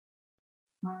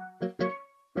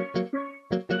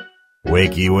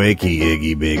Wakey, wakey,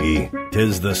 Iggy Biggy.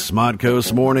 'Tis the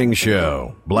SModCo Morning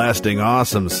Show, blasting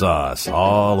awesome sauce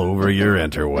all over your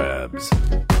interwebs.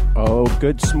 Oh,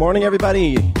 good morning,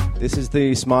 everybody. This is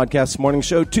the SModcast Morning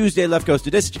Show, Tuesday Left Coast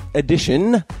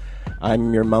edition.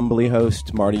 I'm your mumbly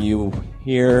host, Marty. You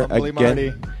here Mumbly again?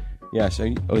 Marty. Yes.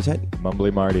 Is that?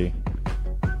 Mumbly Marty.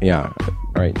 Yeah. All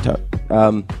right.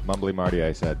 Mumbly Marty,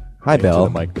 I said. Hi, Bill.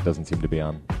 The mic that doesn't seem to be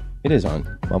on. It is on.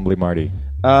 Mumbly Marty.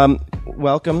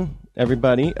 Welcome,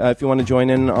 everybody. If you want to join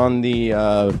in on the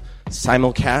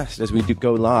simulcast as we do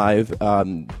go live,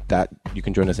 that you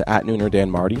can join us at Nooner Dan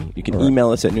Marty. You can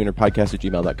email us at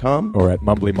noonerpodcast@gmail.com. Or at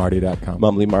mumblymarty.com.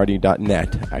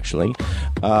 mumblymarty.net, actually.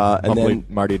 And then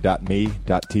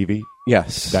mumblymarty.me.tv.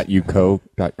 Yes.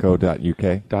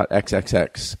 .uco.co.uk.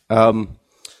 .xxx.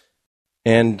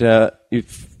 And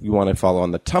if you want to follow on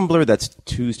the Tumblr, that's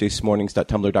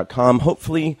tuesdaysmornings.tumblr.com.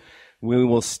 Hopefully, we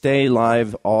will stay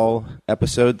live all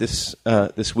episode this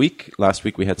week. Last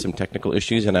week we had some technical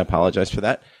issues, and I apologize for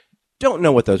that. Don't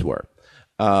know what those were.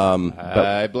 But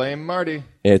I blame Marty.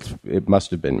 it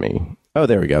must have been me. Oh,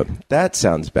 there we go. That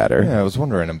sounds better. Yeah, I was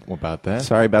wondering about that.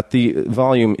 Sorry about the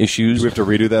volume issues. Do we have to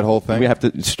redo that whole thing? We have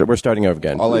to. We're starting over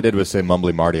again. All I did was say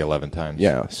Mumbly Marty 11 times.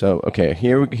 Yeah. So okay,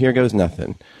 here goes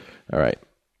nothing. All right.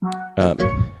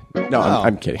 No,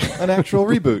 I'm kidding. An actual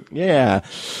reboot. Yeah.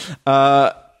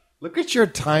 Look at your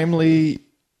timely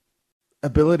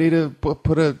ability to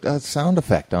put a sound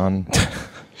effect on.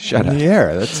 Shut up. The air.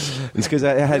 It's because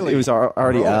it was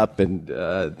already up and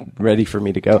ready for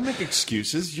me to go. Don't make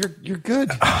excuses. You're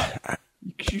good.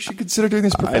 You should consider doing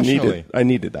this professionally. I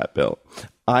needed that, Bill.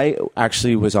 I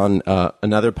actually was on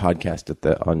another podcast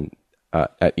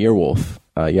at Earwolf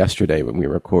yesterday when we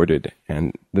recorded,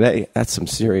 and that's some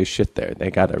serious shit there.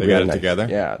 They got it together.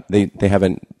 Yeah, they have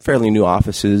fairly new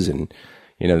offices, and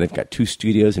they've got 2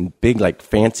 studios and big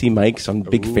fancy mics on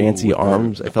big fancy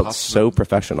arms. I felt so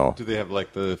professional. Do they have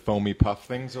the foamy puff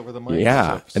things over the mic?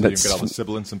 Yeah, so and you've got all the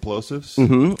sibilants and plosives.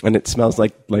 Mm-hmm. And it smells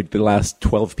like the last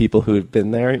 12 people who have been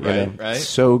there. Right.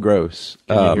 So gross.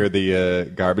 Can you hear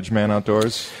the garbage man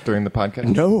outdoors during the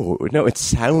podcast? No, it's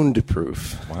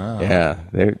soundproof. Wow. Yeah,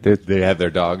 they have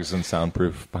their dogs and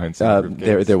soundproof behind soundproof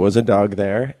gates. There was a dog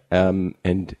there, and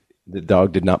the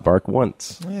dog did not bark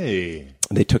once. Hey.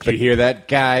 They took Did you hear that,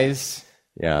 guys?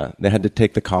 Yeah, they had to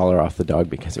take the collar off the dog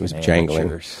because it was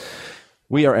jangling.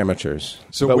 We are amateurs.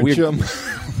 So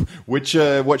what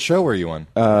show were you on?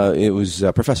 It was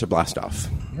Professor Blastoff.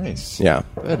 Nice. Yeah.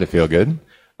 That had to feel good.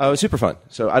 It was super fun.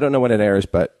 So I don't know when it airs,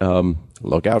 but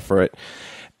look out for it.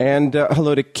 And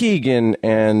hello to Keegan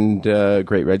and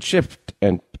Great Red Shift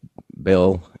and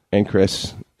Bill and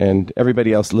Chris and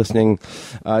everybody else listening.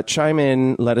 Chime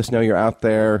in. Let us know you're out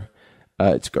there.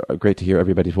 It's great to hear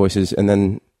everybody's voices. And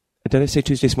then, did I say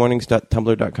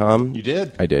tuesdaysmornings.tumblr.com? You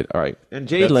did. I did. All right. And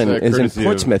Jadlin is in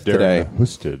Portsmouth today.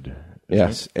 Hosted.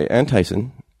 Yes. And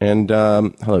Tyson. And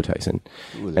hello, Tyson.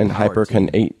 And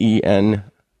Hypercon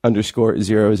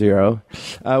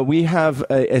 8EN_00. We have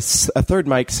a third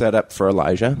mic set up for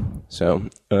Elijah. So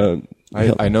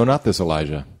I know not this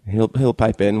Elijah. He'll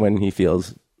pipe in when he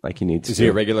feels like he needs to. Is he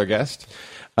a regular guest?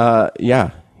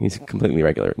 Yeah. He's completely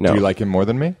regular. No. Do you like him more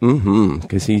than me? Mm-hmm.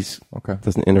 Because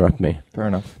doesn't interrupt me. Fair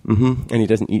enough. Mm-hmm. And he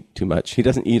doesn't eat too much. He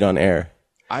doesn't eat on air.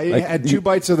 I had 2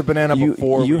 bites of the banana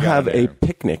before. You have a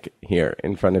picnic here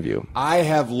in front of you. I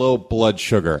have low blood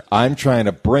sugar. I'm trying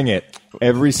to bring it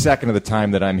every second of the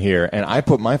time that I'm here, and I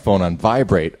put my phone on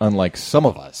vibrate, unlike some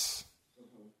of us.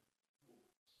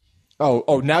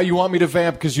 Oh, now you want me to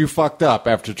vamp because you fucked up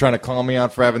after trying to call me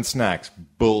out for having snacks.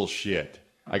 Bullshit.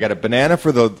 I got a banana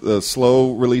for the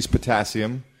slow-release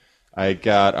potassium. I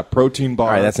got a protein bar.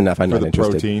 All right, that's enough. I'm not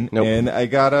interested. Protein. Nope. And I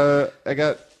got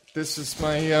this is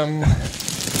my,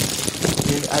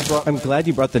 I'm glad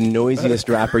you brought the noisiest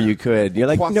wrapper you could. You're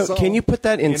like, no, can you put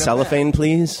that in cellophane,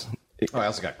 please? Oh, I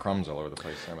also got crumbs all over the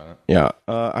place. Sorry about that. Yeah.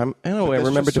 I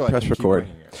remember to press record.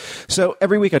 So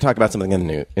every week I talk about something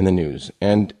in the news,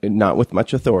 and not with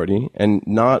much authority, and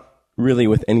not really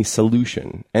with any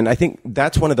solution. And I think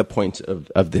that's one of the points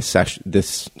of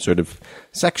this sort of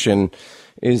section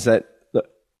is that,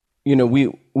 we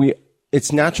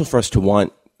it's natural for us to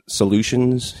want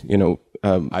solutions,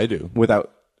 I do.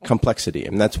 Without complexity.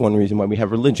 And that's one reason why we have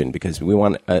religion, because we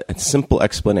want a simple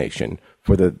explanation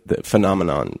for the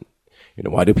phenomenon.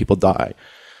 Why do people die?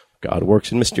 God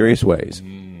works in mysterious ways.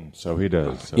 So he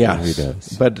does. Yes. He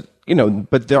does. But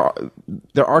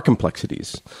there are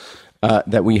complexities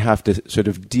that we have to sort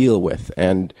of deal with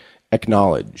and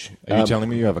acknowledge. Are you telling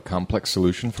me you have a complex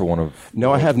solution for one of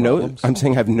No, I have problems? I'm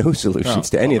saying I have no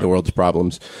solutions to any of the world's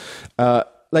problems.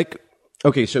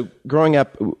 Okay, so growing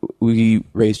up, we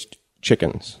raised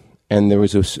chickens, and there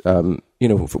was this,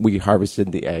 we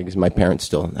harvested the eggs. My parents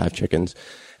still have chickens,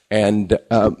 and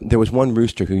there was one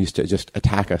rooster who used to just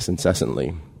attack us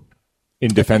incessantly.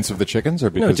 In defense of the chickens,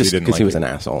 or because he didn't like he was an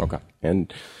asshole. Okay.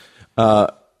 And because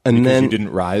then you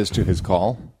didn't rise to his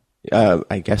call?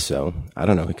 I guess so. I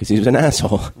don't know, because he was an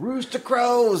asshole. Rooster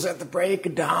crows at the break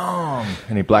of dawn.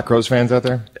 Any Black Crowes fans out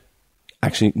there?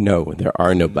 Actually, no, there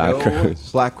are no Black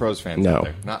Crowes. Black Crowes fans No. out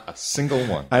there. Not a single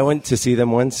one. I went to see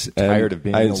them once. Tired of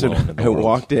being alone in the I world.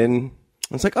 walked in.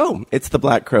 I was like, oh, it's the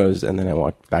Black Crowes. And then I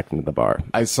walked back into the bar.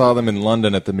 I saw them in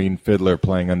London at the Mean Fiddler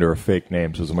playing under a fake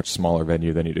name, so it was a much smaller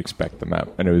venue than you'd expect them at.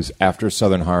 And it was after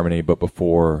Southern Harmony, but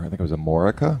before, I think it was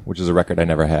Amorica, which is a record I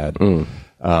never had.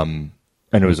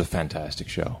 And it was a fantastic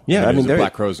show. Yeah, I mean, they're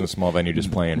Black Crowes in a small venue just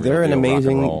playing. They're an rock and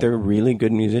amazing, roll. they're really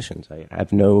good musicians. I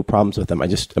have no problems with them. I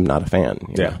just am not a fan.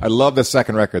 you know? I love the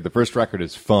second record. The first record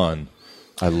is fun.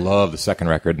 I love the second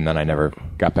record, and then I never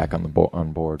got back on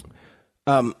board.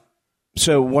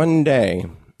 So one day,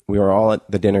 we were all at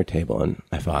the dinner table, and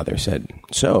my father said,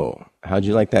 so, how'd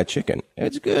you like that chicken?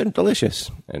 It's good,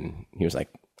 delicious. And he was like,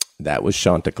 that was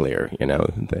Chanticleer,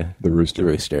 the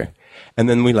rooster. And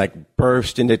then we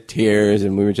burst into tears,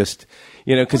 and we were just,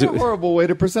 because What a horrible way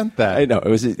to present that. I know it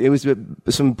was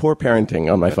some poor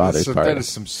parenting on my father's part. That is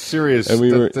some serious.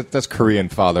 And That's Korean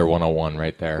father 101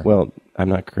 right there. Well, I'm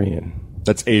not Korean.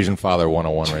 That's Asian father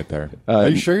 101 right there. Are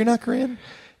you sure you're not Korean?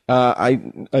 I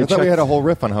thought we had a whole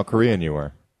riff on how Korean you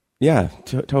were. Yeah,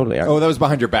 totally. Oh, that was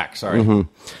behind your back. Sorry.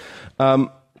 Mm-hmm.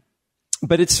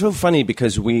 But it's so funny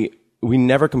because we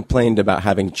never complained about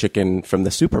having chicken from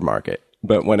the supermarket,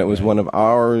 but when it was one of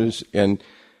ours, and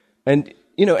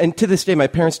to this day, my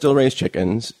parents still raise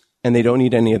chickens, and they don't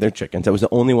eat any of their chickens. That was the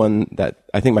only one that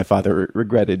I think my father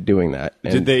regretted doing that.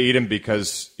 And Did they eat him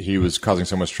because he was causing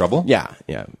so much trouble? Yeah.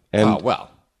 And,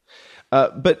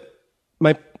 but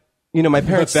my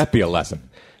parents. Let that be a lesson.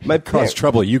 My Cause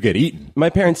trouble, you get eaten. My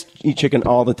parents eat chicken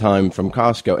all the time from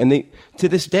Costco, and to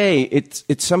this day, it's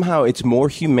somehow more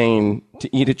humane to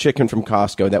eat a chicken from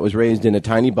Costco that was raised in a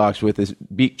tiny box with his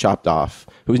beak chopped off,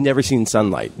 who's never seen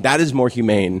sunlight. That is more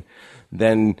humane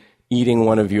than eating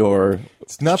one of your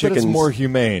It's not chickens. that it's more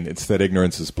humane, it's that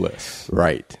ignorance is bliss.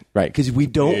 Right, because we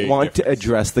don't Big want difference. to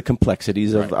address the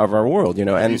complexities of our world, Have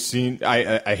and you seen,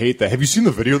 I hate that. Have you seen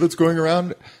the video that's going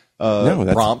around? No,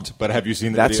 that's prompt, but have you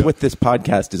seen the that's video? what this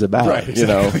podcast is about. Right,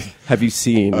 exactly. Have you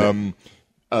seen?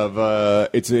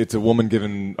 It's a woman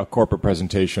giving a corporate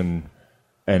presentation,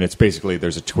 and it's basically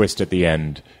there's a twist at the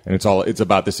end, and it's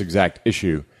about this exact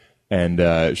issue,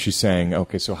 and she's saying,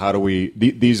 okay, so how do we?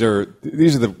 These are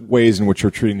the ways in which we're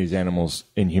treating these animals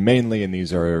inhumanely, and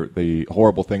these are the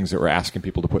horrible things that we're asking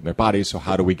people to put in their bodies. So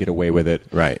how do we get away with it?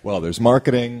 Right. Well, there's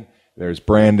marketing, there's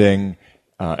branding.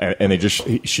 And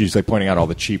she's pointing out all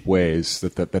the cheap ways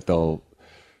that they'll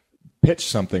pitch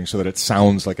something so that it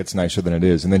sounds like it's nicer than it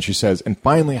is. And then she says, and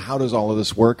finally, how does all of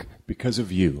this work? Because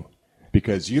of you.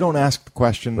 Because you don't ask the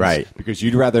questions. Right. Because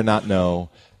you'd rather not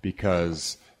know.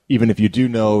 Because even if you do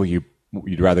know, you'd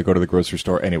rather go to the grocery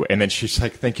store anyway. And then she's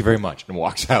like, thank you very much, and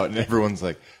walks out. And everyone's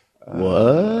like,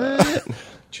 what?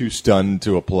 Too stunned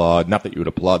to applaud. Not that you would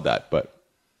applaud that, but.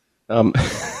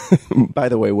 By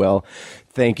the way, Will,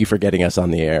 thank you for getting us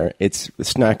on the air. It's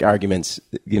snack arguments.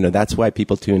 That's why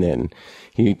people tune in.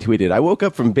 He tweeted, I woke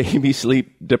up from baby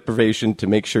sleep deprivation to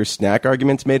make sure snack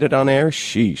arguments made it on air.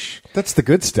 Sheesh. That's the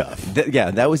good stuff.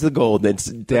 That was the goal. It's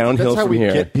downhill That's how from we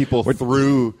here. get people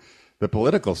through the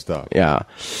political stuff. Yeah.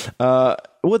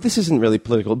 Well, this isn't really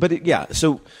political, but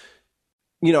so,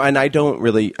 and I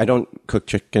don't cook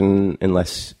chicken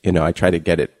unless, I try to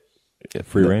get it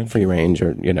Free range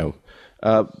or,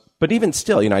 but even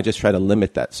still, I just try to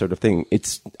limit that sort of thing.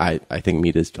 I think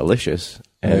meat is delicious.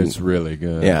 And it's really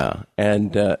good. Yeah.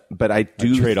 And, but I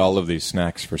do trade all of these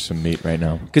snacks for some meat right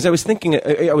now. Because I was thinking,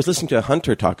 I was listening to a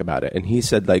Hunter talk about it, and he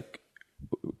said,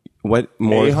 what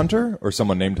more? A Hunter or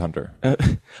someone named Hunter?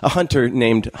 A Hunter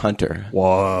named Hunter.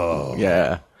 Whoa.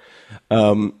 Yeah.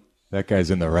 That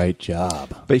guy's in the right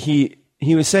job. But he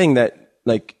was saying that,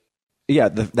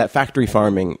 that factory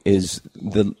farming is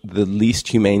the least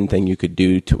humane thing you could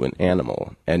do to an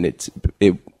animal, and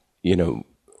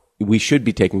we should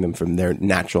be taking them from their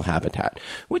natural habitat,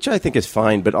 which I think is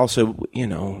fine. But also,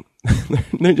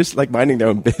 they're just minding their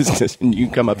own business, and you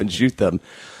come up and shoot them.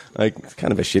 It's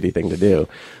kind of a shitty thing to do.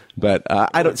 But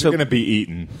I don't. You're going to be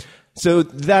eaten. So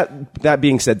that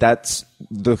being said, that's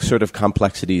the sort of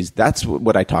complexities. That's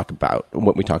what I talk about.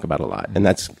 What we talk about a lot, and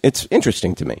it's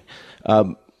interesting to me.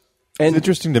 It's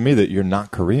interesting to me that you're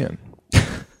not Korean.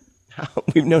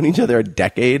 We've known each other a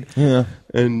decade. Yeah.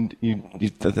 And you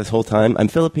this whole time, I'm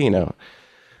Filipino.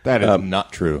 That is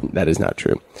not true. That is not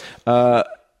true.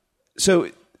 So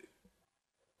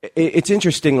it's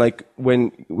interesting, like,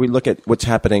 when we look at what's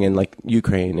happening in, like,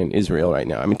 Ukraine and Israel right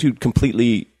now. I mean, two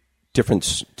completely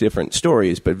different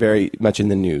stories, but very much in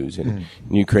the news. In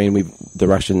Ukraine, the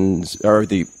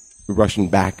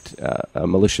Russian-backed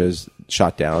militias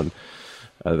shot down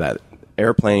that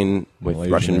airplane with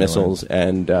Malaysian Russian missiles,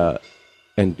 and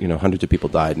hundreds of people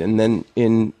died. And then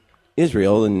in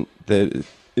Israel, and the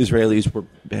Israelis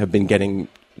have been getting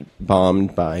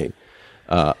bombed by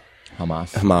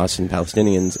Hamas and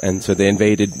Palestinians, and so they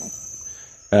invaded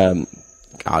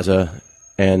Gaza,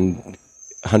 and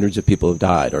hundreds of people have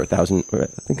died, or 1,000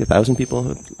 people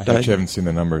have died. I actually haven't seen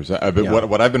the numbers. But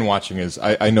what I've been watching is,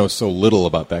 I know so little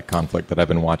about that conflict that I've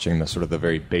been watching the sort of the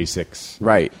very basics,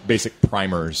 right? Basic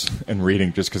primers and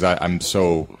reading, just because I'm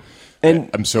so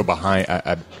behind.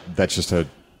 That's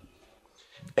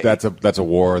a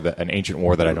war, an ancient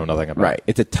war that I know nothing about. Right.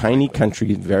 It's a tiny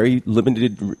country, very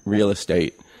limited real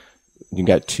estate. You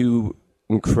got two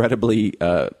incredibly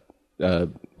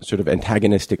sort of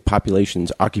antagonistic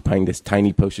populations occupying this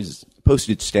tiny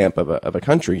postage stamp of a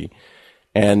country,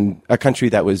 and a country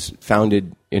that was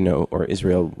founded, or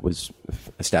Israel was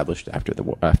established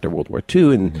after World War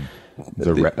II, and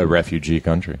a refugee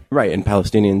country, right? And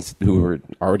Palestinians who were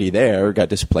already there got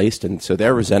displaced, and so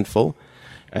they're resentful.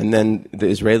 And then the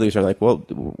Israelis are like, well,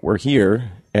 we're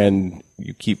here, and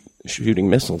you keep shooting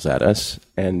missiles at us,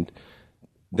 and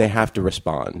they have to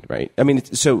respond, right? I mean,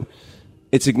 it's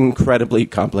an incredibly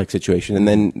complex situation. And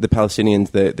then the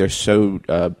Palestinians, they're so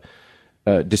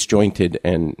disjointed,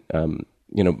 and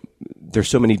there's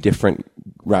so many different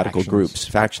radical groups,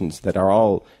 factions that are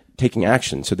all taking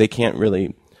action, so they can't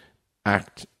really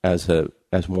act as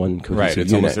one cohesive right.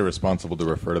 It's unit. almost irresponsible to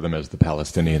refer to them as the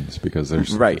Palestinians, because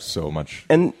there's so much.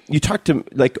 And you talk to,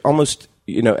 like, almost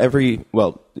Israelis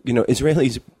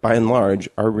by and large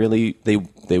are really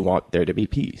they want there to be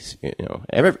peace.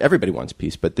 Everybody wants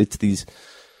peace, but it's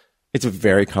a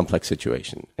very complex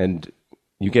situation, and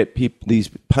you get these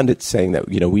pundits saying that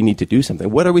we need to do something.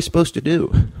 What are we supposed to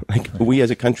do? Like, we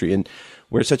as a country, and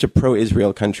we're such a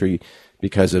pro-Israel country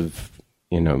because of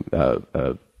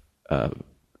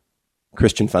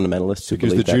Christian fundamentalists who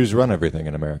because believe the Jews run everything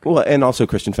in America. Well, and also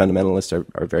Christian fundamentalists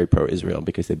are very pro-Israel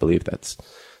because they believe that's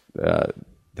the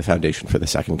foundation for the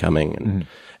second coming,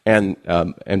 and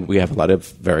we have a lot of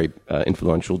very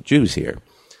influential Jews here.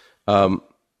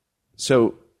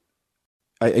 So,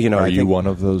 are you one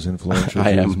of those influential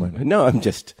I Jews? am. No, I'm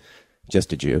just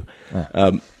a Jew.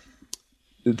 A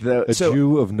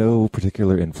Jew of no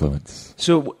particular influence.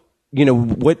 So,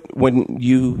 when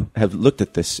you have looked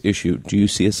at this issue, do you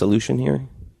see a solution here?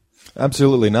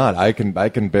 Absolutely not. I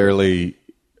can barely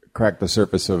crack the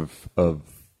surface of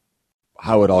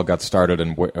how it all got started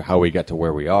and how we get to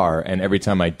where we are. And every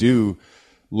time I do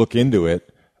look into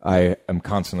it, I am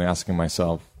constantly asking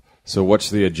myself, so what's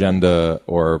the agenda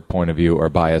or point of view or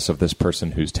bias of this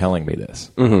person who's telling me this?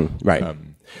 Mm-hmm. Right.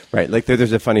 Right. Like,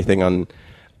 there's a funny thing on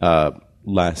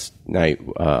last night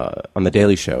on The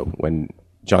Daily Show when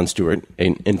Jon Stewart,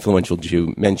 an influential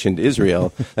Jew, mentioned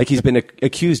Israel. Like, he's been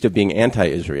accused of being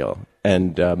anti-Israel,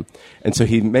 and so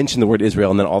he mentioned the word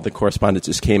Israel, and then all the correspondents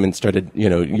just came and started,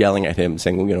 yelling at him,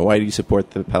 saying, why do you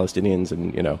support the Palestinians,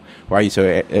 and why are you so,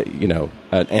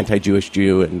 an anti-Jewish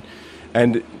Jew,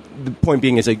 and the point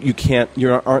being is, like, you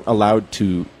aren't allowed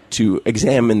to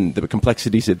examine the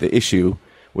complexities of the issue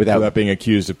without being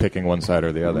accused of picking one side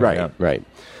or the other. Right. Yeah. Right.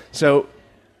 So,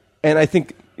 and I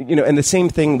think. And the same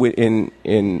thing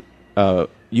in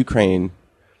Ukraine.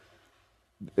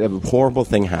 A horrible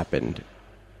thing happened.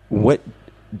 What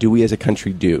do we as a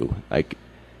country do? Like,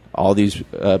 all these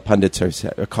pundits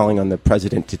are calling on the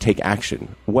president to take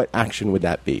action. What action would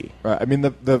that be? I mean,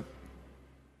 the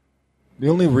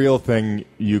only real thing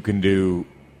you can do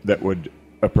that would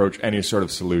approach any sort of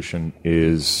solution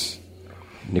is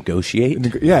negotiate.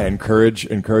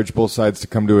 Encourage both sides to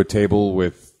come to a table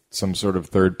with some sort of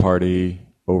third party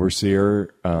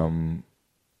overseer, and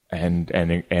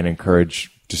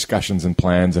encourage discussions and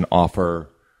plans, and offer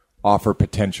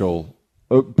potential,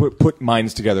 put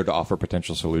minds together to offer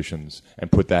potential solutions,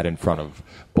 and put that in front of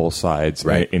both sides,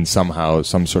 right, in some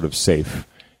sort of safe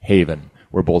haven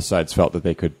where both sides felt that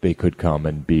they could come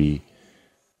and be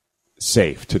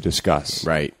safe to discuss,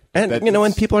 right. And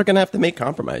and people are going to have to make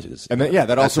compromises, and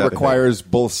that also requires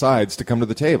both sides to come to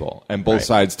the table, and both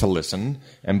sides to listen,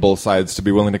 and both sides to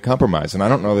be willing to compromise. And I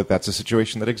don't know that that's a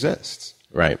situation that exists.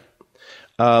 Right.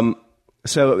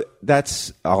 So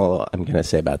that's all I'm going to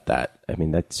say about that. I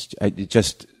mean,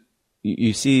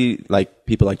 you see like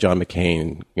people like John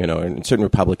McCain, and certain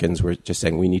Republicans were just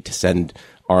saying we need to send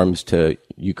arms to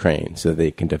Ukraine so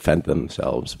they can defend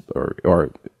themselves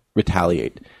or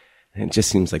retaliate. And it just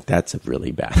seems like that's a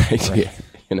really bad idea,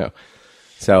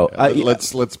 So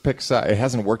let's pick side. It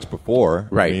hasn't worked before,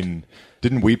 right? I mean,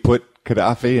 didn't we put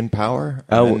Gaddafi in power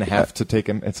and then have to take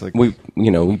him? It's like we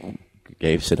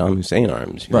gave Saddam Hussein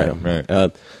arms,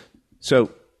 right.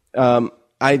 So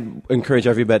I encourage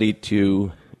everybody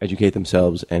to educate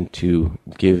themselves and to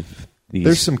give these.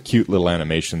 There's some cute little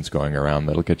animations going around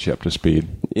that'll get you up to speed.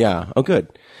 Yeah. Oh, good.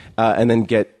 And then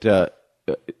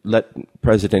let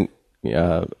President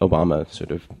Obama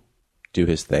sort of do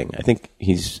his thing. I think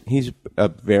he's a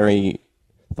very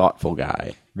thoughtful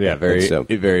guy. Yeah, very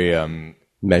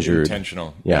measured,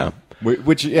 intentional. Yeah.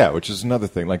 Which is another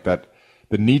thing like that.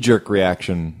 The knee-jerk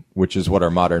reaction, which is what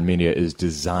our modern media is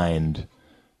designed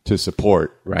to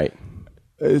support, right?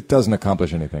 It doesn't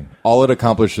accomplish anything. All it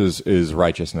accomplishes is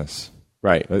righteousness,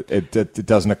 right? It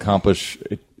doesn't accomplish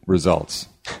results.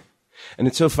 And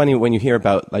it's so funny when you hear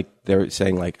about, like, they're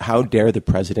saying, like, how dare the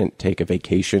president take a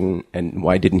vacation, and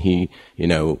why didn't he,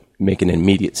 make an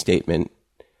immediate statement?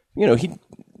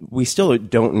 We still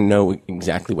don't know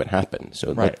exactly what happened,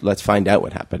 so right. let's find out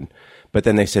what happened. But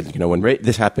then they said, when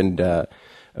this happened,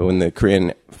 when the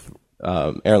Korean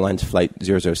Airlines Flight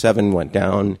 007 went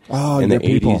down in the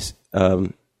 80s.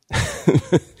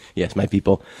 Yes, my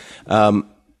people.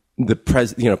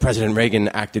 President Reagan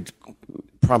acted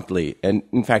promptly, and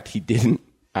in fact, he didn't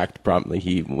act promptly.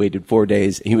 He waited 4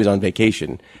 days. He was on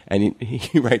vacation, and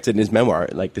he writes in his memoir,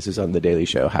 like this is on the Daily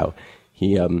Show, how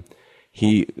he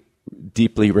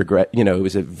deeply regret. It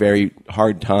was a very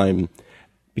hard time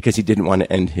because he didn't want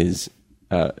to end his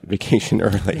vacation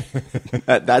early.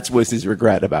 That was his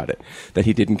regret about it, that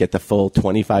he didn't get the full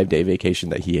 25-day vacation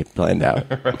that he had planned out.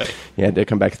 Right. He had to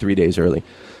come back 3 days early.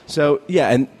 So, yeah,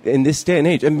 and in this day and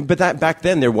age, but that back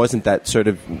then there wasn't that sort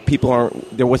of,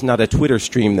 there was not a Twitter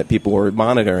stream that people were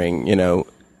monitoring,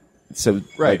 So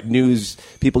right. Like news,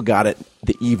 people got it,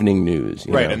 the evening news.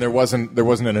 Right, and there wasn't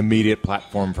an immediate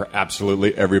platform for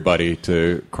absolutely everybody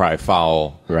to cry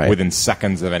foul within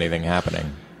seconds of anything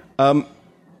happening.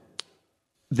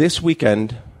 This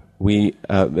weekend, it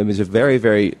was a very,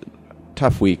 very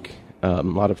tough week. A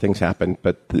lot of things happened,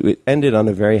 but it ended on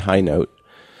a very high note.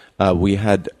 We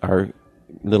had our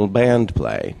little band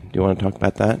play. Do you want to talk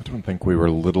about that? I don't think we were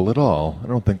little at all. I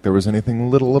don't think there was anything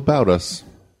little about us.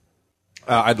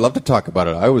 I'd love to talk about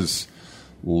it. I was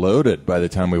loaded by the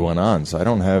time we went on, so I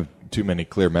don't have too many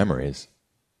clear memories.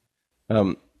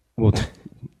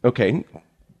 Okay.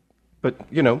 But,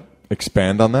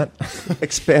 Expand on that?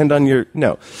 Expand on your...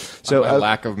 No. So my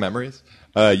lack of memories?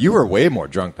 You were way more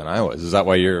drunk than I was. Is that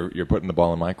why you're putting the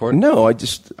ball in my court? No,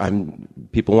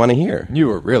 people want to hear. You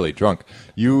were really drunk.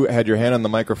 You had your hand on the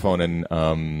microphone,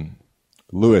 and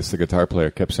Lewis, the guitar player,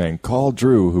 kept saying, "Call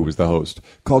Drew," who was the host.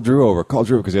 "Call Drew over. Call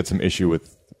Drew," because he had some issue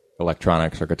with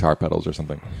electronics or guitar pedals or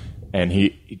something. And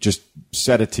he just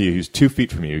said it to you. He was 2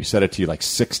 feet from you. He said it to you like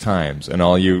 6 times, and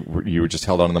all you were just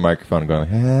held onto the microphone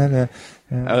going.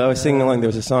 I was singing along. There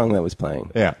was a song that was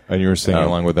playing. Yeah, and you were singing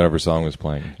along with whatever song was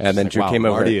playing. And then Drew came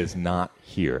over. Marty is not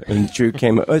here. And Drew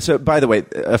came over. So, by the way,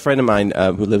 a friend of mine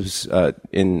who lives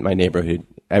in my neighborhood,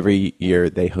 every year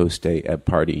they host a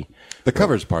party. The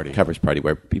Covers Party. Covers Party,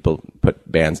 where people put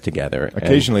bands together.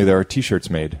 Occasionally there are T-shirts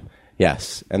made.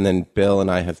 Yes, and then Bill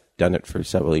and I have done it for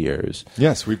several years.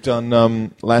 Yes, we've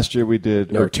done, last year we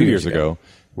did, or 2 years ago,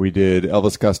 we did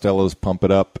Elvis Costello's Pump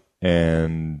It Up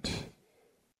and...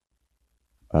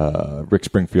 Rick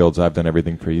Springfield's "I've Done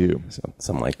Everything for You,"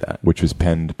 something like that, which was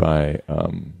penned by.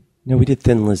 No, we did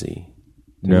Thin Lizzy.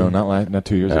 Not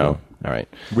 2 years ago. All right,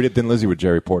 we did Thin Lizzy with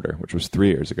Jerry Porter, which was 3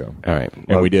 years ago. All right,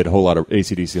 and we did a whole lot of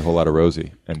AC/DC, Whole Lot of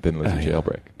Rosie, and Thin Lizzy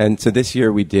Jailbreak. And so this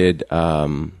year we did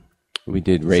Radiohead.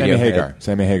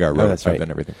 Sammy Hagar wrote that's right. "I've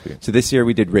Done Everything for You." So this year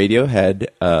we did Radiohead,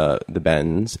 the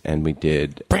Bends, and we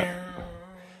did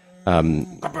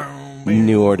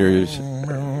New Order's.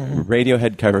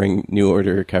 Radiohead covering New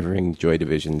Order covering Joy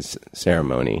Division's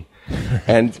Ceremony.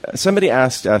 And somebody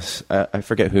asked us, I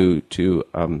forget who, to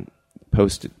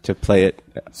post to play it.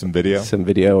 Some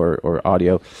video or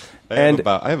audio.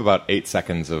 I have about 8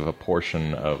 seconds of a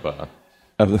portion of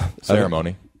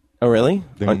Ceremony. Oh, really?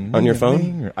 On your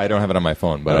phone? I don't have it on my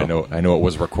phone, but I know it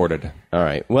was recorded. All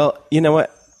right. Well, you know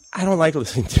what? I don't like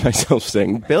listening to myself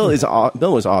sing. Bill was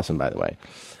awesome, by the way.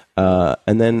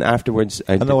 And then afterwards,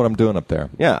 I know what I'm doing up there.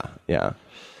 Yeah.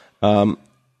 And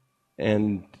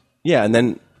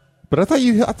then. But I thought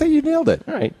you nailed it.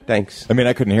 All right, thanks. I mean,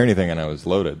 I couldn't hear anything, and I was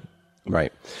loaded.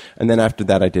 Right, and then after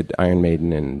that, I did Iron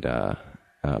Maiden and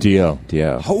Dio.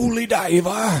 Dio. Holy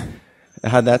Diver.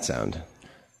 How'd that sound?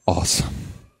 Awesome.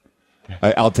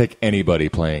 I'll take anybody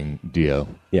playing Dio.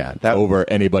 Yeah, over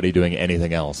anybody doing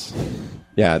anything else.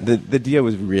 Yeah, the Dio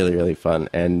was really, really fun,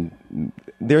 and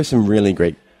there are some really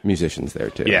great musicians there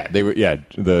too. Yeah, they were. Yeah,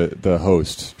 the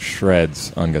host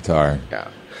shreds on guitar. Yeah.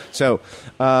 So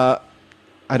I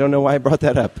don't know why I brought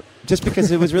that up. Just because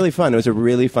it was really fun. It was a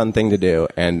really fun thing to do,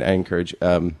 and I encourage.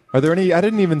 Are there any? I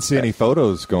didn't even see any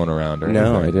photos going around. Or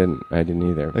no, anything. I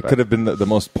didn't either. That could have been the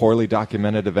most poorly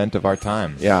documented event of our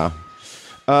time. Yeah.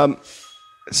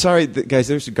 Sorry, guys.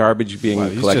 There's garbage being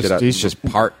collected. He's just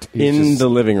parked in the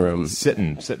living room,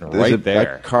 sitting right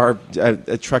there.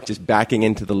 A truck just backing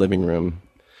into the living room.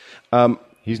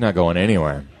 He's not going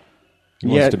anywhere. He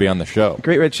wants to be on the show.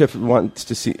 Great Red Chef wants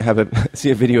to see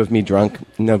a video of me drunk.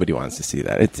 Nobody wants to see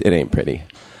that. It ain't pretty.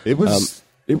 It was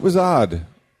odd.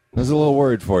 I was a little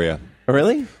worried for you. Oh,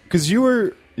 really? Because you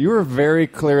were very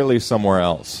clearly somewhere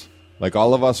else. Like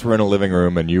all of us were in a living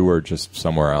room, and you were just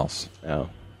somewhere else. Oh,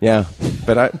 yeah.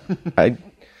 But I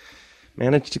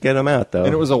managed to get him out, though.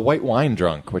 And it was a white wine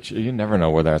drunk, which you never know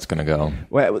where that's going to go.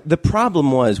 Well, the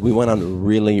problem was we went on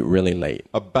really, really late.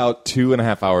 About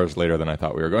 2.5 hours later than I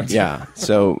thought we were going to. Yeah,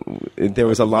 so there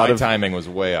was a lot My timing was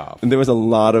way off. There was a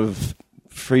lot of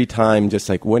free time, just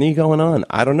like, when are you going on?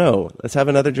 I don't know. Let's have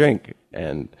another drink.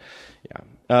 And,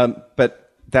 yeah.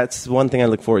 But that's one thing I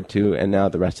look forward to, and now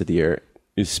the rest of the year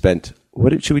is spent,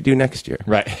 what should we do next year?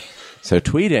 Right. So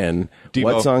tweet in Devo.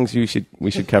 What songs we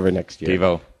should cover next year.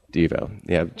 Devo.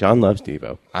 Yeah, John loves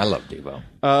Devo. I love Devo.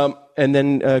 And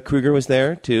then Kruger was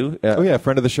there, too. A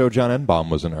friend of the show, John Enbaum,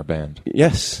 was in our band.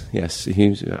 Yes. He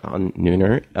was on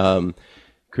Nooner.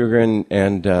 Kruger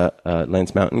and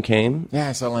Lance Mountain came. Yeah,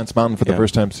 I saw Lance Mountain for the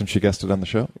first time since she guested on the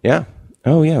show. Yeah.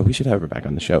 Oh, yeah, we should have her back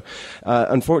on the show.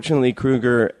 Unfortunately,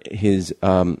 Kruger, his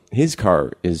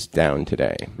car is down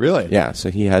today. Really? Yeah,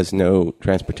 so he has no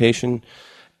transportation,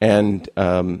 and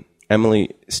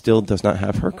Emily still does not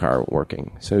have her car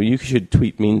working. So you should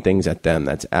tweet mean things at them.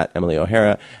 That's at Emily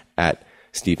O'Hara, at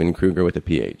Stephen Kruger with a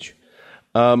PH.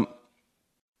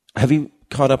 Have you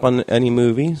caught up on any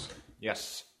movies?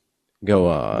 Yes. Go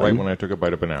on. Right when I took a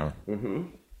bite of banana.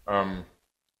 Mm-hmm.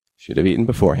 Should have eaten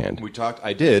beforehand. We talked.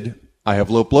 I did. I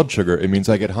have low blood sugar. It means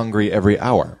I get hungry every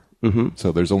hour. Mm-hmm.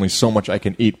 So there's only so much I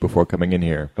can eat before coming in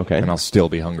here. Okay. And I'll still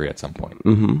be hungry at some point.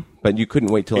 Mm-hmm. But you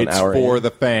couldn't wait till an hour. It's for the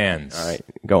fans. All right.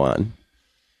 Go on.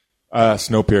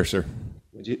 Snowpiercer.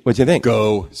 What'd you think?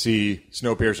 Go see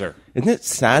Snowpiercer. Isn't it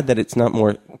sad that it's not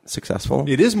more successful?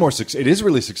 It is It is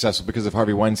really successful because of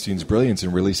Harvey Weinstein's brilliance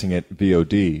in releasing it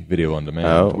VOD, video on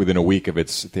demand, within a week of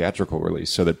its theatrical release,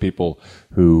 so that people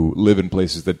who live in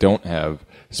places that don't have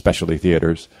specialty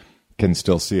theaters can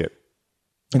still see it.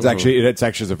 It's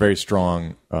actually a very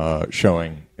strong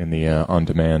showing in the on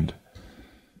demand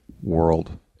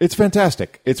world. It's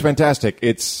fantastic.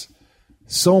 It's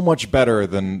so much better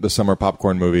than the summer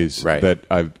popcorn movies that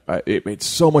it's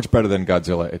so much better than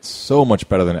Godzilla. It's so much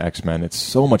better than X-Men. It's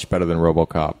so much better than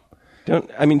RoboCop. Don't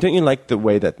you like the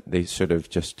way that they sort of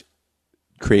just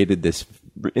created this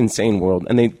insane world,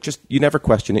 and you never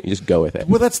question it, you just go with it?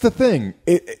 Well, that's the thing.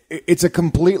 It's a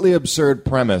completely absurd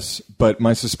premise, but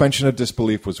my suspension of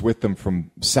disbelief was with them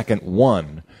from second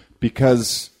one,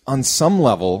 because on some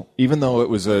level, even though it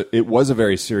was a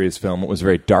very serious film, it was a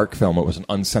very dark film, it was an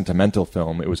unsentimental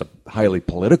film, it was a highly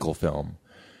political film,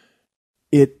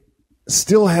 it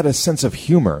still had a sense of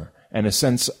humor and a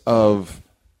sense of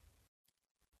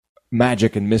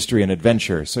magic and mystery and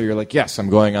adventure. So you're like, yes, I'm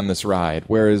going on this ride.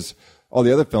 Whereas all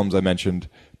the other films I mentioned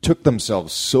took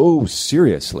themselves so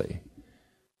seriously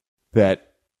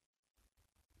that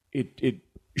it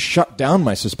shut down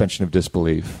my suspension of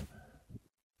disbelief,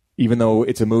 even though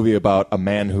it's a movie about a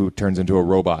man who turns into a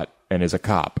robot and is a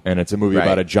cop, and it's a movie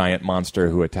about a giant monster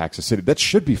who attacks a city. That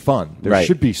should be fun. There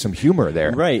should be some humor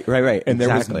there. Right. And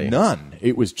there was none.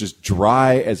 It was just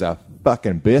dry as a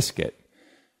fucking biscuit.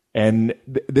 And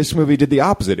this movie did the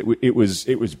opposite. It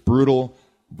was brutal,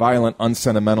 violent,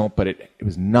 unsentimental, but it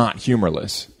was not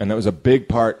humorless. And that was a big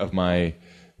part of my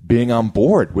being on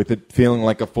board with it, feeling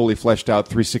like a fully fleshed out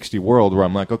 360 world where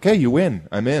I'm like, okay, you win.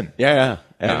 I'm in. Yeah.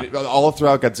 And all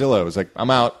throughout Godzilla, it was like, I'm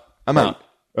out.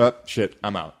 Shit,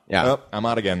 I'm out. Yeah. I'm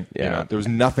out again. Yeah. You know, there was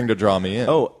nothing to draw me in.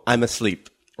 Oh, I'm asleep.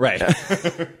 Right.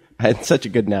 I had such a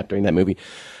good nap during that movie.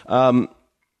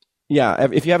 Yeah,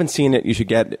 if you haven't seen it, you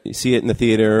should see it in the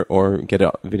theater or get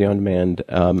a video on demand.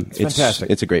 It's fantastic.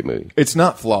 It's a great movie. It's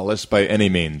not flawless by any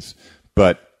means,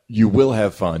 but you will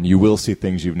have fun. You will see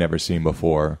things you've never seen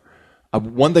before.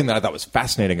 One thing that I thought was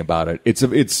fascinating about it,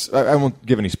 it's I won't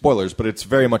give any spoilers, but it's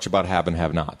very much about have and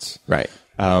have-nots. Right.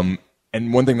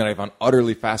 And one thing that I found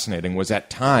utterly fascinating was at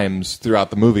times throughout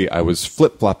the movie, I was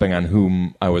flip-flopping on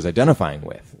whom I was identifying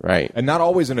with. Right. And not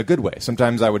always in a good way.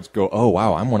 Sometimes I would go, oh,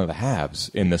 wow, I'm one of the haves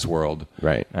in this world.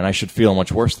 Right. And I should feel much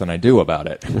worse than I do about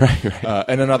it. Right.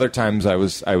 And then other times I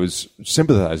was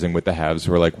sympathizing with the haves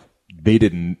who were like, they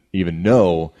didn't even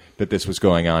know that this was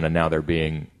going on, and now they're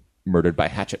being murdered by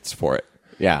hatchets for it.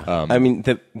 Yeah. I mean,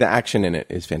 the action in it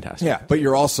is fantastic. Yeah, but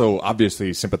you're also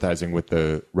obviously sympathizing with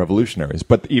the revolutionaries.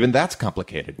 But even that's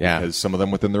complicated because some of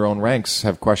them within their own ranks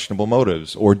have questionable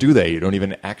motives. Or do they? You don't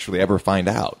even actually ever find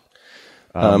out.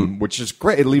 Which is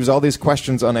great. It leaves all these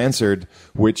questions unanswered,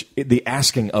 which the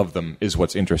asking of them is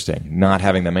what's interesting, not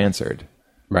having them answered.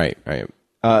 Right.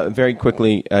 Very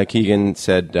quickly, Keegan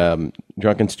said,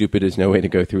 drunk and stupid is no way to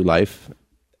go through life.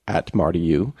 At Marty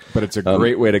U. But it's a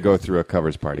great way to go through a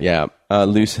covers party. Yeah.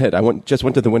 Lou said, just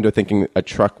went to the window thinking a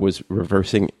truck was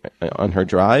reversing on her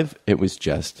drive. It was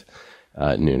just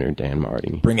Nooner Dan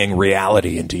Marty. Bringing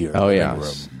reality into your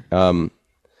room.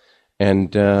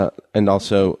 And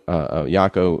also,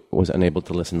 Yako was unable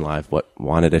to listen live, but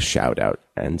wanted a shout out.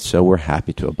 And so we're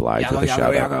happy to oblige with a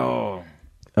shout out.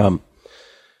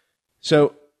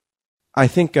 So I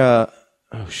think, oh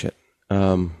shit.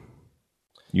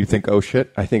 You think oh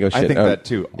shit? I think oh shit. I think that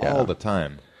too, all the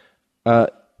time. Are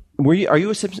you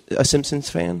a Simpsons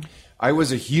fan? I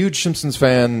was a huge Simpsons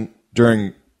fan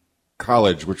during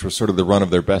college, which was sort of the run of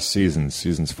their best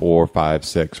seasons 4, 5,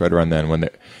 6, right around then, when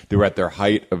they were at their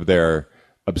height of their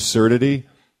absurdity,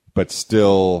 but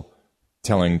still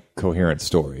telling coherent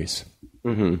stories.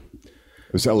 Mm-hmm.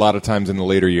 It was a lot of times in the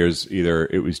later years, either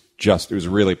it was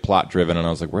really plot driven, and I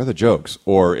was like, where are the jokes?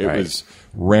 Or it was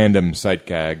random sight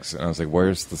gags, and I was like,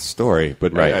 where's the story?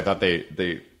 But I thought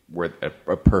they were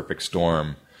a perfect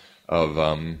storm of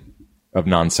non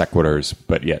sequiturs,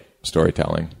 but yet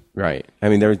storytelling. Right. I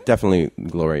mean, there were definitely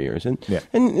glory years, and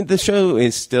the show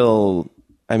is still.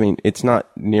 I mean, it's not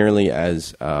nearly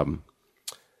as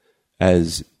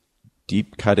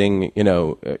deep cutting. You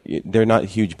know, they're not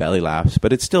huge belly laughs,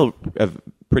 but it's still a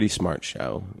pretty smart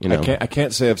show. You know, I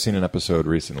can't say I've seen an episode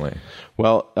recently.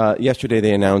 Well, yesterday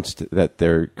they announced that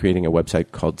they're creating a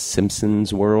website called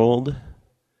Simpsons World,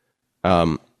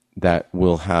 that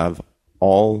will have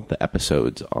all the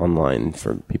episodes online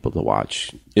for people to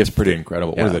watch. It's pretty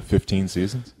incredible. Yeah. What is it, 15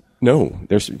 seasons? No,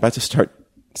 they're about to start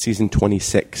season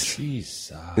 26.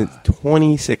 Jesus. It's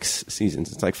 26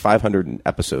 seasons. It's like 500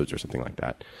 episodes or something like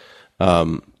that.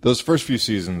 Those first few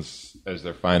seasons, as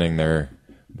they're finding their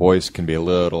voice, can be a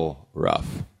little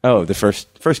rough. Oh, the first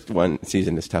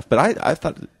season is tough, but I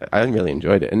thought I really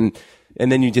enjoyed it,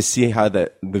 and then you just see how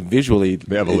the visually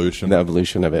the evolution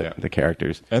of it, the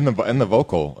characters, and the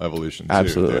vocal evolution too.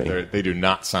 Absolutely, they do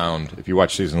not sound. If you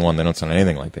watch season 1, they don't sound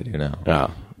anything like they do now.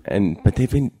 Oh, but they've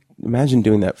been. Imagine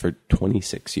doing that for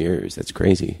 26 years. That's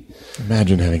crazy.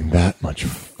 Imagine having that much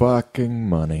fucking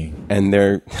money. And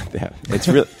it's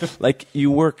really like you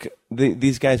work.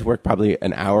 These guys work probably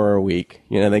an hour a week.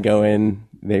 You know, they go in,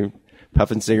 they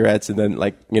puffing cigarettes, and then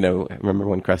remember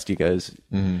when Krusty goes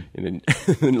and then,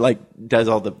 does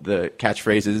all the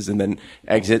catchphrases and then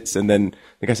exits, and then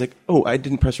the guy's like, "Oh, I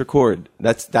didn't press record."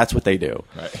 That's what they do,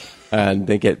 right? And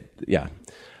they get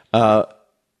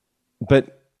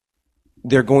but.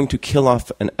 They're going to kill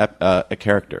off a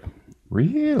character.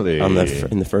 Really? In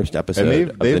the first episode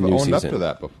and of the new season. They've owned up to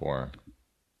that before.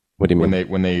 What do you mean?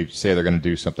 When they say they're going to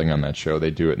do something on that show, they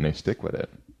do it and they stick with it.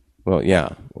 Well,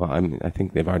 yeah. Well, I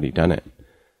think they've already done it.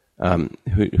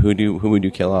 Who would you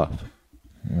kill off?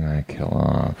 Who would I kill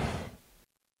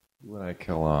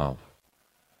off?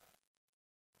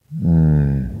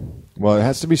 Well, it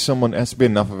has to be someone. It has to be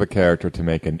enough of a character to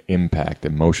make an impact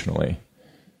emotionally.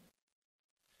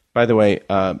 By the way,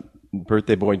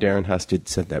 birthday boy Darren Husted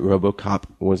said that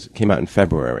RoboCop came out in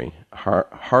February.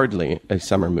 Hardly a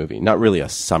summer movie. Not really a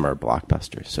summer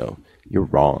blockbuster, so you're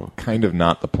wrong. Kind of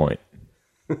not the point.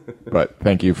 But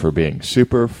thank you for being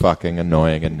super fucking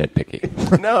annoying and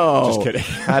nitpicky. No. Just kidding.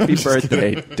 Happy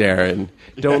birthday, Darren.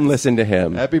 Don't listen to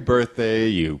him. Happy birthday,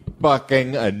 you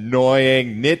fucking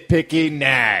annoying, nitpicky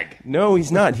nag. No,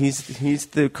 he's not. He's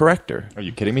the corrector. Are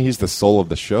you kidding me? He's the soul of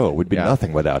the show. It would be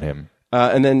nothing without him.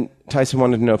 And then Tyson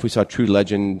wanted to know if we saw True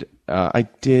Legend. I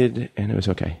did, and it was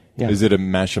okay. Yeah. Is it a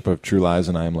mashup of True Lies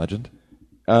and I Am Legend?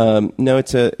 No,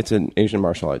 it's an Asian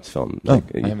martial arts film. I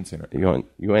haven't seen it.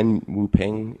 Yuan Wu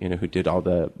Ping, who did all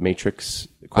the Matrix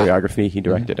choreography, he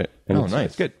directed it. And nice.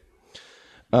 It's good.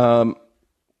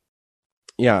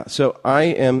 Yeah, so I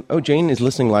am. Oh, Jane is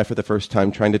listening live for the first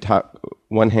time, trying to type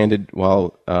one-handed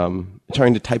while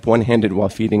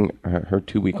feeding her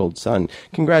 2-week-old son.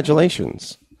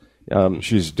 Congratulations!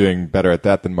 She's doing better at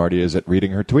that than Marty is at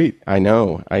reading her tweet. I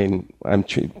know.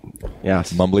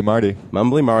 Yes. Mumbly Marty.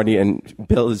 Mumbly Marty, and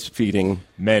Bill is feeding.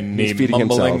 Many feeding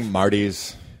mumbling himself.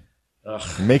 Martys.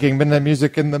 Making midnight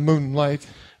music in the moonlight.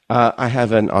 I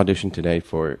have an audition today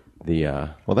for the...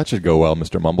 Well, that should go well,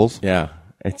 Mr. Mumbles. Yeah.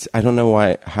 I don't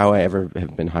know how I ever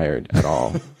have been hired at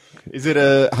all. Is it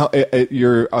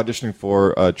you're auditioning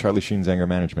for Charlie Sheen's Anger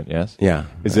Management, yes? Yeah.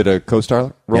 Is it a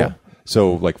co-star role? Yeah.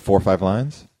 So like 4 or 5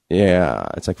 lines? Yeah,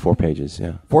 it's like 4 pages,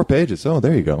 yeah. 4 pages. Oh,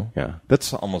 there you go. Yeah.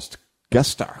 That's almost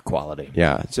guest star quality.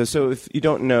 Yeah. So if you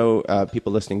don't know,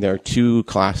 people listening, there are 2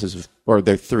 classes, or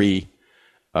there are 3,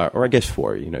 or I guess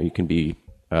 4. You can be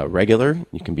regular,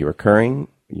 you can be recurring,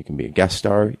 you can be a guest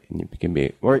star, and you can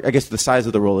be, or I guess the size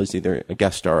of the role is either a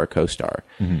guest star or a co-star.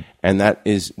 Mm-hmm. And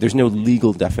there's no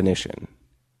legal definition.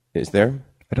 Is there?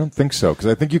 I don't think so, because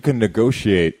I think you can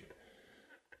negotiate.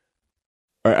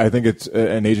 I think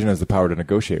an agent has the power to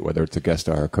negotiate whether it's a guest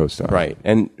star or a co-star. Right.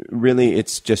 And really,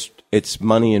 it's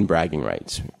money and bragging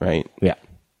rights, right? Yeah.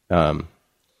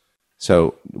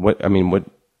 So what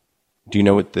do you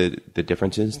know what the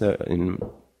difference is?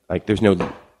 There's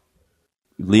no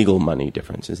legal money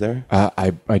difference, is there?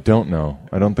 I don't know.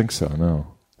 I don't think so, no.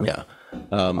 Yeah.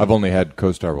 I've only had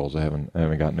co-star roles. I haven't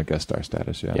gotten a guest star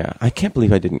status yet. Yeah. I can't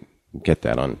believe I didn't get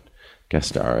that on guest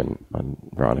star and on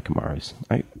Veronica Mars.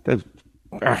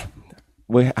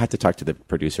 We had to talk to the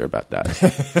producer about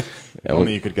that.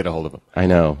 Only you could get a hold of him. I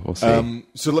know. We'll see.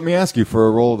 So let me ask you, for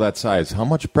a role that size, how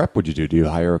much prep would you do? Do you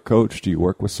hire a coach? Do you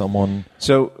work with someone?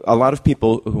 So a lot of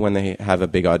people, when they have a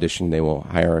big audition, they will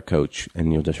hire a coach,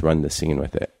 and you'll just run the scene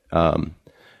with it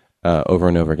over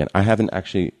and over again. I haven't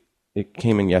actually. It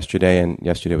came in yesterday, and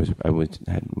yesterday I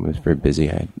was very busy.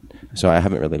 So I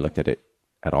haven't really looked at it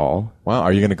at all. Wow,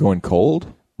 are you going to go in cold?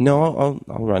 No,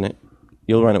 I'll run it.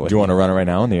 You'll run it with me. Do you want to run it right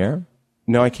now in the air?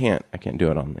 No, I can't. I can't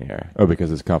do it on the air. Oh,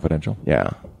 because it's confidential?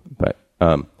 Yeah, but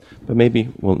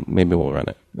maybe we'll run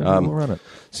it. We'll run it.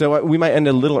 So we might end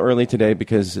a little early today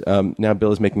because now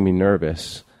Bill is making me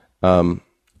nervous.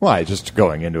 Why? Just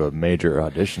going into a major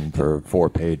audition for a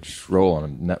 4-page role on a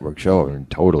network show and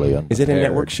totally unprepared. Is it a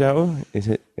network show?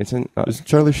 Isn't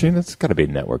Charlie Sheen? It's got to be a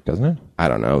network, doesn't it? I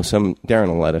don't know. Darren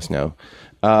will let us know.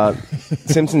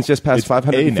 Simpsons just passed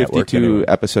 552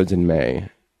 episodes in May.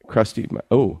 Krusty.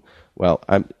 Oh, well.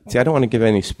 I don't want to give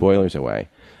any spoilers away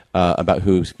about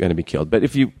who's going to be killed. But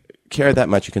if you care that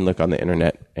much, you can look on the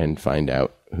internet and find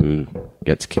out who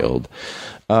gets killed.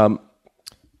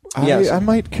 I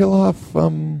might kill off.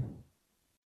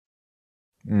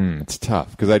 It's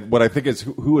tough because what I think is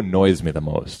who annoys me the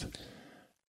most,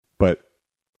 but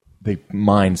they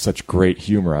mine such great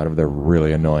humor out of their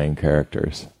really annoying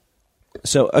characters.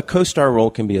 So a co-star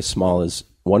role can be as small as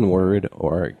 1 word,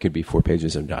 or it could be 4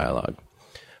 pages of dialogue.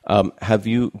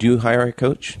 Do you hire a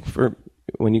coach for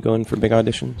when you go in for big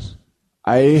auditions?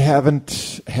 I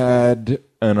haven't had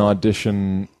an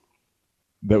audition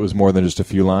that was more than just a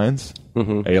few lines,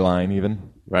 a line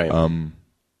even. Right.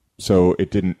 So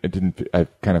it didn't. I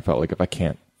kind of felt like if I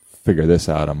can't figure this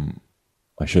out,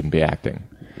 I shouldn't be acting.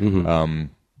 Mm-hmm.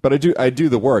 But I do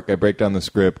the work. I break down the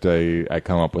script. I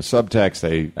come up with subtext.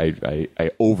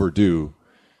 I overdo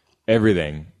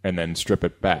everything and then strip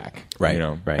it back. Right.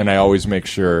 Right. And I always make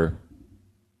sure,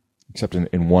 except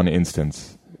in one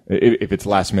instance, if it's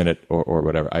last minute or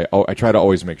whatever, I try to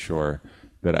always make sure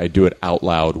that I do it out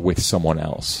loud with someone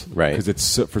else. Right. Because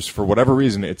it's for whatever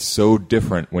reason, it's so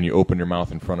different when you open your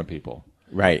mouth in front of people.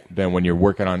 Right. Than when you're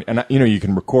working on, and you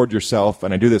can record yourself,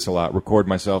 and I do this a lot, record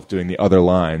myself doing the other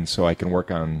lines so I can work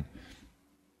on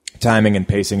timing and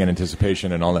pacing and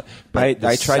anticipation and all that. But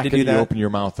I tried to do that. You open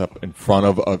your mouth up in front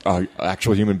of an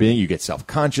actual human being, you get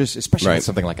self-conscious, especially with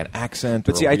something like an accent.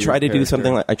 But see, I tried to do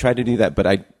something I tried to do that, but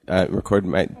I record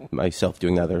myself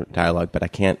doing the other dialogue, but I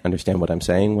can't understand what I'm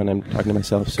saying when I'm talking to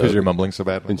myself. Because you're mumbling so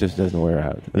badly? It just doesn't wear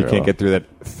out. You can't get through that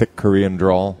thick Korean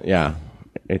drawl? Yeah.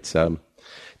 It's,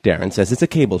 Darren says it's a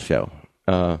cable show.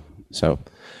 It's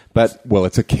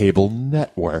a cable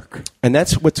network. And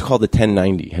that's what's called a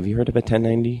 1090. Have you heard of a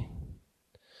 1090?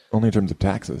 Only in terms of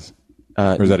taxes.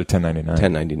 Or is that a 1099?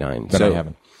 1099. Then I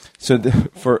haven't. So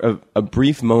for a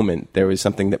brief moment, there was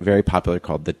something that very popular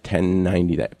called the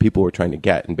 1090 that people were trying to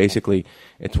get. And basically,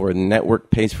 it's where the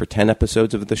network pays for 10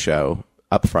 episodes of the show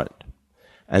up front.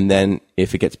 And then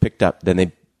if it gets picked up, then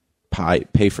they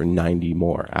pay for 90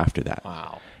 more after that.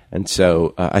 Wow. And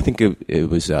so I think it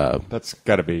was... That's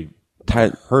got to be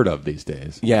heard of these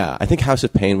days. Yeah. I think House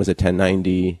of Pain was a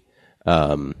 1090.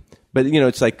 But,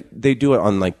 it's like they do it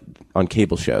on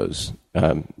cable shows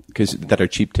that are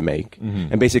cheap to make. Mm-hmm.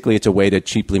 And basically it's a way to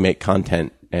cheaply make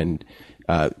content and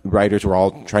writers were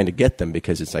all trying to get them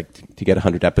because it's like to get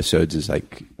 100 episodes is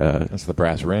like that's the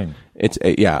brass ring. It's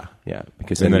yeah,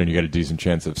 because then you get a decent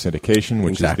chance of syndication,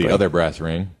 which is the other brass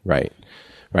ring. Right.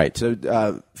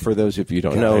 So for those of you who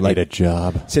don't know, I need a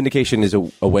job. Syndication is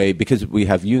a way, because we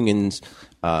have unions.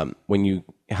 When you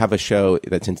have a show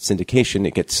that's in syndication,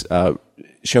 it gets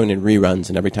shown in reruns,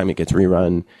 and every time it gets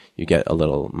rerun, you get a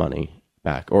little money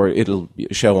back, or it'll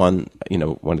show on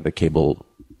one of the cable,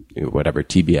 whatever,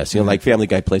 TBS. Like Family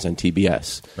Guy plays on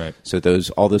TBS, right? So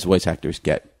all those voice actors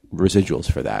get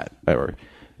residuals for that, or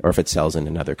if it sells in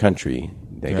another country,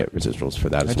 they get residuals for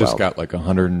that as well. I just got like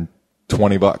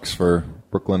 $120 for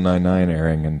Brooklyn Nine-Nine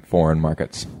airing in foreign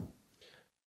markets.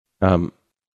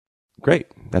 Great,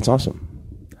 that's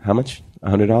awesome. How much?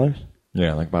 $100?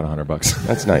 Yeah, like about $100.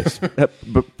 That's nice.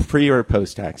 But pre or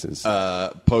post taxes?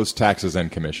 Post taxes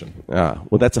and commission.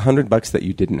 Well, that's $100 that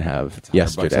you didn't have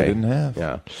yesterday. I didn't have.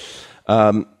 Yeah.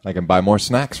 I can buy more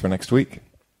snacks for next week.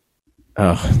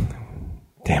 Oh,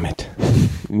 damn it!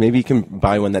 Maybe you can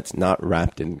buy one that's not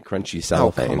wrapped in crunchy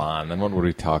cellophane. Oh, come on! Then what would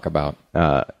we talk about?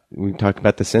 We talk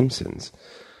about The Simpsons.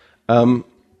 I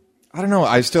don't know.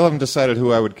 I still haven't decided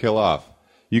who I would kill off.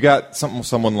 You got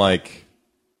someone like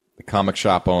the comic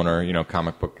shop owner,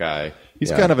 comic book guy. He's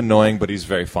kind of annoying, but he's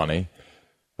very funny.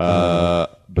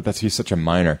 But he's such a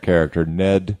minor character.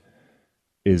 Ned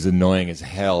is annoying as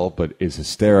hell, but is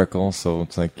hysterical. So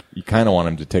it's like you kind of want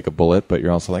him to take a bullet, but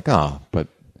you're also like, but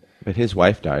his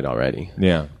wife died already.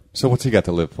 Yeah. So what's he got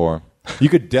to live for? You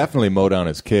could definitely mow down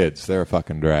his kids. They're a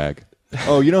fucking drag.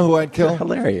 Oh, you know who I'd kill? They're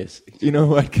hilarious. You know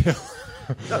who I'd kill?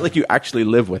 Not like you actually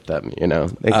live with them,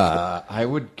 I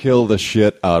would kill the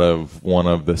shit out of one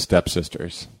of the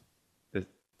stepsisters. The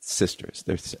sisters.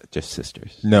 They're just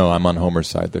sisters. No, I'm on Homer's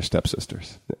side. They're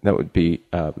stepsisters. That would be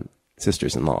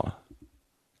sisters-in-law.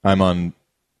 I'm on...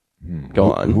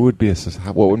 Go on. Who would be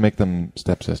what would make them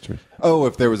stepsisters? Oh,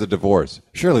 if there was a divorce.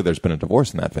 Surely there's been a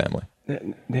divorce in that family.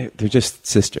 They're just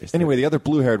sisters. Anyway, the other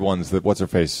blue-haired ones,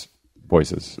 what's-her-face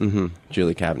voices. Mm-hmm.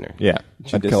 Julie Kavner. Yeah.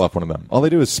 I'd kill off one of them. All they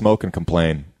do is smoke and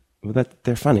complain. Well,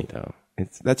 they're funny, though.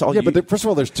 That's all. Yeah, but first of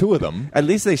all, there's two of them. At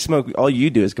least they smoke. All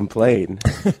you do is complain.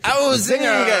 Oh,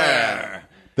 zinger!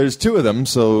 There's two of them,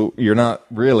 so you're not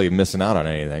really missing out on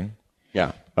anything.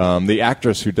 Yeah. The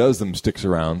actress who does them sticks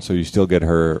around, so you still get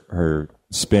her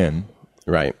spin.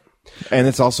 Right. And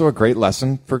it's also a great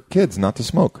lesson for kids not to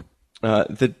smoke.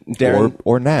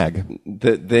 Or nag.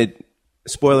 The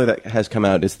spoiler that has come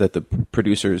out is that the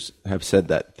producers have said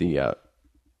that the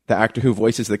actor who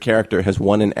voices the character has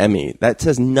won an Emmy. That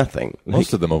says nothing.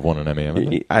 Most of them have won an Emmy, haven't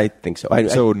they? I think so.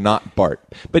 So not Bart.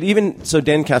 But even so,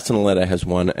 Dan Castellaneta has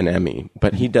won an Emmy,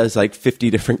 but he does like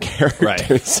 50 different characters.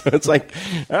 Right. So it's like,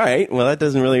 all right, well, that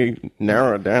doesn't really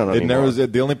narrow it down anymore.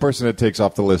 The only person that takes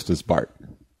off the list is Bart.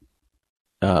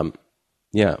 Yeah.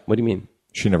 What do you mean?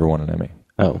 She never won an Emmy.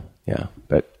 Oh, yeah.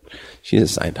 But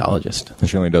she's a Scientologist.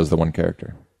 She only does the one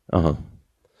character. Uh-huh.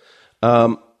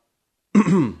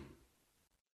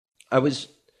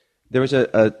 There was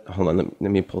a hold on,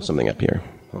 let me pull something up here.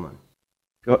 Hold on.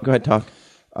 Go ahead, talk.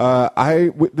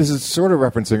 This is sort of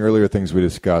referencing earlier things we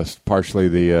discussed, partially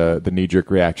the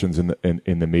knee-jerk reactions in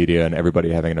the media and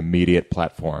everybody having an immediate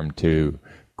platform to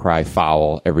cry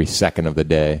foul every second of the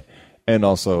day, and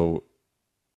also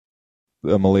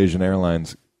the Malaysian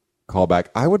Airlines callback.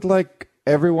 I would like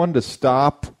everyone to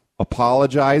stop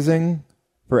apologizing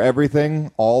for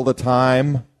everything all the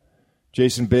time.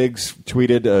 Jason Biggs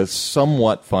tweeted a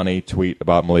somewhat funny tweet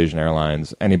about Malaysian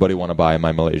Airlines. Anybody want to buy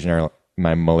my Malaysian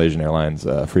Airlines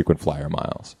frequent flyer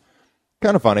miles?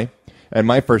 Kind of funny. And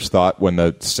my first thought when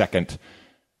the second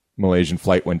Malaysian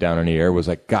flight went down in the air was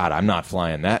like, God, I'm not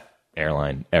flying that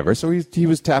airline ever. So he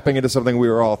was tapping into something we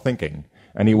were all thinking.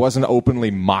 And he wasn't openly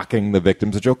mocking the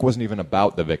victims. The joke wasn't even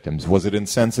about the victims. Was it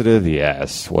insensitive?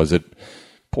 Yes. Was it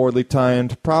poorly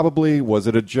timed? Probably. Was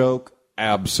it a joke?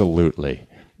 Absolutely.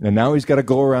 And now he's got to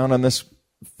go around on this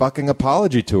fucking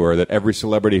apology tour that every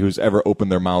celebrity who's ever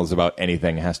opened their mouths about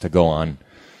anything has to go on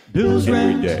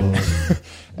every day.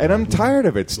 And I'm tired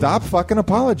of it. Stop fucking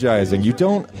apologizing. You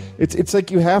don't... It's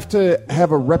like you have to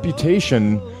have a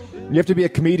reputation... You have to be a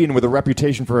comedian with a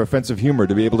reputation for offensive humor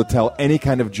to be able to tell any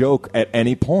kind of joke at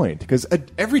any point. Because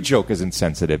every joke is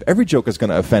insensitive. Every joke is going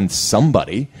to offend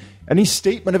somebody. Any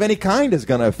statement of any kind is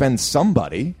going to offend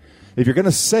somebody. If you're going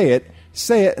to say it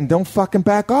and don't fucking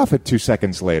back off it 2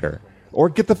 seconds later. Or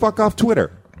get the fuck off Twitter.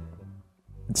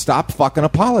 And stop fucking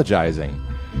apologizing.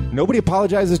 Nobody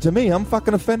apologizes to me. I'm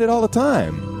fucking offended all the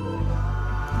time.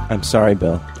 I'm sorry,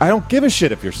 Bill. I don't give a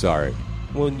shit if you're sorry.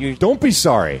 Well, you don't be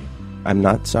sorry. I'm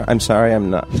not sorry. I'm sorry. I'm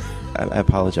not. I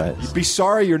apologize. Be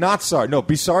sorry you're not sorry. No,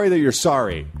 be sorry that you're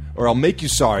sorry. Or I'll make you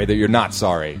sorry that you're not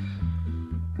sorry.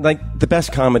 Like, the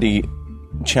best comedy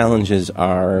challenges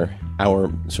are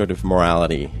our sort of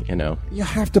morality, you know. You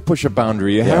have to push a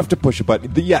boundary. You have to push a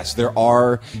button. Yes, there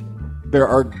are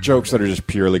jokes that are just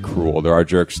purely cruel. There are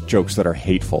jokes that are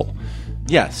hateful.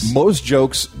 Yes. Most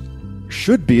jokes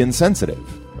should be insensitive.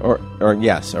 Or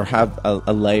have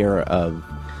a layer of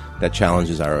that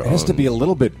challenges our own. It has to be a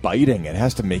little bit biting. It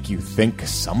has to make you think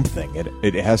something.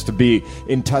 It has to be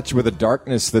in touch with a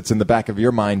darkness that's in the back of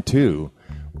your mind too,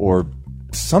 or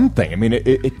something. I mean,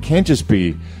 it can't just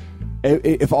be.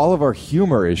 If all of our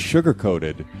humor is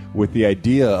sugar-coated with the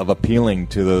idea of appealing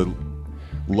to the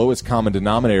lowest common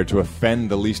denominator to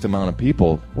offend the least amount of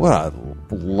people, what a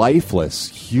lifeless,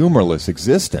 humorless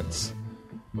existence.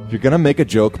 If you're going to make a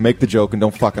joke, make the joke and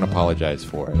don't fucking apologize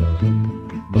for it.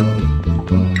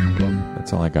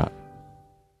 That's all I got.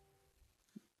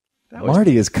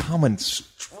 Marty is coming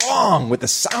strong with the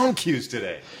sound cues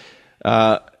today.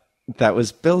 That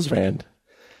was Bill's rant.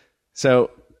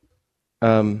 So,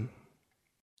 I'm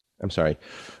sorry.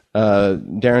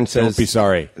 Darren says... Don't be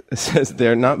sorry. Says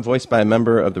they're not voiced by a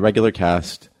member of the regular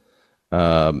cast.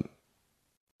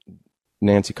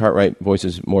 Nancy Cartwright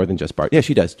voices more than just Bart. Yeah,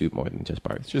 she does do more than just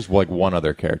Bart. It's just like one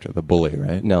other character, the bully,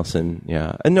 right? Nelson,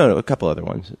 yeah. No, a couple other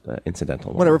ones, incidental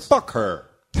ones. Whatever, fuck her.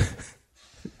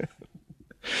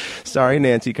 Sorry,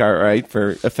 Nancy Cartwright,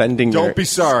 for offending Don't be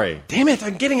sorry. Damn it,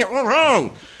 I'm getting it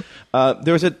wrong.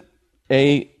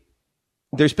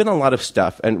 There's been a lot of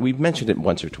stuff, and we've mentioned it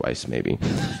once or twice, maybe,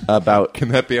 about... Can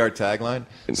that be our tagline?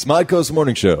 SModCo's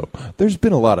Morning Show. There's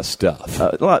been a lot of stuff.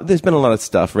 There's been a lot of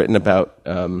stuff written about...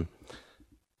 in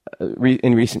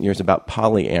recent years about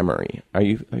polyamory. Are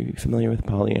you familiar with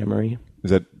polyamory?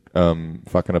 Is that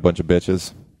fucking a bunch of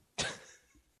bitches?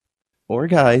 Or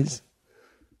guys?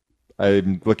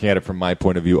 I'm looking at it from my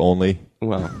point of view only.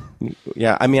 Well,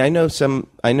 yeah. I mean, I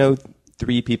know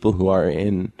 3 people who are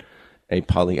in a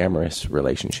polyamorous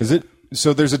relationship. Is it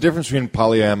so? There's a difference between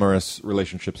polyamorous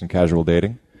relationships and casual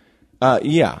dating.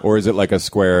 Yeah. Or is it like a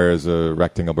square is a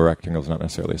rectangle, but rectangle is not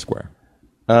necessarily a square?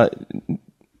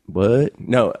 What?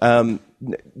 No.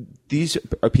 These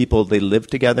are people. They live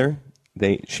together.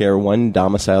 They share one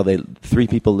domicile. 3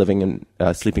 people living in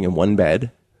sleeping in one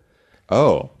bed.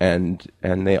 Oh, and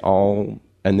they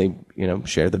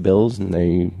share the bills and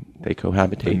they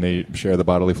cohabitate and they share the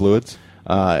bodily fluids.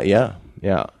 Yeah.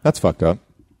 That's fucked up.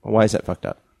 Why is that fucked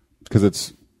up? Because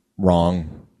it's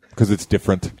wrong. Because it's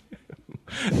different.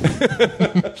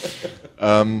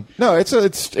 No,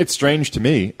 it's strange to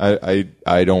me.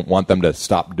 I don't want them to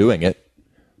stop doing it,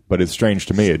 but it's strange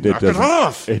to me.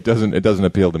 It doesn't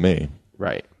appeal to me.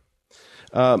 Right.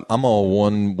 I'm a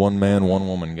one man, one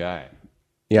woman guy.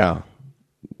 Yeah.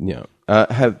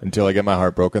 Until I get my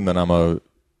heart broken, then I'm a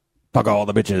fuck all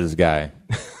the bitches guy.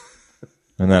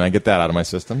 And then I get that out of my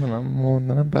system, and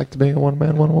then I'm back to being a one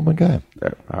man, one woman guy.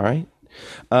 All right.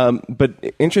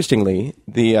 But interestingly,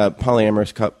 the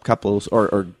polyamorous couples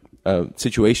or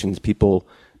situations, people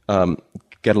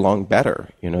get along better.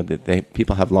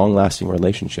 People have long-lasting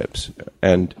relationships,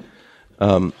 and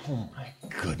oh my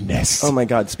goodness! Oh my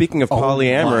God! Speaking of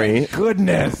polyamory, my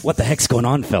goodness, what the heck's going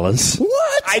on, fellas?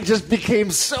 What? I just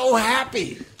became so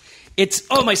happy. It's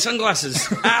my sunglasses.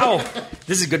 Ow!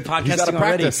 This is good podcasting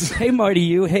already. Practice. Hey, Marty,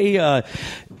 you. Hey,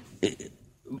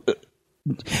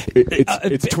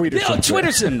 it's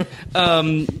Twitterson.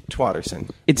 Twatterson.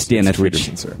 It's Dan at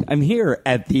Twitterson, sir. I'm here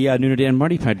at the Nooner Dan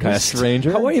Marty podcast.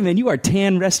 Stranger. How are you, man? You are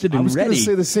tan, rested, and I was ready. going to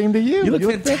say the same to you. You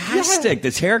look fantastic.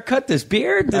 This haircut, this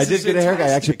beard. I did get a haircut.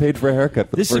 I actually paid for a haircut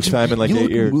for the first time in like 8 years.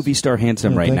 You look movie star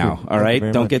handsome right now. You. All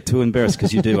right? Don't get too embarrassed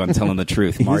because you do. I'm telling the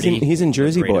truth. Marty. He's in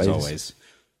Jersey Boys. Boys. As always.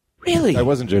 Really? I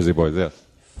was in Jersey Boys, yes.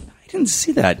 I didn't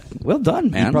see that. Well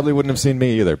done, man. You probably wouldn't have seen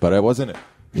me either, but I was in it.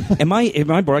 Am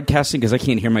I broadcasting? Because I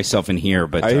can't hear myself in here.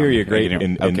 But I hear you great.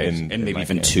 and maybe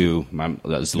even two.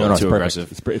 That's a little too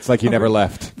aggressive. It's like you never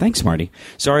left. Thanks, Marty.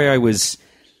 Sorry I was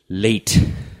late.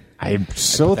 I'm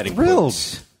so thrilled.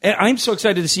 I'm so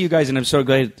excited to see you guys, and I'm so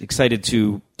excited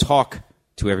to talk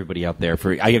to everybody out there.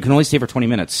 I can only stay for 20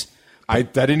 minutes. I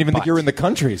didn't even think you were in the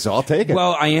country, so I'll take it.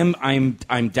 Well, I am.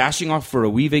 I'm dashing off for a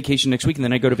wee vacation next week, and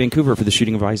then I go to Vancouver for the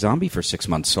shooting of iZombie for 6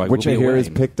 months. So which I hear is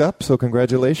picked up. So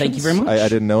congratulations! Thank you very much. I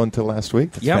didn't know until last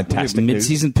week. That's fantastic.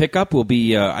 Mid-season pickup will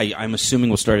be. I'm assuming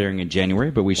we'll start airing in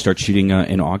January, but we start shooting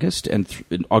in August and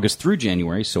August through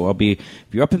January. So I'll be. If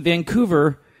you're up in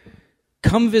Vancouver,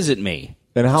 come visit me.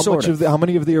 And how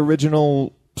many of the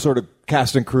original sort of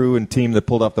cast and crew and team that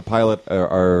pulled off the pilot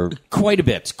are quite a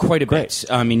bit.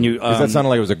 I mean, because that sounded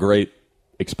like it was a great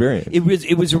experience.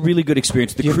 It was a really good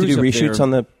experience. Did you have to do reshoots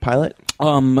on the pilot?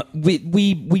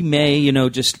 We may,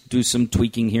 just do some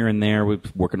tweaking here and there. We're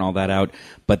working all that out.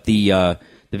 But the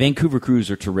Vancouver crews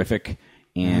are terrific,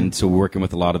 and so we're working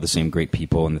with a lot of the same great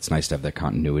people, and it's nice to have that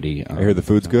continuity. I hear the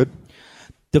food's good.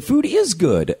 The food is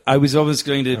good. I was always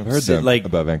going to I've heard say,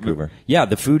 about Vancouver. Yeah,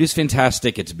 the food is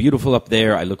fantastic. It's beautiful up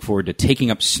there. I look forward to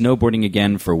taking up snowboarding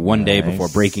again for one day before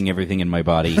breaking everything in my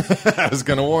body. I was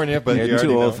going to warn you, but You're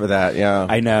too old for that, yeah.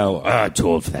 I know. Too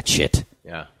old for that shit.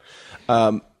 Yeah.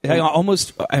 I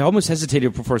almost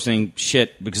hesitated before saying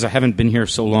shit because I haven't been here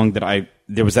so long that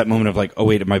there was that moment of like, oh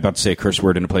wait, am I about to say a curse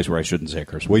word in a place where I shouldn't say a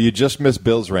curse word? Well, you just missed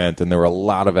Bill's rant, and there were a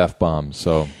lot of F-bombs,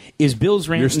 so... Is Bill's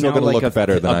rant You're still now going to like look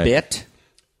better than a bit?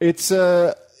 It's,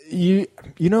 it's...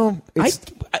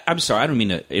 I'm sorry, I don't mean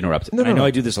to interrupt. No, I know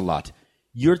I do this a lot.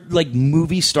 You're like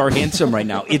movie star handsome right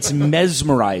now. It's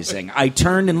mesmerizing. I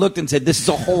turned and looked and said, this is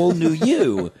a whole new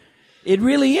you. It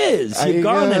really is. You've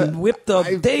gone and whipped the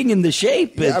thing into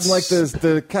shape. Yeah, I'm like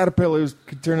the caterpillar who's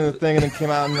turning the thing and then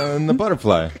came out in the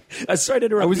butterfly. I started to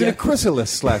interrupt. I was in a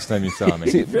chrysalis last time you saw me.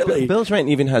 See, Really? Bill's Rant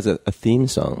even has a theme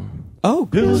song. Oh,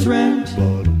 Bill's rant.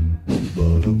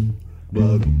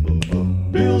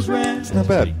 Bill's rant. It's not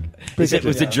bad. Was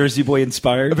it Jersey Boy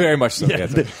inspired? Very much so. Yeah.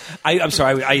 Yes. I'm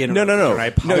sorry. I interrupted. No. I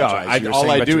apologize. all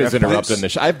I do is interrupt in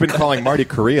this. I've been calling Marty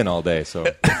Korean all day, so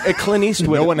Clint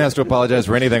Eastwood. no one has to apologize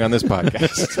for anything on this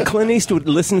podcast. Clint Eastwood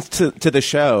listens to the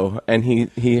show, and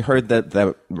he heard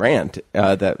that rant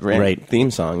Right.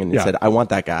 theme song, and he said, "I want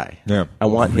that guy. Yeah. I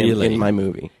want him Really? in my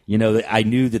movie." I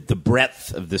knew that the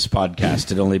breadth of this podcast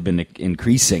had only been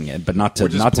increasing, but not to We're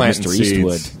just not to planting Mr. seeds.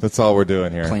 Eastwood. That's all we're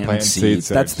doing here. Planting seeds.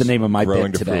 That's the name of my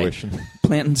growing bit to today. fruition.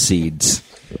 Planting seeds.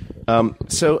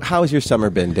 So, how has your summer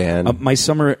been, Dan? My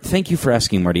summer. Thank you for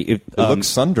asking, Marty. It looks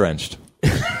sun-drenched.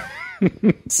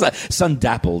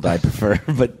 Sun-dappled, I prefer.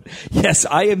 But yes,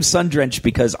 I am sun-drenched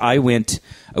because I won't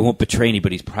betray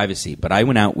anybody's privacy, but I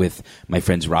went out with my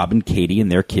friends Rob and Katie and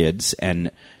their kids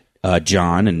and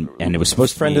John, and it was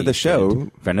supposed to be friend of the show,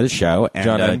 and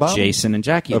John Enbaum? Jason and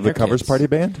Jackie Of and the their Covers kids. Party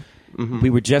Band? Mm-hmm. We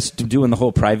were just doing the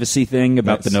whole privacy thing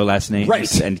about the no last names,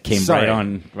 Right. and came Sorry.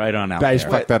 right on out I there. just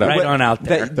fucked that up. Right on out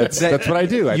there. That's what I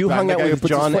do. You I'm hung the out guy who with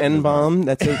puts his John foot in his mouth.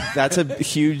 Enbaum. That's a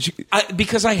huge.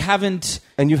 Because I haven't.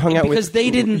 And you hung out because with they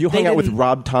didn't. You hung they out with didn't-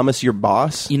 Rob Thomas, your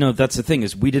boss. That's the thing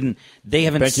is we didn't. They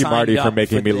haven't. Thank you, signed Marty, for up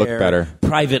making me look their better.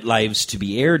 Private lives to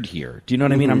be aired here. Do you know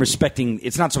what I mean? I'm respecting.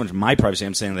 It's not so much my privacy.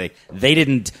 I'm saying they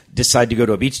didn't decide to go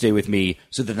to a beach day with me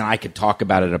so that then I could talk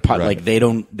about it at a pod. Right. Like they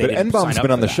don't. They But didn't Enbaum's sign up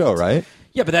been on for the that. show, right?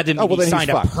 Yeah, but that didn't Oh, well, mean he then he's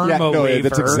signed a fucked. Yeah, permo no, waiver.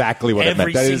 that's exactly what it Every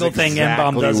meant. That is single thing exactly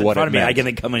Enbaum does in what front it of me, I meant. get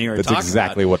to come in here and That's talk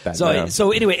exactly about. what that meant.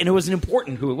 So anyway, and it was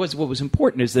important who it was. What was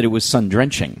important is that it was sun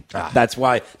drenching. That's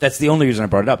why. That's the only reason I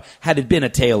brought it up. Had it been a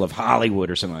tale of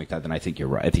Hollywood or something like that, then I think you're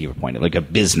right. I think you were pointed like a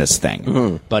business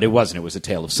thing, but it wasn't. It was a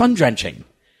tale of sun drenching.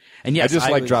 And yes, I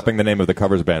just like was- dropping the name of the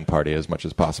Covers Band party as much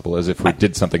as possible, as if we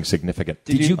did something significant.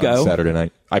 Did you on go? Saturday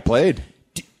night? I played.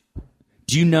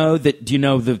 Do you know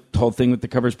the whole thing with the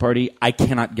covers party? I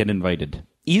cannot get invited.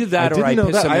 Either that I or I didn't know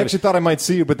piss that. I somebody- actually thought I might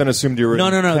see you, but then assumed you were No.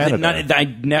 in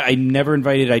Canada. I never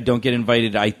invited. I don't get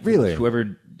invited. Really?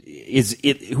 Whoever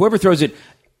throws it.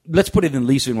 Let's put it in the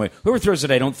least way. Whoever throws it,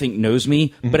 I don't think knows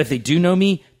me. But if they do know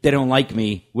me, they don't like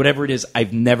me. Whatever it is,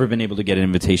 I've never been able to get an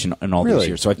invitation in all these Really?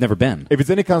 years. So I've never been. If it's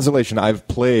any consolation, I've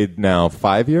played now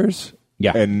 5 years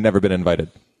and never been invited.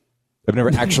 I've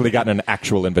never actually gotten an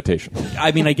actual invitation.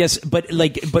 I mean, I guess, but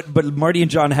Marty and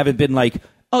John haven't been like,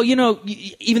 oh,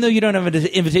 even though you don't have an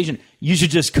invitation, you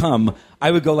should just come.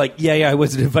 I would go like, yeah, I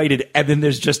wasn't invited, and then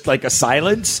there's just like a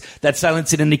silence. That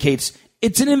silence, it indicates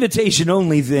it's an invitation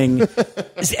only thing,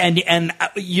 and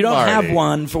you don't Marty. have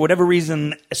one for whatever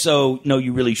reason. So no,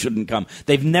 you really shouldn't come.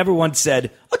 They've never once said,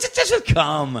 "Oh, just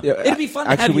come." It'd be fun. to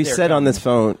have Actually, you we there. said on this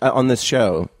phone on this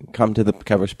show, come to the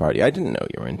Covers party. I didn't know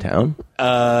you were in town.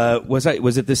 Was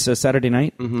it this Saturday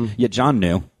night? Mm-hmm. Yeah, John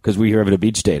knew because we were having a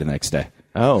beach day the next day.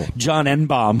 Oh, John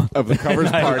Enbaum Of the Covers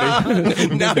party.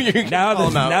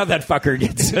 now that fucker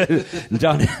gets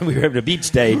John. We were having a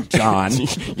beach day, John. you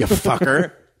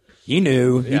fucker. He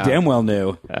knew. He damn well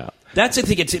knew. Yeah. That's I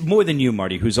think it's more than you,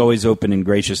 Marty, who's always open and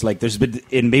gracious. Like there's been,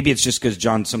 and maybe it's just because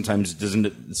John sometimes doesn't,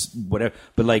 whatever.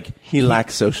 But like He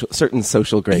lacks certain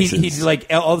social graces. he's like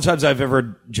all the times I've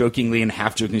ever jokingly and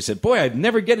half jokingly said, "Boy, I'd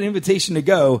never get an invitation to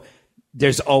go."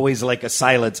 There's always like a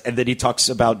silence, and then he talks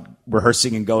about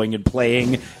rehearsing and going and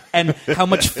playing, and how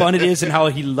much fun it is, and how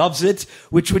he loves it,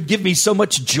 which would give me so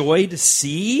much joy to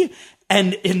see.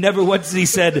 And never once he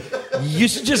said, "You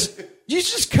should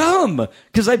just come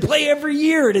because I play every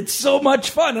year and it's so much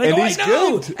fun." And I go, he's "I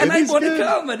know," good. and I he's want good. to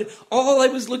come. And all I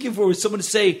was looking for was someone to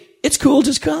say, "It's cool,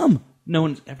 just come." No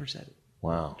one's ever said it.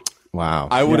 Wow. Wow.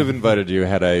 I would have invited you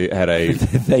had I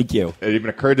Thank you. it even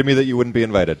occurred to me that you wouldn't be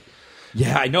invited.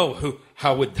 Yeah, I know.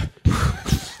 How would?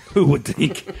 Who would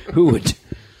think? Who would?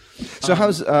 So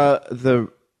how's the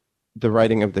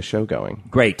writing of the show going?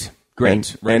 Great.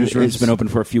 And Writers' Room's been open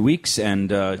for a few weeks, and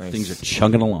things are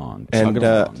chugging along.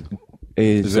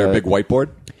 Is there a big whiteboard?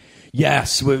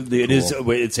 Yes, it is.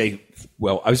 It's a.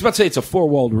 Well, I was about to say it's a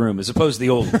 4-walled room as opposed to the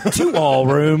old 2-wall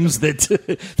rooms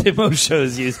that most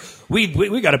shows use.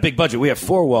 We got a big budget. We have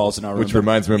 4 walls in our room. Which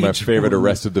reminds me of my favorite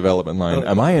Arrested Development line.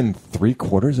 Am I in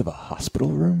 3/4 of a hospital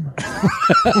room?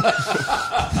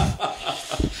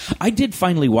 I did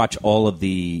finally watch all of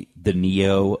the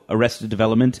Neo Arrested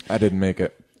Development. I didn't make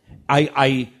it.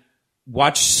 I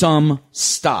watched some,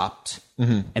 stopped,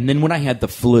 and then when I had the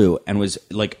flu and was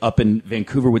like up in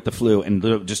Vancouver with the flu and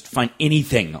just find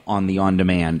anything on the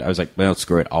on-demand, I was like, well,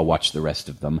 screw it, I'll watch the rest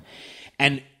of them.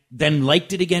 And then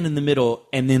liked it again in the middle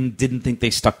and then didn't think they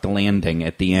stuck the landing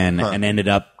at the end and ended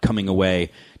up coming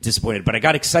away disappointed. But I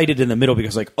got excited in the middle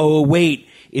because like, oh, wait,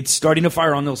 it's starting to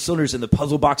fire on those cylinders and the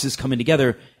puzzle boxes coming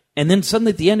together. And then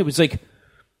suddenly at the end, it was like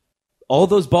all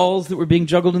those balls that were being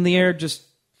juggled in the air just...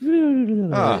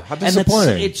 how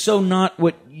disappointing. And it's so not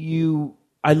what you...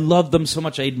 I love them so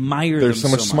much. I admire them so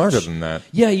much. They're so much smarter than that.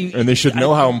 Yeah. And they should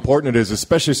know how important it is,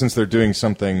 especially since they're doing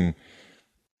something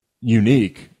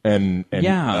unique and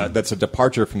that's a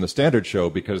departure from the standard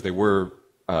show because they were,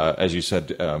 as you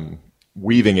said,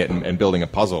 weaving it and building a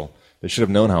puzzle. They should have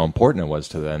known how important it was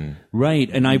to then. Right,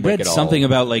 and I read something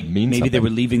about like maybe something. they were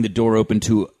leaving the door open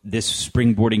to this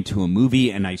springboarding to a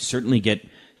movie, and I certainly get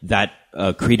that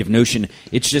creative notion.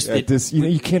 It's just that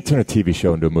you can't turn a TV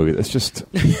show into a movie. It's just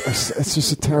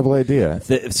a terrible idea.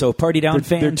 So Party Down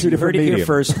fans, they're two you heard different it here medium.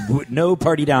 first. No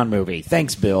Party Down movie.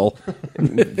 Thanks, Bill.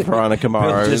 Veronica Bill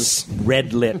Mars. just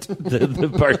red lit the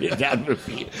Party Down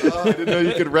movie. Oh, I didn't know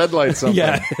you could red light something.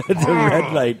 Yeah, the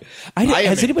red light.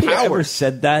 Has anybody empowered. ever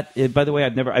said that? By the way,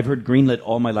 I've heard green lit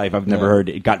all my life. I've never heard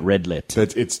it got red lit.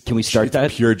 Can we start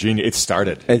that? Pure genius. It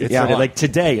started. It Started, like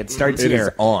today, it starts It here.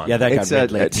 is on. Yeah, that got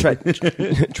red lit.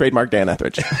 Trademark Dan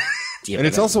Etheridge. And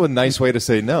it's also a nice way to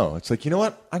say no. It's like, you know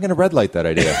what? I'm going to red light that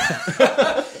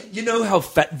idea. You know how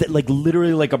like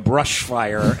literally like a brush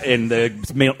fire in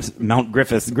the Mount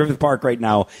Griffith Park right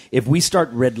now. If we start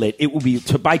red lit, it will be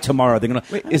by tomorrow. They're gonna.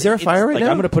 Wait, is there a fire right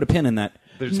now? I'm going to put a pin in that.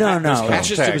 No. It's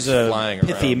just it was a flying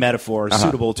pithy around. metaphor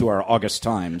suitable to our August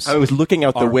times. I was looking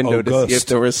out the Our window to see August. if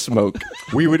there was smoke.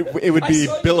 It would be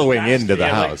billowing into the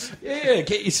house. Yeah,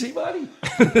 can't you see, buddy?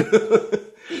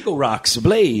 Eagle rocks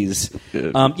ablaze.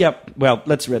 Well,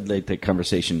 let's red lit that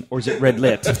conversation. Or is it red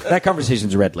lit? That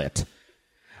conversation's red lit.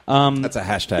 That's a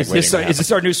hashtag. Is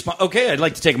this our new sponsor? Okay, I'd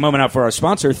like to take a moment out for our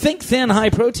sponsor, Think Thin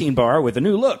High Protein Bar with a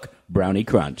new look, Brownie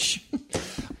Crunch.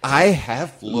 I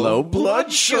have low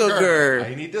blood sugar.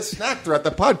 I need to snack throughout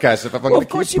the podcast if I'm going to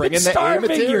keep bringing you've been the A starving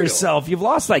material. yourself. You've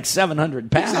lost like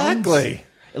 700 pounds. Exactly.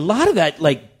 A lot of that,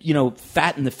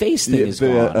 fat in the face thing is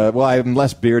gone. Well, I'm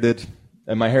less bearded,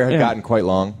 and my hair had gotten quite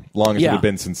long. Longest it had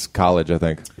been since college, I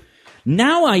think.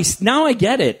 Now I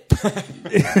get it.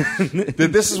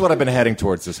 This is what I've been heading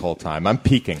towards this whole time. I'm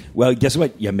peaking. Well, guess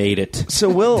what? You made it. So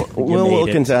Will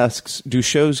Wilkins asks, do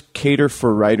shows cater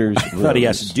for writers' I thought he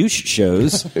asked douche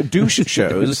shows. douche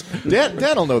shows? Dan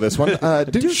will know this one.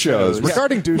 Douche shows.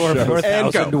 Regarding douche shows.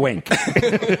 4,000 wink.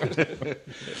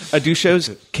 Do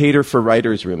shows cater for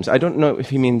writers' rooms? I don't know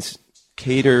if he means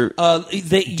cater.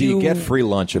 Do you get free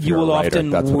lunch if you you're a will writer?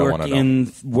 often That's what I want to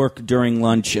know. work during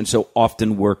lunch, and so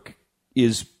often work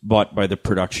is bought by the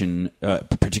production,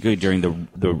 particularly during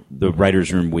the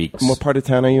writers' room weeks. What part of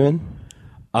town are you in?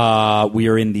 We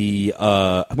are in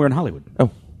we're in Hollywood. Oh,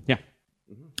 yeah.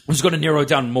 I was going to narrow it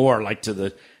down more, like to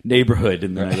the neighborhood,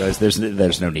 and then I realized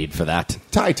there's no need for that.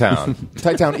 Ty-Town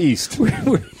East.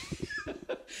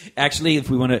 Actually, if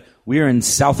we want to, we are in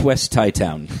Southwest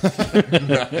Ty-Town.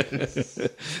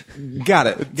 got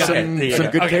it.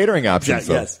 Some good catering options.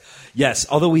 Yeah, yes.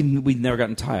 Although we've never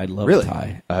gotten Thai. I love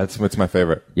Thai. That's my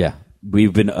favorite. Yeah,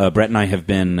 we've been. Brett and I have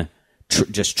been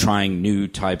just trying new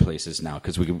Thai places now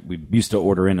because we used to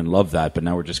order in and love that, but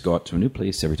now we're just go out to a new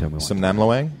place every time we want. Some Nam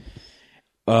Loang.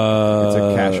 It's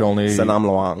a cash only. Sanam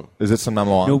Loang. Is it some Nam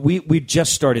Loang? No, we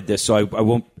just started this, so I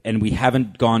won't, and we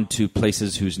haven't gone to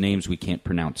places whose names we can't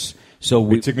pronounce.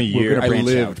 So it took me years. I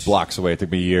lived blocks away. It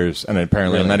took me years, and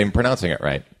apparently I'm not even pronouncing it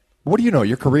right. What do you know?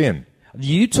 You're Korean.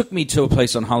 You took me to a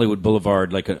place on Hollywood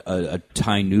Boulevard, like a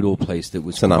Thai noodle place that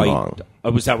was Sanam quite.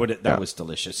 Loang. Was that what? Was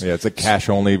delicious. Yeah, it's a cash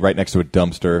only, right next to a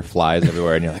dumpster, flies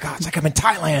everywhere, and you're like, oh, it's like I'm in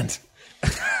Thailand.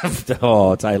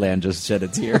 Oh, Thailand just shed a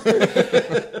tear.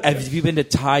 Have you been to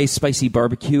Thai spicy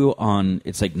barbecue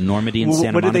it's like Normandy and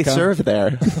Santa Monica? What do they serve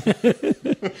there?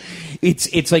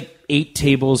 It's like 8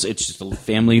 tables. It's just a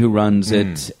family who runs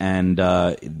it, and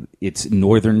it's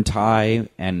northern Thai,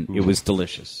 and it was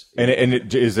delicious. And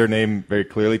is their name very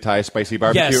clearly Thai Spicy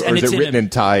Barbecue, Yes, or is it written in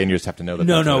Thai and you just have to know that?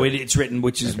 No, it's written,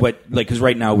 which is what, like, because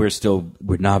right now we're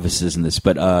novices in this,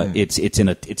 but it's in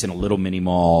a little mini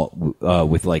mall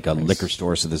with like a liquor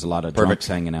store, so there's a lot of drunks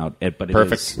hanging out. But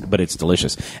it's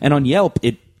delicious. And on Yelp,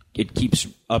 it keeps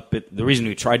up. The reason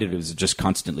we tried it was just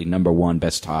constantly #1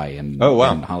 best Thai in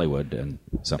Hollywood, and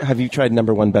so. Have you tried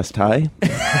 #1 best Thai?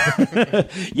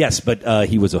 Yes, but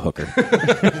he was a hooker.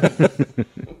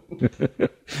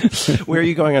 Where are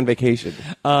you going on vacation?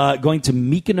 Going to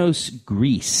Mykonos,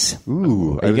 Greece.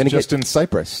 Ooh, I was just in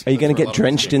Cyprus. Are you going to get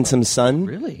drenched in some sun?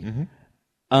 Really? Mm-hmm.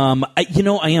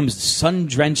 I am sun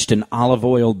drenched and olive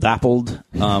oil dappled.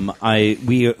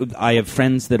 I have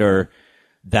friends that are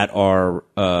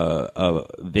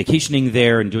vacationing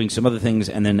there and doing some other things,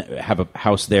 and then have a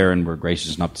house there, and we're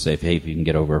gracious enough to say, hey, if you can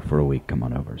get over for a week, come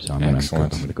on over. So I'm going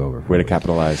to go over. Way to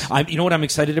capitalize. You know what I'm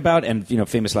excited about, and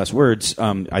famous last words.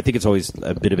 I think it's always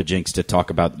a bit of a jinx to talk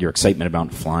about your excitement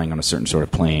about flying on a certain sort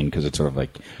of plane, because it's sort of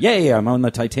like, yay, I'm on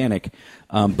the Titanic.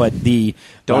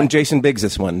 Don't Jason Biggs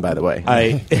this one, by the way.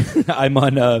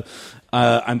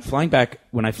 I'm flying back.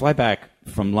 When I fly back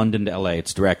from London to LA,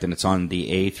 it's direct, and it's on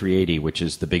the A380, which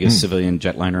is the biggest civilian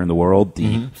jetliner in the world,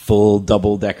 the full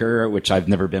double-decker, which I've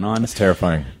never been on. It's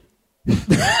terrifying.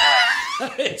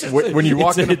 When you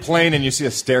walk in a plane and you see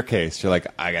a staircase, you're like,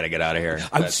 I got to get out of here.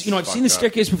 I've seen the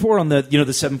staircase before on the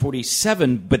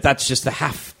 747, but that's just the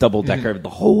half double-decker. The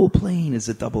whole plane is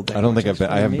a double-decker. I don't think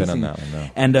I haven't been on that one, no.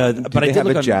 And but I did have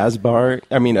look a jazz bar?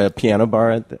 I mean, a piano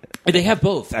bar? They have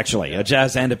both, actually, a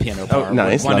jazz and a piano bar. Oh,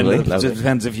 nice, lovely. It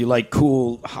depends if you like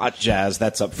cool, hot jazz,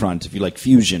 that's up front. If you like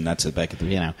fusion, that's back at the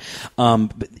piano.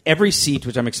 But every seat,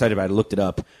 which I'm excited about, I looked it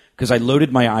up, because I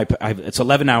loaded my iPad. It's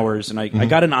 11 hours, and I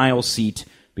got an aisle seat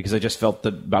because I just felt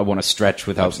that I want to stretch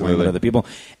without worrying about other people.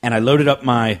 And I loaded up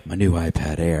my new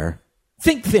iPad Air.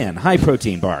 Think thin,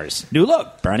 high-protein bars. New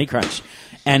look, brownie crunch.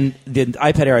 And the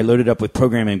iPad Air I loaded up with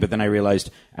programming, but then I realized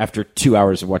after 2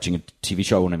 hours of watching a TV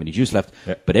show, I won't have any juice left.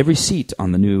 Yep. But every seat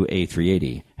on the new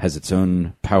A380 has its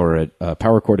own power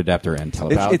cord adapter and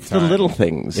telepathy. It's the little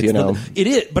things, it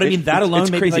is, but I mean, that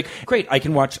alone made me like, great, I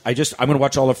can watch, I'm going to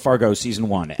watch all of Fargo season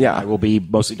 1. Yeah. I will be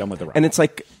mostly done with the rest. And it's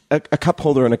like a cup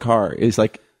holder in a car is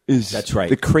that's right.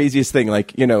 The craziest thing.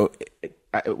 Like,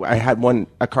 I had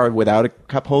a car without a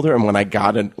cup holder, and when I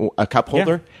got a cup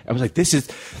holder, I was like,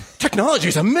 technology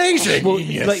is amazing. Well,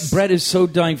 like, Brett is so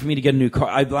dying for me to get a new car.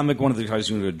 I'm like one of the guys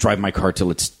who's going to drive my car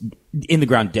till it's in the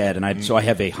ground dead, and so I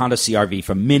have a Honda CR-V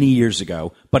from many years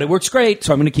ago, but it works great,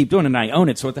 so I'm going to keep doing it, and I own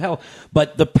it, so what the hell.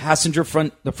 But the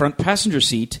front passenger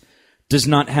seat does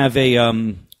not have a,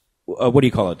 what do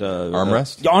you call it?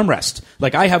 Armrest? Armrest.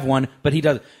 Like, I have one, but he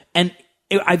does. And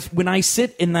when I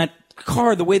sit in that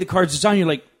car, the way the car's designed, you're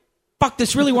like, fuck,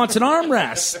 this really wants an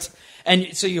armrest.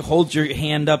 And so you hold your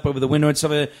hand up over the window and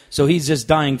stuff. So he's just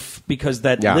dying because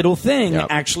that little thing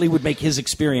actually would make his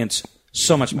experience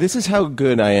so much more. This is how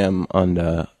good I am on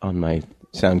my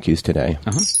sound cues today.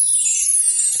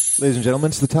 Ladies and gentlemen,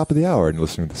 it's the top of the hour, and you're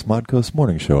listening to the SModCo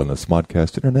Morning Show on the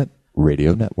Smodcast Internet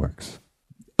Radio Networks.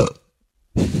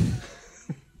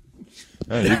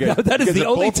 That is the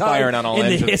only time in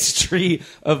the history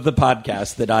of the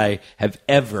podcast that I have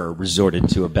ever resorted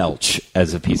to a belch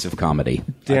as a piece of comedy.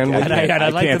 Dan,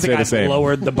 I'd like to think I've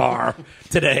lowered the bar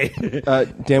today.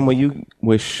 Dan, will you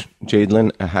wish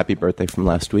Jadelyn a happy birthday from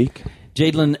last week?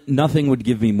 Jadelyn, nothing would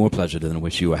give me more pleasure than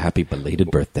wish you a happy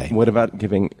belated birthday. What about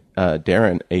giving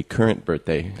Darren a current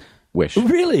birthday wish?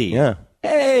 Really? Yeah.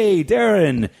 Hey,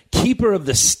 Darren, keeper of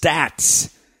the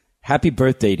stats. Happy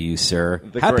birthday to you, sir.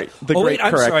 I'm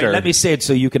sorry. Let me say it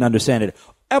so you can understand it.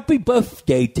 Happy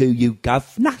birthday to you,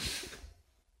 Governor.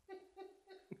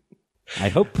 I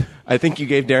hope. I think you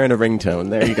gave Darren a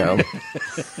ringtone. There you go.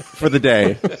 For the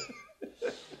day.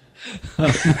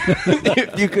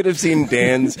 You could have seen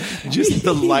Dan's just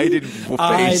delighted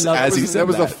face as he said that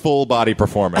was a full body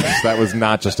performance. That was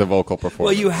not just a vocal performance.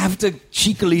 Well, you have to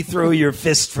cheekily throw your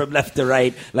fist from left to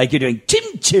right like you're doing Chim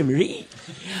Chimmery.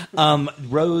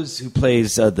 Rose, who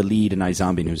plays the lead in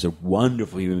iZombie, and who's a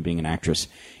wonderful human being and actress,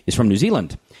 is from New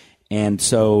Zealand. And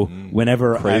so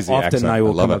whenever I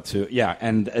will come up to... Yeah,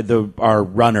 and our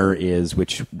runner is,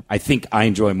 which I think I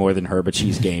enjoy more than her, but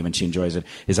she's game and she enjoys it,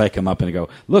 is I come up and I go,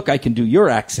 look, I can do your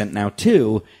accent now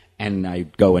too. And I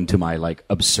go into my, like,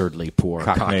 absurdly poor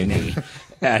Cockney.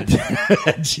 And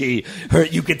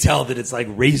you could tell that it's like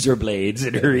razor blades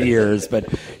in her ears, but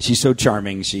she's so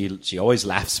charming. She always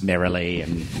laughs merrily,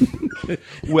 and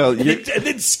Well, and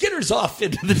then skitters off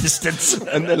into the distance.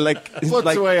 and then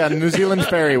Floats away on New Zealand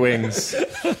fairy wings.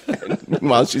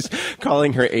 while she's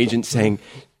calling her agent saying,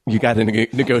 "You got to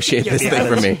negotiate this thing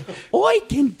for me." I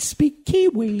can speak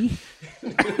Kiwi.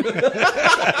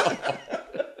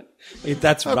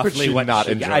 That's How could roughly she what not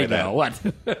she, enjoy I that? know.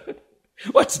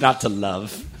 What's not to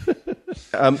love?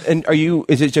 And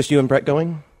is it just you and Brett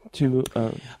going to?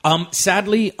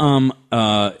 Sadly,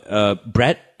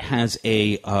 Brett has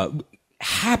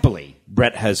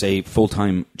Brett has a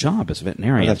full-time job as a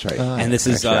veterinarian. Oh, that's right. And this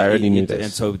is Actually, I already knew this.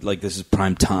 And so this is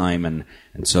prime time, and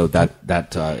so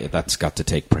that's got to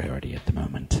take priority at the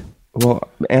moment. Well,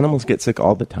 animals get sick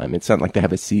all the time. It's not like they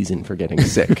have a season for getting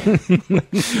sick.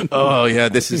 Oh yeah,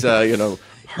 this is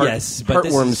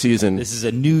heartworm season. This is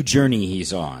a new journey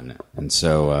he's on, and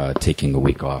so taking a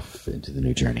week off into the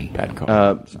new journey. Bad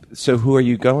call. So who are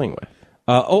you going with?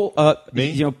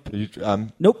 Me?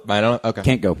 Nope. I don't. Okay.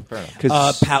 Can't go.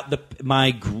 Because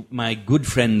My good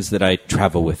friends that I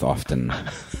travel with often.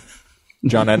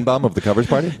 John Enbaum of the Covers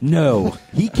Party? No,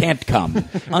 he can't come.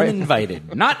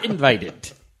 Uninvited. Not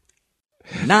invited.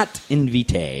 Not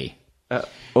invite.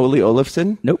 Ole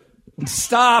Olafsson? Nope.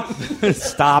 Stop.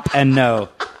 Stop and no.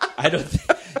 I don't.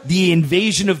 The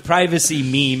invasion of privacy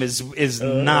meme is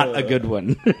not a good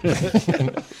one.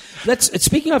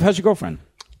 Speaking of, how's your girlfriend?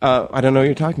 I don't know what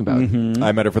you're talking about. Mm-hmm.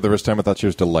 I met her for the first time. I thought she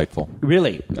was delightful.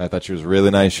 Really? I thought she was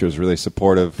really nice. She was really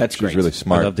supportive. That's she great. was really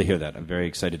smart. I love to hear that. I'm very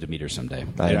excited to meet her someday. I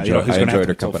who's gonna enjoyed happen her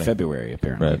until company. February,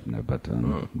 apparently. Right.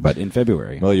 No, but in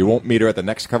February. Well, you won't meet her at the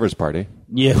next Covers Party.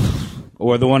 Yeah.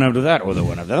 Or the one after that, or the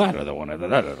one after that, or the one after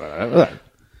that.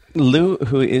 Lou,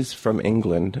 who is from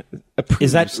England, approves.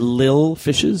 Is that Lil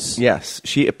Fishes? Yes,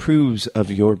 she approves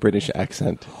of your British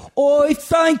accent. Oh,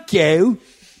 thank you.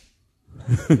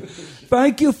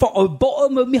 Thank you from the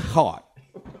bottom of my heart.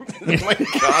 Oh my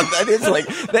God,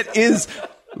 that is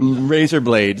razor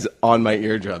blades on my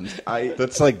eardrums.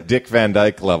 That's like Dick Van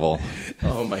Dyke level.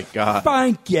 Oh my God.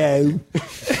 Thank you.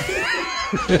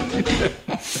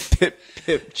 Pip,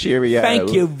 pip, cheerio.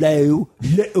 Thank you,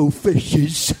 little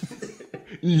fishes.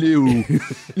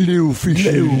 Little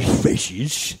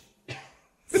fishes.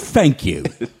 Thank you.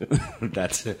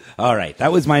 That's all right.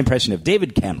 That was my impression of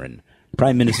David Cameron,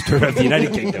 Prime Minister of the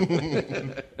United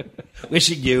Kingdom.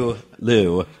 Wishing you,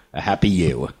 Lou, a happy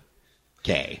you.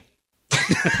 Okay.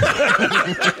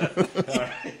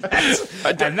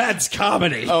 And that's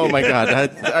comedy. Oh my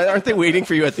God. Aren't they waiting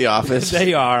for you at the office?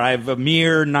 They are. I have a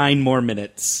mere 9 more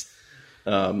minutes.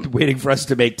 Waiting for us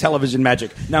to make television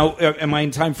magic. Now, am I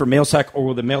in time for mail sack, or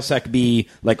will the mail sack be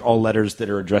like all letters that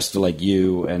are addressed to like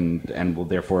you, and will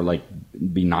therefore like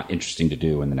be not interesting to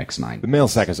do in the next 9? The mail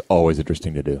sack is always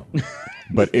interesting to do.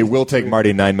 But it will take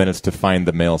Marty 9 minutes to find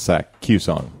the mail sack cue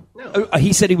song.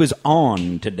 He said he was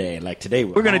on today. Like today,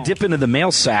 we're going to dip into the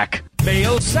mail sack.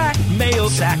 Mail sack,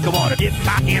 I want to get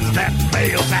my hands on that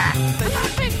mail sack.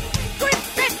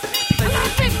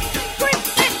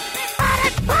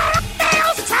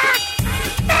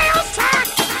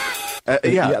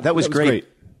 Yeah, that was great.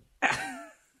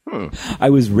 I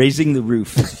was raising the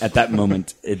roof at that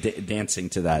moment, dancing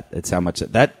to that. It's how much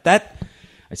that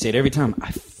I say it every time.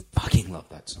 I fucking love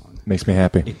that song. Makes me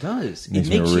happy. It does. Makes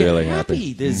it makes me really you happy.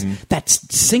 happy. There's that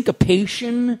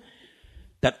syncopation,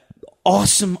 that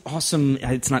awesome.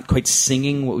 It's not quite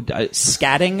singing.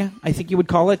 Scatting, I think you would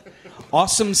call it.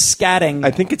 Awesome scatting.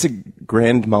 I think it's a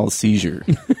grand mal seizure.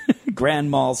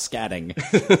 Grand mal scatting.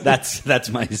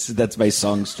 That's my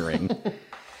song string.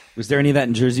 Was there any of that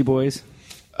in Jersey Boys?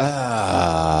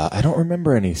 I don't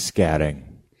remember any scatting.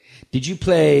 Did you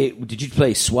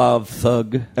play Suave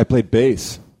Thug? I played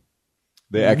bass.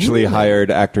 They actually hired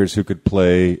actors who could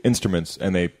play instruments,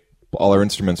 and all our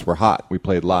instruments were hot. We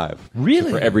played live.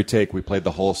 Really? So for every take, we played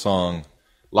the whole song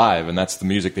live, and that's the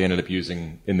music they ended up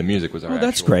using in the music was our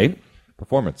that's actual great.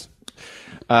 performance.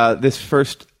 This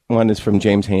first one is from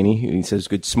James Haney. He says,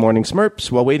 "Good morning, Smurps.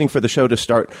 While waiting for the show to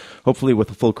start, hopefully with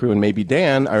a full crew and maybe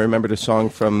Dan, I remembered a song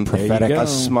from a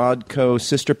SModCo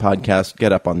sister podcast,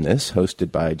 Get Up on This, hosted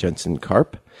by Jensen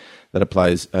Karp, that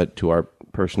applies to our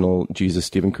personal Jesus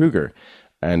Stephen Kruger.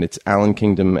 And it's Alan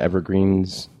Kingdom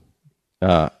Evergreens.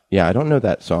 I don't know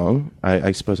that song.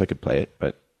 I suppose I could play it,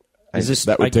 but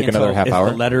that would take another half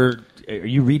hour. The letter. Are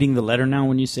you reading the letter now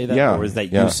when you say that? Yeah. Or is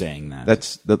that you saying that?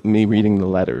 That's me reading the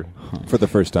letter. For the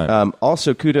first time.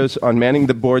 Also, kudos on manning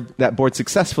that board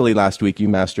successfully last week, you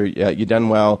master. You done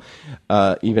well,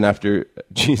 even after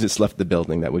Jesus left the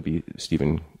building. That would be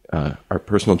Stephen, our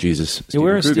personal Jesus, Stephen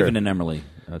where are Kruger. Stephen and Emily?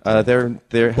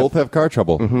 They're Both have car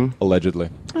trouble, allegedly.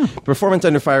 Performance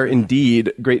under fire,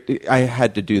 indeed. Great. I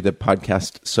had to do the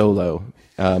podcast solo.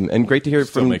 And great to hear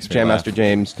Still from makes me Jam laugh. Master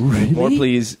James. Really? More,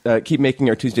 please. Keep making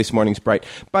our Tuesdays mornings bright.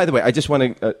 By the way, I just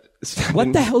want to...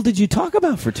 What the hell did you talk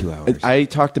about for 2 hours? I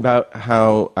talked about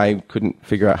how I couldn't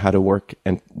figure out how to work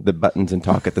and the buttons and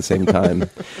talk at the same time.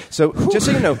 So just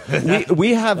so you know,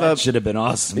 we have that should have been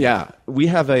awesome. Yeah, we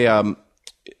have a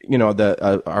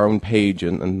our own page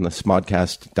on the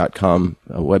smodcast.com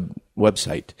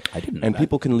website. I didn't know and that.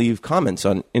 people can leave comments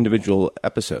on individual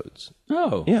episodes.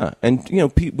 Oh. Yeah, and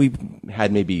we've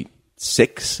had maybe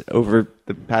 6 over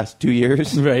the past 2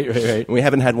 years. Right. We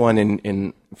haven't had one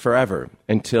in forever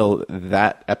until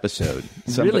that episode.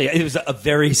 Really? It was a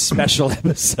very special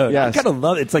episode. Yes. I kind of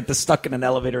love it. It's like the Stuck in an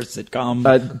Elevator sitcom.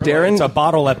 Darren- It's a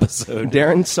bottle episode.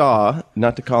 Darren Saw,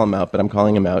 not to call him out, but I'm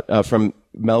calling him out, from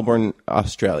Melbourne,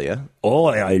 Australia. Oh,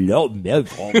 I love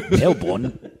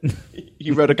Melbourne.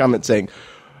 He wrote a comment saying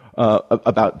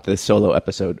about the solo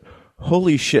episode,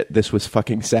 "Holy shit, this was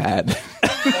fucking sad."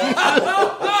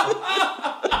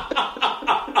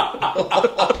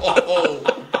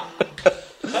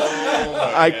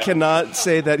 I cannot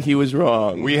say that he was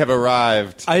wrong. We have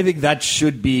arrived. I think that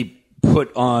should be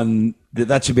put on.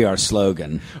 That should be our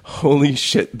slogan. Holy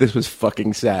shit, this was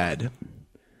fucking sad.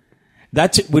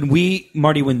 That's when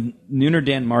when Nooner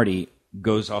Dan Marty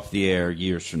goes off the air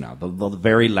years from now, the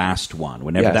very last one,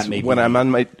 whenever Yes, that may be. when I'm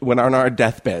on our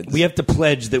deathbeds. We have to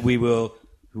pledge that we will.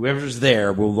 Whoever's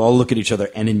there, we'll all look at each other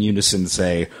and in unison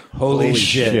say, "Holy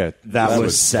shit, that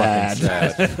was sad."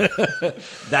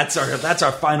 That's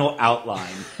our final outline.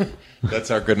 That's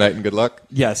our good night and good luck.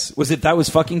 Yes, that was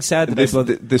fucking sad? This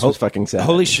was fucking sad.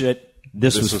 Holy shit,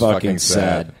 this was fucking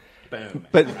sad. Boom.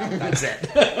 But That's it.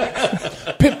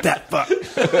 pimp that fuck.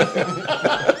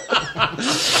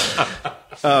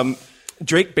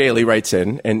 Drake Bailey writes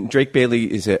in, and Drake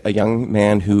Bailey is a young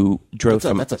man who drove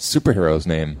from... That's a superhero's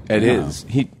name. It is.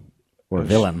 Or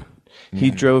villain. He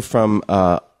drove from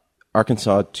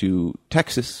Arkansas to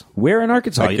Texas. Where in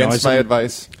Arkansas? Against my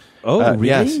advice. Oh, really?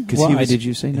 Yes, because Why did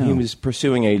you say no? He was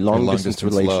pursuing a long-distance long-distance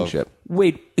relationship.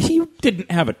 Wait, he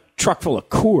didn't have a truck full of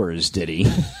Coors, did he?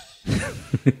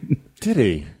 Did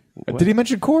he? Did he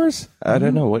mention Coors? I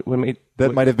don't know. What made...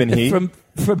 That might have been he. From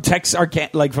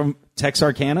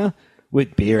Texarkana?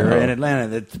 With beer in Atlanta,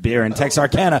 that's beer in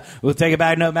Texarkana. We'll take it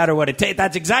back no matter what it takes.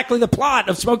 That's exactly the plot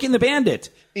of Smoking the Bandit.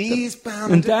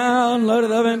 Eastbound And down, loaded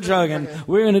up and drugging.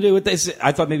 We're going to do what they say.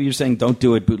 I thought maybe you were saying don't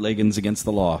do it, bootlegging's against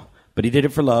the law. But he did it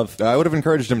for love. I would have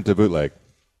encouraged him to bootleg.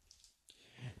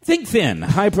 Think thin,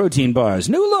 high-protein bars.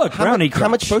 New look, brownie crunch. How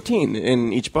much protein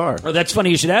in each bar? Oh, that's funny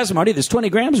you should ask, Marty. There's 20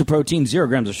 grams of protein, 0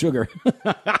 grams of sugar.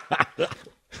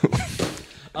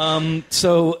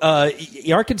 So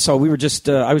Arkansas, we were just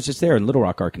I was just there in Little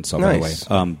Rock, Arkansas, Nice.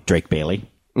 by the way. Drake Bailey.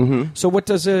 Mm-hmm. So what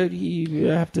does he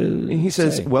have to He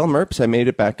says, say? "Well, Merps, I made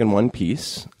it back in one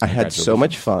piece. I had so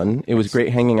much fun. It was great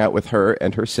hanging out with her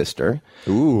and her sister.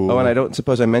 Ooh. Oh, and I don't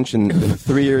suppose I mentioned the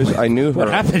 3 years I knew her. What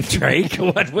happened, Drake?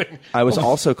 What? I was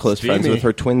also close friends Steamy. with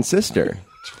her twin sister.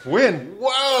 Twin.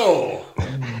 Whoa.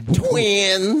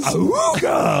 Twins.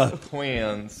 Awooga!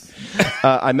 Twins.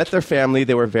 I met their family.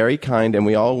 They were very kind, and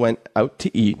we all went out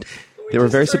to eat. They were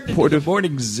very supportive.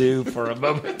 Morning zoo for a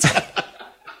moment.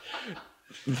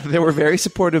 They were very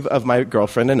supportive of my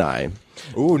girlfriend and I.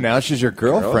 Ooh, now she's your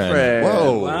girlfriend. Girlfriend.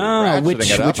 Whoa. Wow,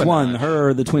 Ratcheting it up which a one? notch. Her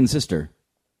or the twin sister?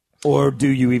 Or do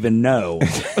you even know?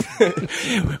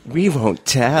 We won't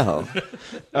tell.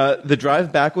 The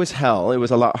drive back was hell. It was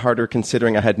a lot harder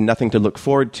considering I had nothing to look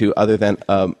forward to other than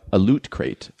a loot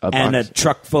crate, And a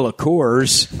truck full of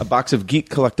Coors. a box of geek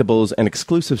collectibles, and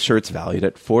exclusive shirts valued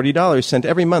at $40 sent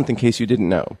every month. In case you didn't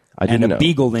know, I didn't And a know.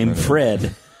 beagle named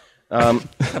Fred. Got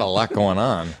a lot going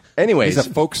on. Anyways, He's a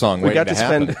folk song we waiting got to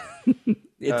happen. spend.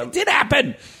 It did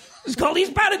happen. It's called He's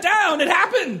Batted Down. It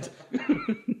happened.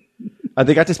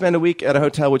 They got to spend a week at a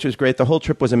hotel, which was great. The whole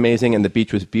trip was amazing, and the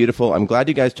beach was beautiful. I'm glad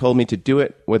you guys told me to do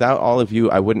it. Without all of you,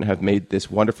 I wouldn't have made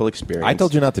this wonderful experience. I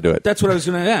told you not to do it. That's what I was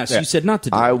going to ask. You said not to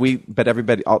do it. But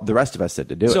everybody, the rest of us said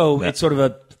to do it. So it's sort of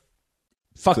a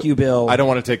fuck you, Bill. I don't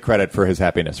want to take credit for his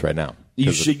happiness right now.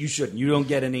 You shouldn't. You don't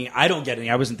get any. I don't get any.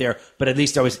 I wasn't there, but at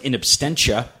least I was in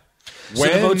absentia. So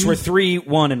the votes were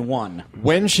 3-1 and 1.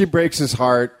 When she breaks his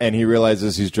heart and he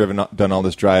realizes he's done all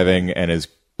this driving and his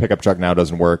pickup truck now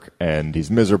doesn't work and he's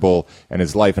miserable and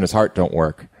his life and his heart don't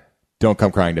work, don't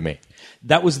come crying to me.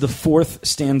 that was the fourth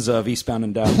stanza of Eastbound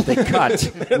and Down they cut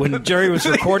when Jerry was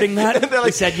recording that.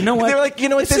 They said, you know what? They're like, you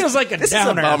know what? This feels like a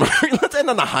downer. Let's end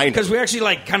on the high note. Because we actually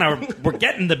we're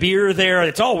getting the beer there.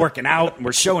 It's all working out. And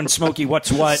we're showing Smokey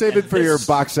what's what. Save it for your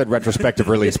box set retrospective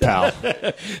release, pal.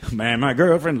 Man, my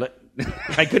girlfriend...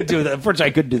 I couldn't do that. Unfortunately,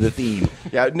 I couldn't do the theme.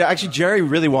 Yeah, no, actually, Jerry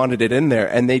really wanted it in there,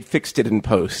 and they fixed it in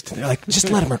post. They're like, just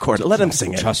let him record it. Let him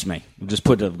sing it. Trust me. We'll just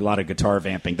put a lot of guitar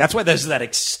vamping. That's why there's that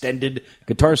extended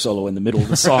guitar solo in the middle of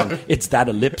the song. It's that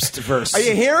ellipsed verse. Are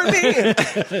you hearing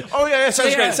me? Oh, yeah,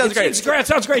 sounds great. Sounds great. It's great.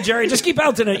 Sounds great, Jerry. Just keep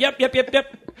belting it.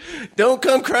 Yep. Don't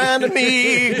come crying to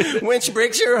me when she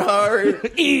breaks your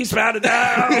heart. Eastbound and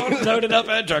down, loaded up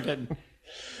and drunken.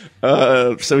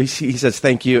 So he says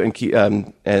thank you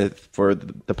and for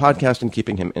the podcast and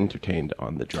keeping him entertained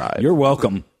on the drive. You're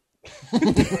welcome.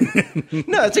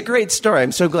 No, it's a great story.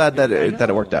 I'm so glad that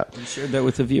it worked out. I shared that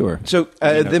with the viewer. So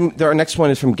then our next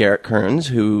one is from Garrett Kearns,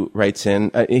 who writes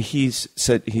in. He's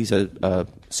a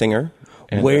singer.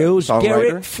 And Where's songwriter.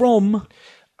 Garrett from?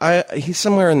 He's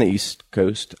somewhere on the East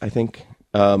Coast, I think.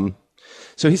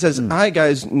 So he says, Hi,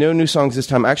 guys. No new songs this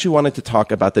time. I actually wanted to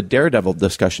talk about the Daredevil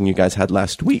discussion you guys had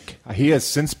last week. He has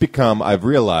since become, I've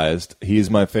realized, he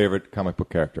is my favorite comic book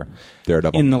character,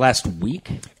 Daredevil. In the last week?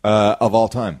 Of all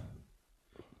time.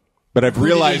 But I've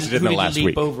realized it in the last week. Who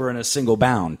did he leap over in a single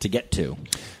bound to get to?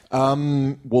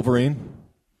 Wolverine.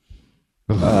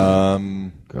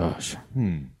 Gosh.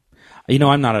 You know,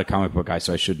 I'm not a comic book guy,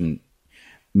 so I shouldn't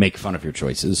make fun of your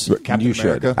choices. Captain You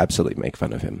America. should absolutely make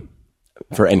fun of him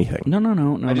for anything.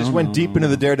 No. I just went deep into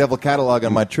the Daredevil catalog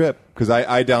on my trip because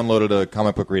I downloaded a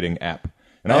comic book reading app,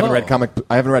 and I haven't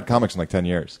read comics in like 10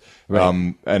 years.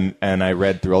 Right. And I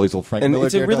read through all these old Frank And Miller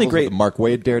it's a Daredevils, really great- the Mark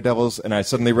Waid Daredevils, and I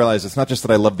suddenly realized it's not just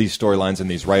that I love these storylines and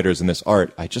these writers and this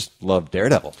art. I just love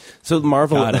Daredevil. So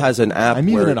Marvel has an app. I'm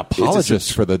even where an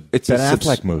apologist for the Ben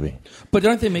Affleck movie. But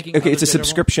aren't they making? Okay, it's a Daredevil?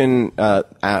 subscription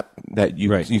app that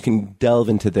you Right. you can delve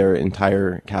into their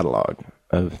entire catalog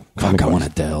of comic Fuck, I books. want to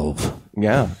delve.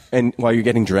 Yeah, and while you're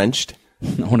getting drenched.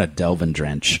 I want to delve and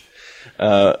drench.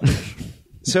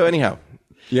 So anyhow,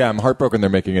 Yeah, I'm heartbroken they're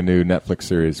making a new Netflix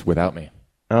series without me.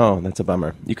 oh, that's a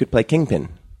bummer. You could play Kingpin.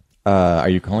 Are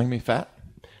you calling me fat?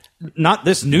 Not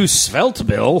this new svelte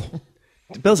Bill.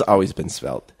 Bill's always been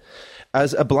svelte.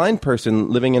 As a blind person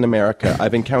living in America,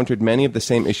 I've encountered many of the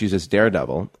same issues as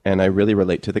Daredevil, and I really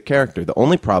relate to the character. The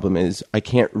only problem is I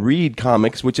can't read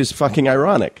comics, which is fucking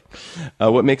ironic.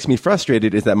 What makes me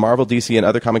frustrated is that Marvel, DC, and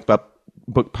other comic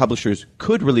book publishers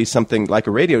could release something like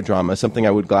a radio drama, something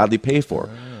I would gladly pay for.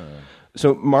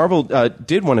 So Marvel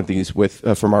did one of these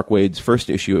for Mark Waid's first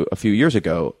issue a few years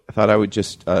ago. I thought I would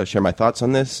just share my thoughts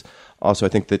on this. Also, I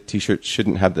think the T-shirt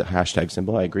shouldn't have the hashtag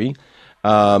symbol. I agree.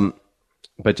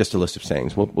 But just a list of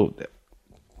sayings. We'll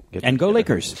get And go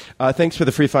Lakers. Thanks for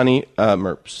the free funny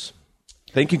merps.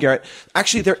 Thank you, Garrett.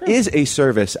 Actually, there is a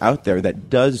service out there that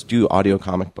does do audio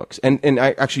comic books, and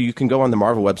actually you can go on the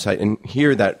Marvel website and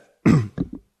hear that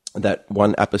that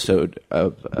one episode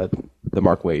of the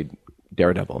Mark Waid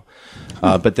Daredevil.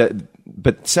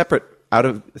 But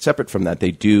separate from that,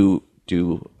 they do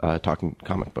talking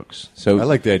comic books. So I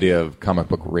like the idea of comic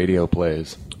book radio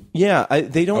plays. yeah,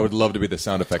 they don't. I would love to be the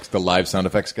sound effects, the live sound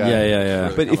effects guy. Yeah.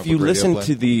 For the But if comic you book radio listen play.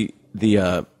 to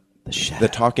the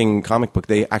talking comic book,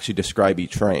 they actually describe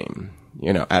each frame,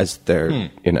 as their,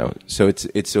 so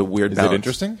it's a weird Is balance. it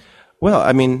interesting? Well,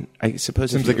 I mean, I suppose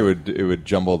Seems like it would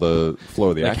jumble the flow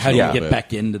of the Like, action. how do you a little get bit.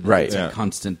 back into the Right. it's a Yeah.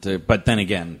 constant? But then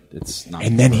again, it's not.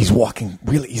 And then he's walking.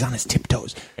 Really, he's on his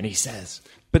tiptoes, and he says,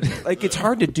 But like, it's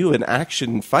hard to do an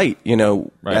action fight,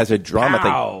 as a drama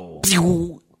thing. Ow.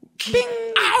 Bing,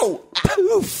 ow,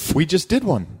 poof. "We just did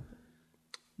one.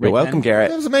 You're welcome, That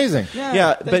Garrett. was amazing."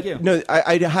 Yeah, thank but you. no,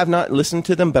 I have not listened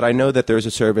to them, but I know that there's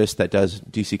a service that does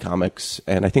DC Comics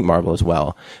and I think Marvel as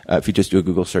well. If you just do a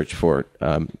Google search for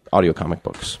audio comic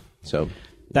books, so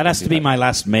That has to be my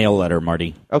last mail letter,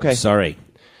 Marty. Okay. Sorry.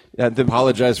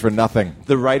 Apologize for nothing.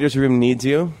 the writers' room needs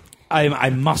you. I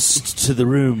must to the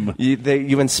room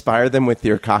You inspire them with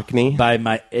your cockney, by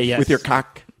my yes. with your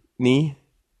cockney.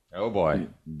 Oh boy,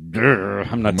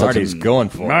 I'm not Marty's talking. going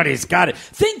for it. Marty's got it.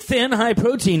 Think thin, high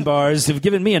protein bars have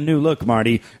given me a new look,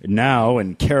 Marty. Now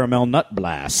in caramel nut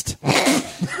blast.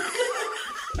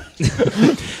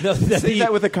 Say that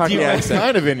with a cockney accent.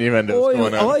 kind of innuendo is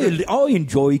going on. I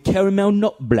enjoy caramel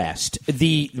nut blast.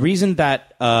 The reason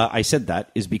that I said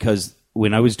that is because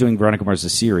when I was doing Veronica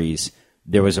Mars' series,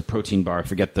 there was a protein bar, I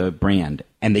forget the brand,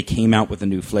 and they came out with a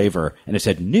new flavor, and it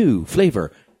said, new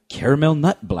flavor, caramel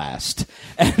nut blast.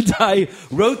 And I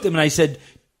wrote them, and I said,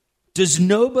 does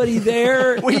nobody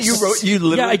there... Wait, you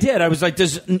literally... Yeah, I did. I was like,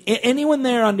 does anyone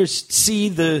there see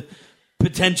the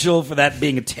potential for that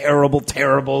being a terrible,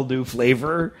 terrible new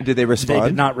flavor. Did they respond? They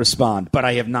did not respond, but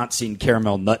I have not seen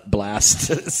Caramel Nut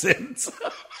Blast since.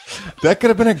 That could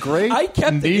have been a great I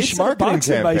kept niche it's marketing in a box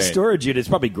in my campaign. storage unit. It's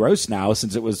probably gross now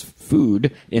since it was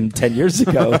food 10 years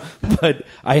ago, but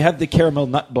I have the Caramel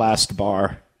Nut Blast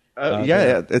bar.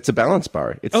 Yeah, it's a Balance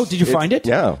Bar. Did you find it?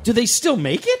 Yeah. Do they still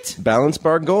make it? Balance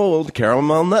Bar Gold,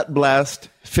 Caramel Nut Blast,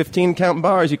 15-count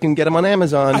bars. You can get them on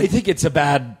Amazon. I think it's a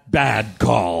bad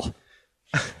call.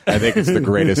 I think it's the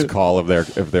greatest call of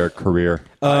their career.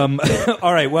 All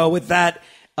right. Well, with that,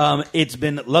 it's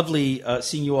been lovely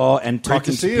seeing you all and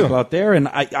talking to people out there. And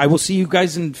I will see you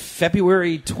guys in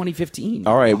February 2015.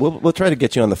 All right, we'll try to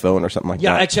get you on the phone or something like that.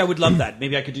 Yeah, actually, I would love that.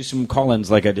 Maybe I could do some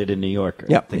call-ins like I did in New York.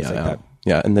 Things like that.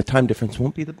 Yeah, and the time difference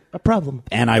won't be a problem.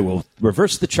 And I will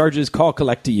reverse the charges,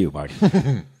 collect to you, Marty.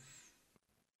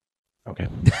 Okay.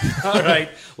 All right.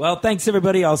 Well, thanks,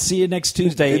 everybody. I'll see you next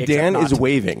Tuesday. Dan is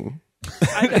waving.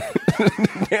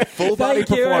 Full body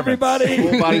Thank you, everybody.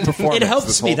 Full body performance. It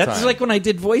helps me. That's like when I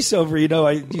did voiceover.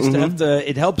 I used to have to.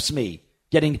 It helps me.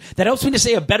 That helps me to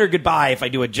say a better goodbye if I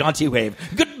do a jaunty wave.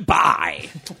 Goodbye.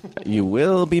 You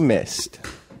will be missed.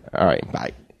 All right,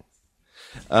 bye.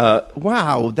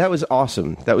 Wow, that was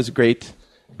awesome. That was great.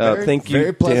 Thank you,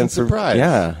 very pleasant Dan, for surprise.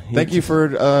 Yeah, Thank you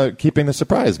for keeping the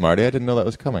surprise, Marty. I didn't know that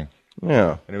was coming.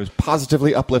 Yeah, And it was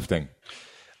positively uplifting.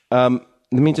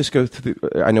 let me just go through.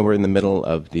 I know we're in the middle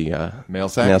of the Mail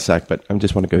sack? but I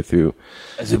just want to go through.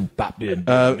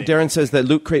 Darren says that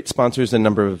Loot Crate sponsors a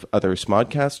number of other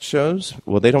Smodcast shows.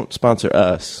 Well, they don't sponsor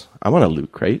us. I want a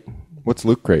Loot Crate. What's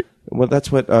Loot Crate? Well,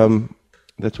 that's what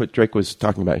Drake was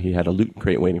talking about. He had a Loot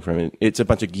Crate waiting for him. It's a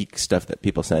bunch of geek stuff that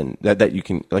people send that you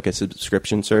can, like a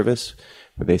subscription service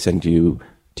where they send you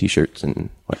T-shirts and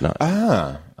whatnot.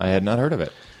 I had not heard of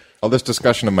it. All this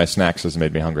discussion of my snacks has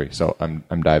made me hungry, so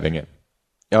I'm diving in.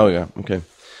 Oh yeah, okay.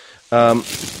 Oh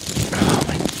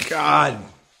my God.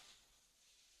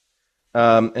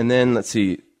 And then let's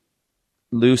see.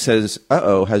 Lou says,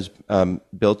 has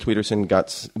Bill Tweederson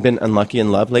been unlucky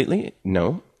in love lately?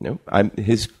 No.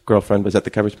 His girlfriend was at the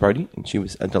covers party, and she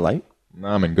was a delight.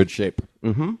 I'm in good shape.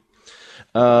 Mm-hmm.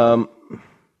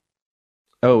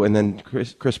 And then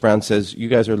Chris Brown says, you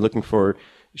guys are looking for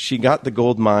She Got the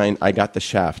Gold Mine, I Got the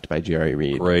Shaft by Jerry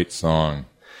Reed. Great song.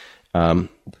 Can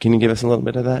you give us a little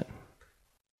bit of that?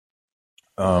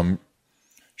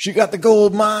 She got the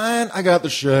gold mine, I got the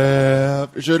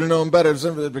shaft. Should have known better.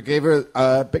 But gave her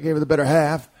the better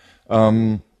half. I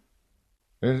know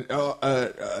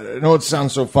it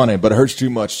sounds so funny, but it hurts too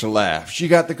much to laugh. She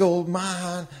got the gold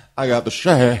mine, I got the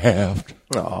shaft.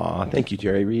 Aw, thank you,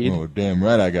 Jerry Reed. Oh, damn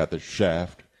right, I got the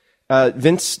shaft.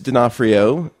 Vince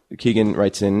D'Onofrio, Keegan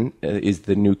writes in, is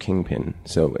the new kingpin,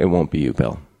 so it won't be you,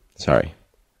 Bill. Sorry.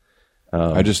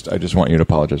 I just want you to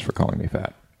apologize for calling me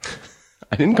fat.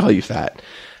 I didn't call you fat.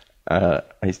 I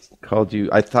called you.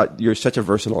 I thought you're such a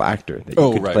versatile actor that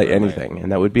you could play anything,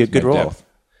 and that would be a good role.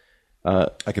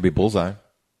 I could be Bullseye.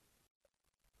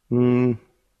 No.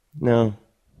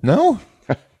 No?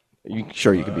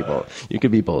 Sure, you could be You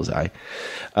could be Bullseye.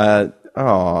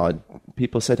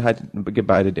 People said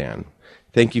goodbye to Dan.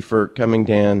 Thank you for coming,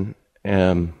 Dan.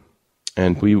 And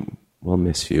we will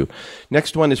miss you.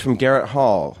 Next one is from Garrett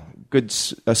Hall. Good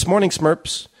Smorning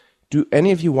Smurps. Do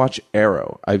any of you watch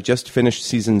Arrow? I've just finished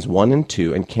seasons 1 and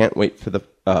 2 and can't wait for the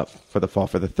fall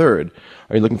for the third.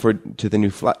 Are you looking forward to the new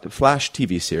Flash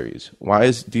TV series? Why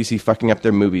is DC fucking up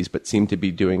their movies but seem to be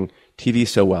doing TV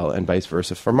so well, and vice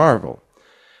versa for Marvel?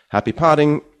 Happy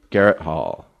potting, Garrett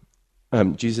Hall.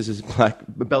 Jesus'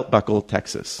 Belt Buckle,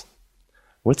 Texas.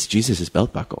 What's Jesus'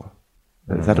 Belt Buckle?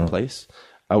 Is that a place?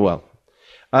 Oh, well.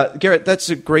 Garrett, that's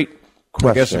a great question.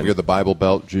 I guess if you're the Bible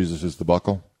Belt, Jesus is the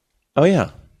buckle. Oh,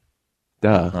 yeah.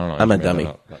 Duh. I don't know.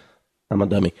 I'm a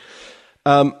dummy.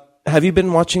 Have you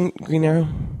been watching Green Arrow?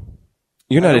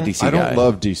 You're not a DC guy. I don't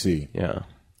love DC. Yeah.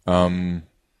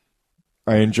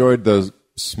 I enjoyed the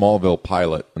Smallville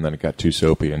pilot, and then it got too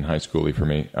soapy and high schooly for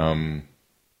me.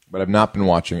 But I've not been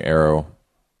watching Arrow,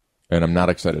 and I'm not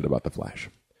excited about The Flash.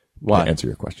 Why? To answer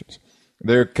your questions.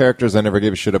 They're characters I never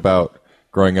gave a shit about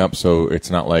growing up, so it's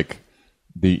not like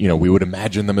we would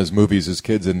imagine them as movies as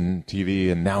kids and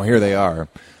TV, and now here they are.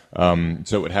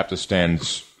 So it would have to stand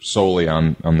solely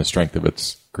on the strength of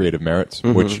its creative merits,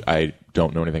 which I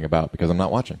don't know anything about because I'm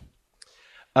not watching.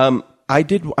 I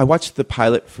watched the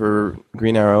pilot for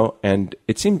Green Arrow, and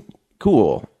it seemed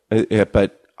cool,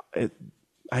 but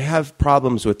I have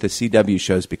problems with the CW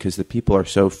shows because the people are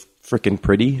so freaking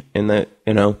pretty in the,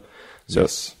 so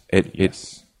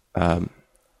yes.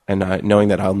 And knowing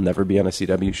that I'll never be on a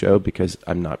CW show because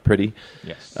I'm not pretty,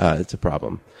 yes, it's a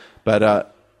problem.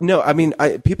 But No, I mean,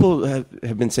 people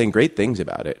have been saying great things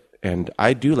about it, and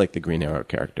I do like the Green Arrow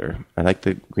character. I like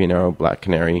the Green Arrow Black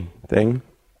Canary thing.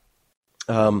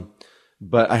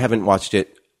 But I haven't watched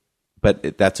it.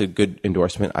 But that's a good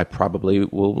endorsement. I probably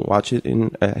will watch it.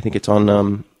 I think it's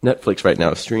on Netflix right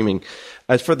now, streaming.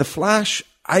 As for the Flash,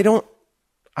 I don't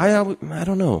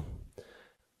know.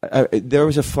 There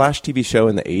was a Flash TV show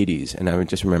in the 80s, and I would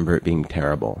just remember it being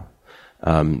terrible.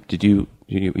 Did you?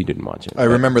 You didn't watch it. I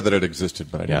remember that it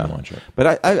existed, but I didn't watch it.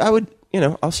 But I would,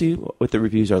 I'll see what the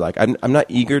reviews are like. I'm not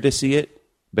eager to see it,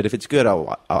 but if it's good,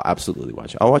 I'll absolutely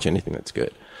watch it. I'll watch anything that's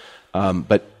good.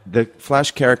 But the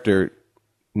Flash character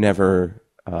never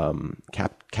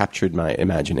captured my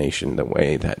imagination the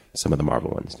way that some of the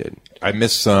Marvel ones did. I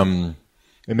miss it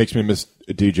makes me miss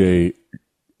DJ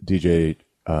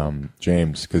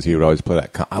James, because he would always play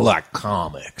that. I like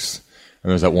comics, and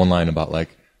there's that one line about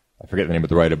I forget the name of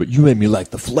the writer, but you made me like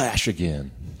the Flash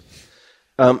again.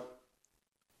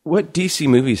 What DC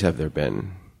movies have there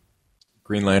been?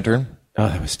 Green Lantern. Oh,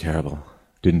 that was terrible.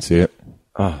 Didn't see it.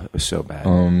 Oh, it was so bad.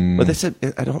 But they said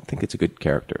I don't think it's a good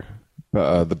character.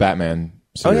 The Batman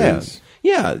series. Oh,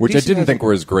 yeah. Which DC I didn't think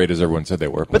were as great as everyone said they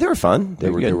were. But they were fun. They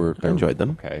were I enjoyed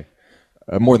them. Okay.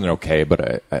 More than okay,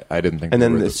 but I didn't think. And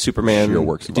then were the Superman. Sheer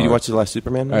works of did you art. watch the last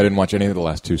Superman? I didn't watch any of the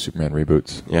last two Superman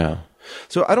reboots. Yeah.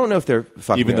 So I don't know if they're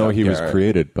fucking. Even though he was Garrett.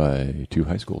 created by two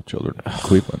high school children in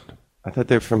Cleveland. I thought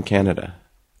they're from Canada.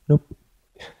 Nope.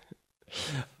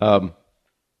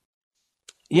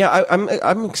 Yeah,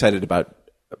 I'm excited about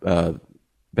Ben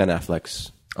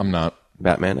Affleck's. I'm not.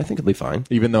 Batman. I think it'll be fine.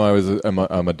 Even though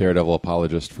I'm a Daredevil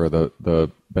apologist for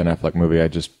the Ben Affleck movie,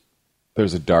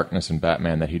 there's a darkness in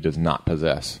Batman that he does not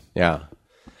possess. Yeah.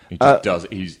 He just does.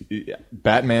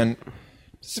 Batman.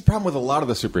 This is the problem with a lot of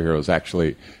the superheroes,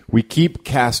 actually. We keep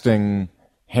casting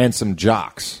handsome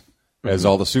jocks as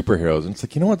all the superheroes. And it's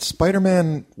like, you know what?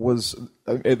 Spider-Man was...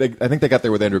 I think they got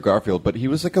there with Andrew Garfield, but he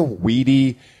was like a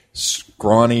weedy,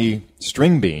 scrawny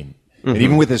string bean. And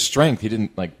even with his strength, he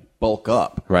didn't, bulk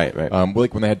up. Right.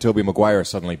 Like when they had Tobey Maguire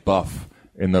suddenly buff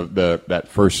in that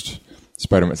first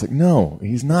Spider-Man. It's like, no,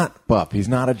 he's not buff. He's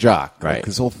not a jock. Right.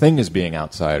 His whole thing is being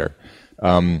outsider.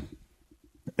 And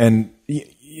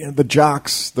the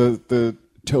jocks, the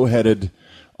toe-headed,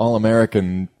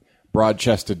 all-American,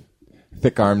 broad-chested,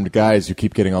 thick-armed guys who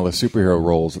keep getting all the superhero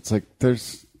roles. It's like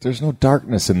there's no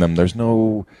darkness in them. There's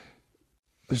no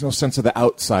sense of the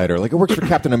outsider. It works for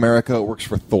Captain America. It works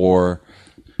for Thor.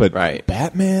 But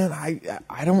Batman,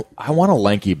 I don't. I want a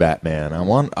lanky Batman. I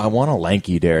want a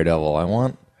lanky Daredevil. I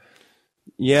want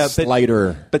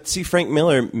slighter. But see, Frank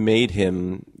Miller gave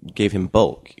him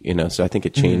bulk. So I think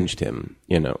it changed him.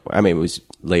 I mean, it was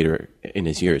later in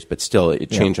his years, but still, it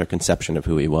changed our conception of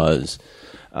who he was.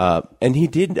 And he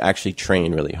did actually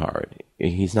train really hard.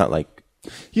 He's not like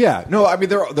no. I mean,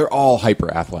 they're all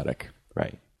hyper athletic.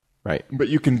 Right. But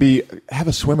you can have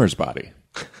a swimmer's body.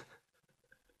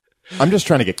 I'm just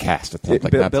trying to get cast at something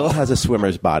like that. Bill has a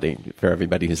swimmer's body for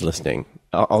everybody who's listening.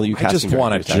 All you I just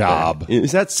want a job.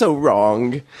 Is that so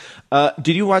wrong?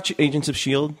 Did you watch Agents of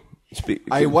S.H.I.E.L.D.?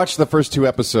 I watched the first two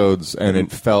episodes, and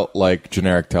it felt like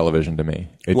generic television to me.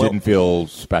 It didn't feel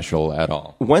special at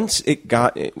all. Once we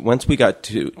got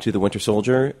to the Winter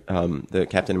Soldier, the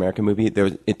Captain America movie,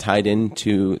 it tied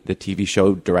into the TV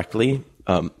show directly.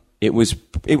 It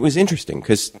was interesting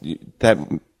because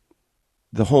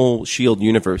the whole S.H.I.E.L.D.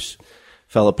 universe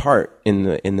fell apart in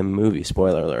the movie.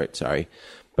 Spoiler alert, sorry.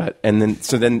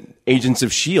 So then Agents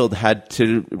of S.H.I.E.L.D. had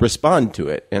to respond to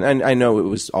it. And I know it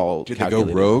was all calculated. Did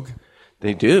they go rogue?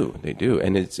 They do.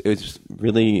 And it's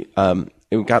really,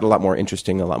 it got a lot more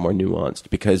interesting, a lot more nuanced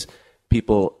because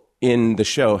people in the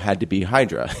show had to be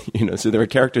Hydra, so there were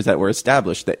characters that were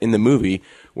established that in the movie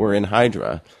were in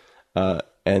Hydra,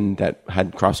 and that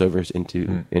had crossovers into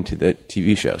the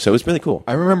TV show. So it was really cool.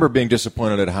 I remember being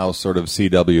disappointed at how sort of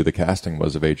CW the casting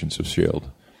was of Agents of S.H.I.E.L.D.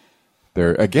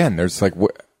 There's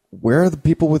where are the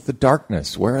people with the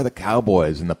darkness? Where are the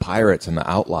cowboys and the pirates and the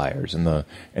outliers and the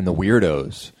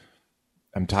weirdos?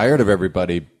 I'm tired of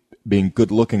everybody being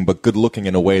good looking, but good looking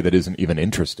in a way that isn't even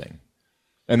interesting.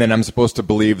 And then I'm supposed to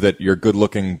believe that you're good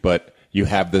looking, but you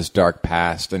have this dark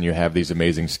past and you have these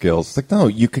amazing skills. It's like, no,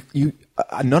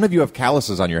 none of you have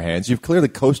calluses on your hands. You've clearly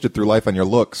coasted through life on your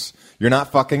looks. You're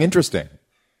not fucking interesting.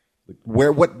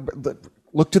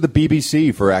 Look to the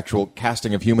BBC for actual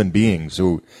casting of human beings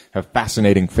who have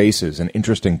fascinating faces and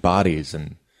interesting bodies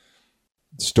and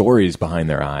stories behind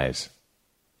their eyes.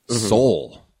 Mm-hmm.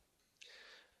 Soul.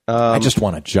 I just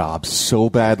want a job so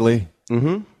badly.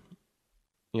 Mm-hmm.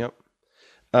 Yep.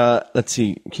 Let's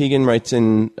see. Keegan writes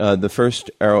in the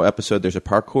first Arrow episode, there's a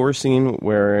parkour scene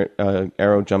where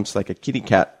Arrow jumps like a kitty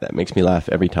cat. That makes me laugh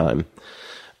every time.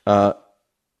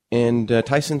 And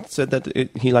Tyson said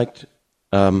that he liked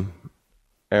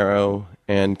Arrow.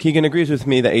 And Keegan agrees with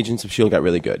me that Agents of S.H.I.E.L.D. got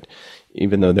really good,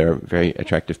 even though there are very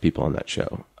attractive people on that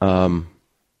show. And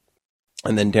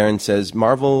then Darren says,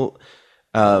 Marvel,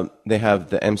 they have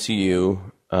the MCU,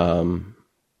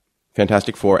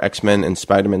 Fantastic Four, X-Men, and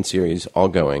Spider-Man series all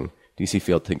going. DC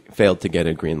failed to get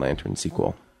a Green Lantern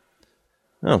sequel.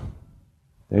 Oh,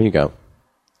 there you go.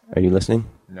 Are you listening?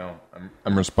 No,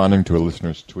 I'm responding to a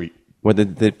listener's tweet. What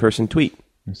did the person tweet?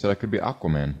 He said I could be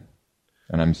Aquaman.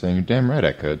 And I'm saying, you're damn right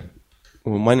I could.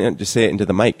 Well, why not just say it into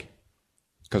the mic?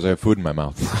 Because I have food in my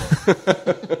mouth.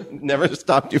 Never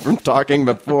stopped you from talking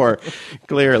before,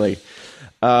 clearly.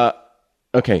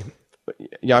 Okay.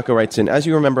 Yako writes in, as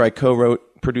you remember, I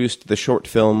produced the short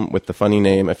film with the funny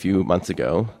name a few months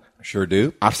ago. Sure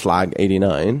do. Ashlag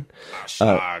 89.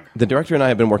 The director and I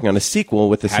have been working on a sequel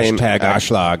with the same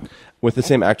Ashlag. With the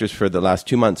same actors for the last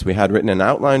 2 months. We had written an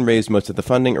outline, raised most of the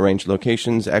funding, arranged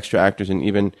locations, extra actors, and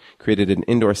even created an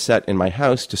indoor set in my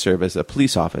house to serve as a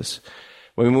police office.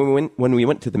 When we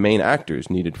went to the main actors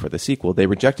needed for the sequel, they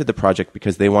rejected the project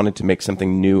because they wanted to make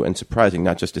something new and surprising,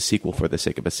 not just a sequel for the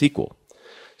sake of a sequel.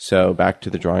 So back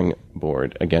to the drawing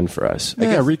board again for us.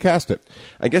 Recast it.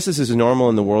 I guess this is normal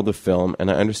in the world of film, and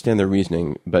I understand the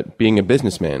reasoning, but being a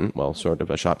businessman, well, sort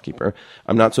of a shopkeeper,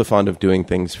 I'm not so fond of doing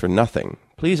things for nothing.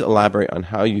 Please elaborate on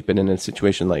how you've been in a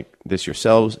situation like this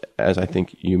yourselves, as I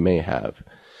think you may have.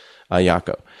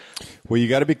 Yako. Well, you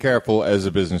got to be careful as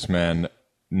a businessman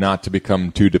not to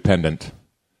become too dependent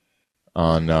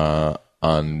on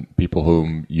people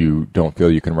whom you don't feel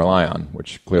you can rely on,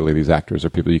 which clearly these actors are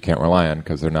people you can't rely on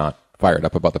because they're not fired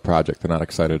up about the project. They're not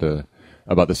excited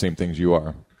about the same things you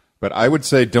are. But I would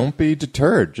say don't be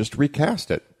deterred. Just recast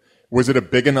it. Was it a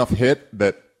big enough hit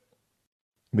that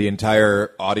the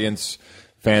entire audience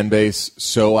fan base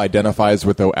so identifies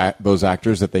with those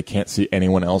actors that they can't see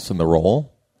anyone else in the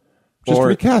role? Just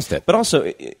recast it. But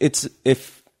also, it's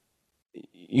if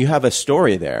you have a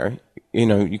story there,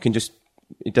 you can just...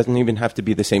 It doesn't even have to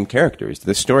be the same characters.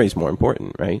 The story is more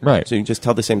important, right? Right. So you just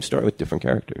tell the same story with different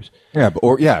characters. Yeah,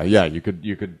 you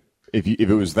could if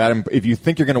it was that if you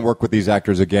think you're going to work with these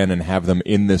actors again and have them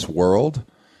in this world,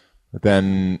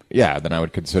 then I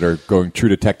would consider going True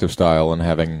Detective style and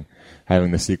having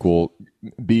the sequel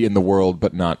be in the world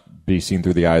but not be seen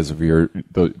through the eyes of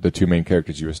the two main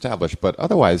characters you established. But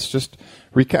otherwise, just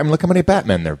look how many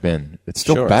Batman there've been. It's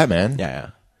still Batman.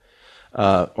 Yeah.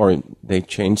 Or they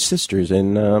changed sisters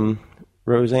in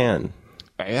Roseanne.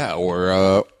 Yeah,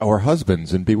 or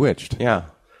husbands in Bewitched. Yeah.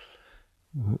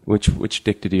 Which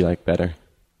Dick did you like better,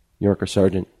 York or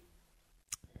Sargent?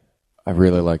 I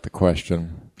really like the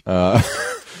question. I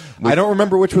don't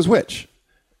remember which was which.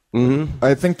 Mm-hmm.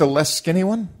 I think the less skinny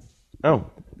one. Oh,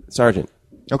 Sargent.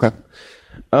 Okay.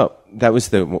 Oh, that was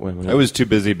the... I was too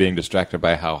busy being distracted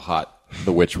by how hot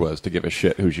the witch was to give a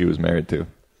shit who she was married to.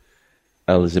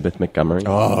 Elizabeth Montgomery.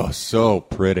 Oh, so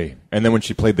pretty. And then when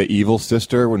she played the evil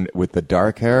sister with the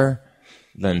dark hair,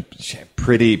 then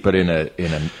pretty, but in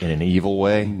an evil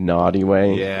way, naughty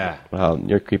way. Yeah. Well,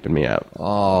 you're creeping me out.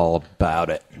 All about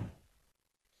it.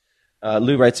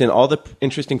 Lou writes in, all the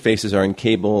interesting faces are in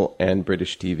cable and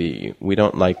British TV. We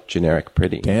don't like generic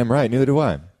pretty. Damn right. Neither do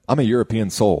I. I'm a European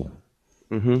soul.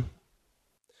 Mm-hmm.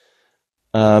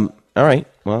 All right.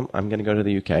 Well, I'm going to go to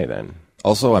the UK then.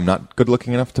 Also, I'm not good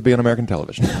looking enough to be on American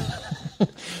television.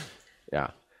 Yeah.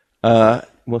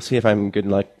 We'll see if I'm good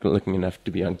looking enough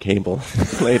to be on cable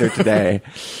later today.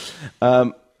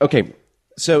 Okay.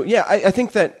 So, yeah, I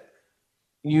think that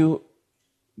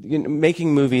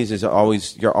making movies is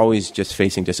you're always just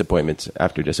facing disappointments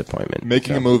after disappointment.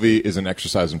 Making a movie is an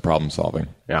exercise in problem solving.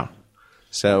 Yeah.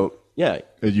 So, yeah.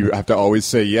 You have to always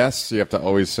say yes. You have to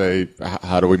always say,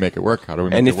 how do we make it work? How do we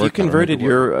make it work? And if you converted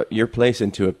your place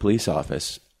into a police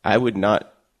office, I would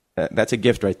not. That's a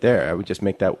gift right there. I would just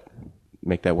make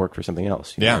that work for something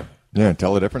else. Yeah. Yeah.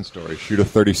 Tell a different story. Shoot a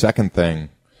 30-second thing.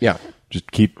 Yeah.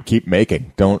 Just keep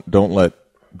making. Don't let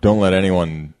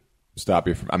anyone stop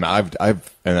you from. I mean,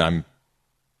 and I'm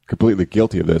completely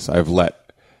guilty of this. I've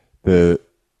let the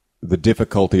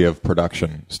difficulty of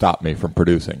production stop me from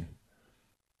producing.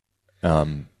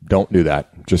 Don't do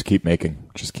that. Just keep making.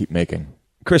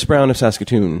 Chris Brown of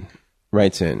Saskatoon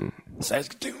writes in.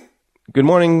 Saskatoon. Good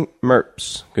morning,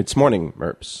 Merps. Good morning,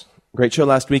 Merps. Great show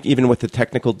last week, even with the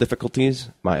technical difficulties.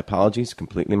 My apologies.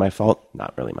 Completely my fault.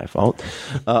 Not really my fault.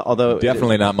 Although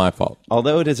Definitely not my fault.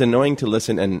 Although it is annoying to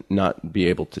listen and not be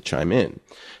able to chime in.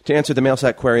 To answer the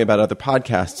MailSat query about other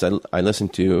podcasts I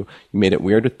listened to, You Made It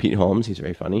Weird with Pete Holmes. He's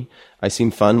very funny. I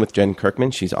Seem Fun with Jen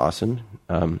Kirkman. She's awesome.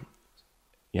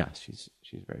 She's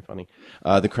very funny.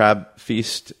 The Crab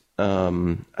Feast. I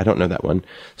don't know that one.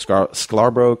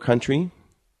 Scarborough Country.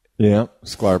 Yeah,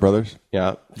 Sklar Brothers.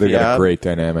 Yeah. They've got a great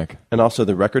dynamic. And also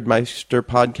the Recordmeister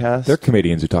podcast. They're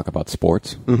comedians who talk about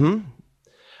sports.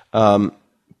 Mm-hmm.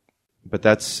 But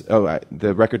that's,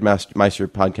 the Recordmeister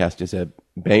podcast is a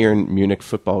Bayern Munich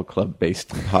Football Club based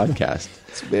podcast.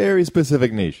 It's a very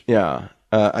specific niche. Yeah.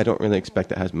 I don't really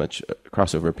expect it has much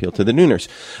crossover appeal to the Nooners.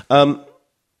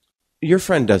 Your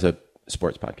friend does a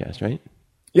sports podcast, right?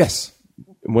 Yes.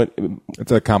 What?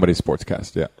 It's a comedy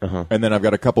sportscast, yeah. Uh-huh. And then I've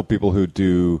got a couple people who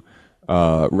do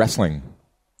pro wrestling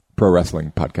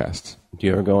podcasts. Do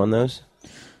you ever go on those?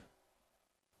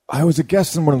 I was a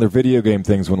guest in one of their video game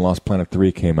things when Lost Planet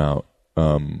 3 came out,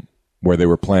 where they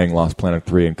were playing Lost Planet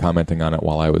 3 and commenting on it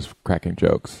while I was cracking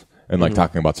jokes and like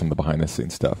talking about some of the behind the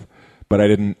scenes stuff. But I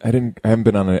haven't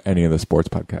been on any of the sports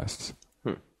podcasts.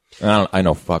 And I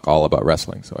know fuck all about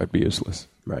wrestling, so I'd be useless.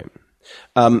 Right.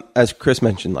 As Chris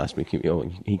mentioned last week,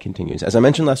 he continues. As I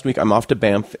mentioned last week, I'm off to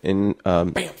Banff in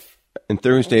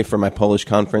Thursday for my Polish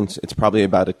conference. It's probably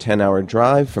about a 10-hour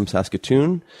drive from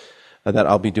Saskatoon that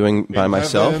I'll be doing by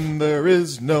myself. In heaven there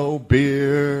is no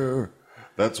beer.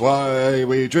 That's why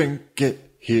we drink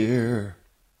it here.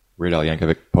 Weird Al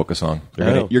Yankovic polka song.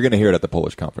 You're gonna hear it at the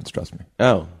Polish conference, trust me.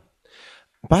 Oh.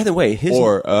 By the way,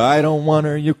 I don't want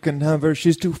her, you can have her,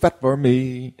 she's too fat for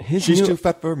me. She's too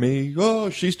fat for me.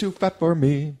 Oh, she's too fat for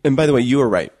me. And by the way, you were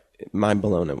right. My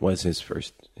Bologna was his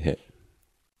first hit.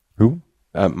 Who?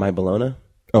 My Bologna.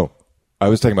 Oh, I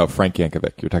was talking about Frank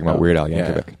Yankovic. You're talking about Weird Al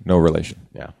Yankovic. Yeah. No relation.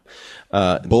 Yeah.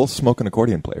 Both smoking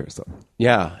accordion players, though.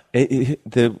 Yeah.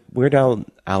 The Weird Al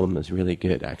album is really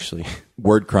good, actually.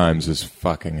 Word Crimes is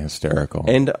fucking hysterical.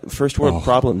 And First World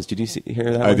Problems. Did you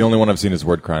hear that? The only one I've seen is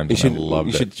Word Crimes. I loved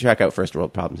it. You should check out First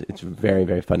World Problems. It's very,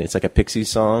 very funny. It's like a Pixies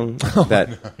song, but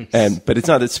it's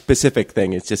not a specific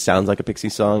thing. It just sounds like a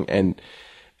Pixies song, and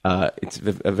it's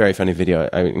a very funny video.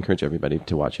 I encourage everybody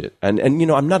to watch it. And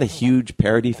I'm not a huge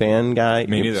parody fan guy.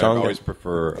 Me neither. I always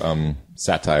prefer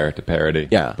satire to parody.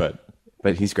 Yeah,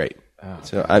 but he's great.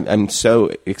 So I'm so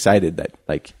excited that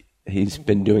he's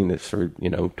been doing this for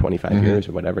 25 years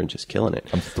or whatever and just killing it.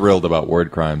 I'm thrilled about Word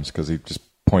Crimes because he just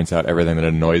points out everything that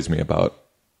annoys me about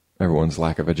everyone's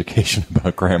lack of education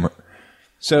about grammar.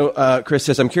 So Chris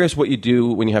says, I'm curious what you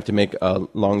do when you have to make a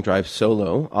long drive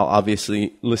solo. I'll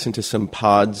obviously listen to some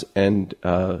pods and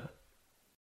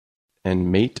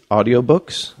mate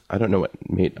audiobooks. I don't know what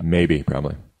mate. Maybe,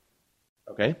 probably.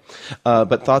 Okay.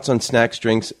 But thoughts on snacks,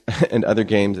 drinks, and other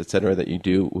games, etc., that you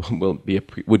do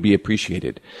would be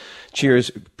appreciated.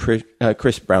 Cheers, Chris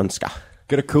Brownska.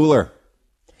 Get a cooler.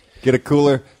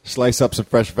 Slice up some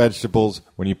fresh vegetables.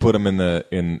 When you put them in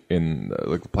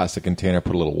the plastic container,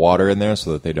 put a little water in there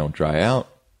so that they don't dry out.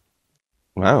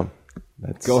 Wow.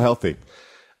 Go healthy.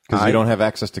 Because you don't have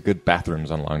access to good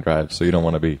bathrooms on long drives, so you don't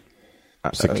want to be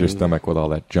sick to your stomach with all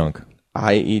that junk.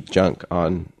 I eat junk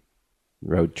on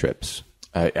road trips.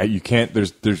 You can't.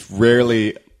 There's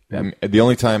rarely. The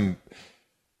only time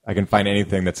I can find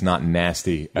anything that's not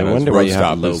nasty at a road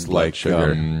stop is like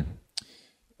sugar.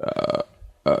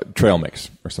 Trail mix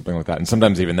or something like that, and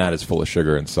sometimes even that is full of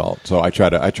sugar and salt. So I try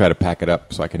to pack it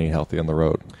up so I can eat healthy on the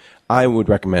road. I would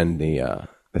recommend the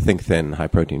Think Thin high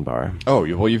protein bar. Oh,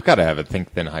 you've got to have a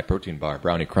Think Thin high protein bar,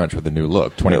 Brownie Crunch with a new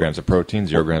look. 20 grams of protein,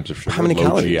 0 grams of sugar, how many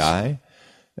calories? GI,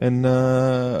 and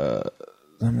how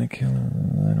many calories?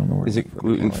 I don't know. Is it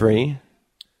gluten free?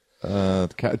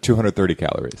 230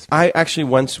 calories. I actually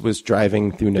once was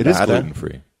driving through Nevada. It is gluten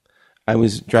free. I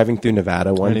was driving through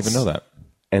Nevada once. I didn't even know that.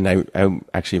 And I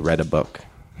actually read a book.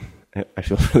 I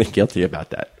feel really guilty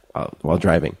about that while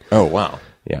driving. Oh, wow.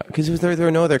 Yeah, because there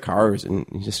were no other cars, and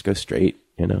you just go straight,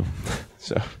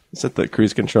 So it's at the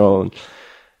cruise control, and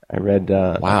I read...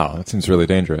 wow, that seems really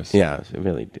dangerous. Yeah, it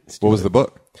really... What was the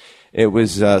book? It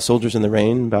was Soldiers in the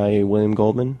Rain by William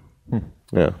Goldman.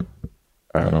 Yeah.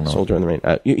 I don't know. Soldier in the Rain.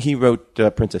 He wrote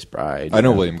Princess Bride. I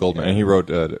know William Goldman, and he wrote...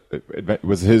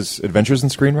 was his Adventures in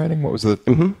Screenwriting? What was the...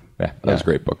 Mm-hmm. Yeah, that was a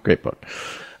great book. Great book.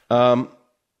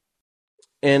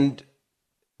 And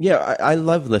yeah, I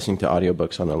love listening to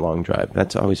audiobooks on a long drive.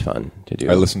 That's always fun to do.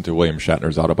 I listened to William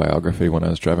Shatner's autobiography when I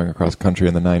was driving across country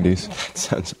in the 90s. That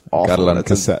sounds awful. Got it on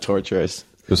cassette. Torturous.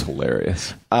 It was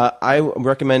hilarious. I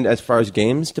recommend, as far as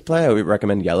games to play, I would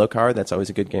recommend Yellow Card. That's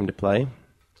always a good game to play.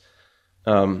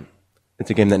 It's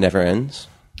a game that never ends.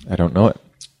 I don't know it.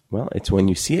 Well, it's when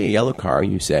you see a yellow car,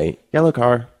 you say, yellow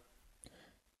car.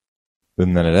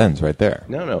 And then it ends right there.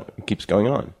 No, it keeps going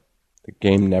on. The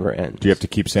game never ends. Do you have to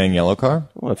keep saying yellow car?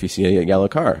 Well, if you see a yellow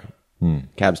car,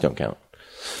 cabs don't count.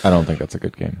 I don't think that's a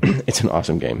good game. It's an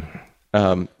awesome game.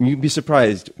 You'd be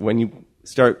surprised when you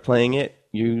start playing it,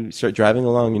 you start driving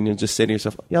along and you'll just say to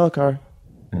yourself, yellow car.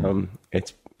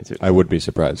 I would be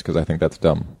surprised because I think that's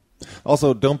dumb.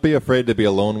 Also, don't be afraid to be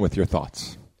alone with your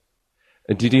thoughts.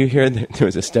 Did you hear that there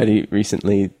was a study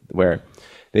recently where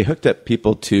they hooked up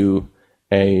people to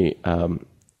a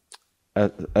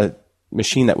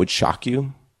machine that would shock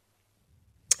you,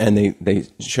 and they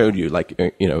showed you, like,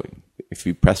 if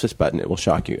you press this button, it will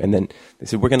shock you, and then they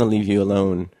said, we're going to leave you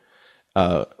alone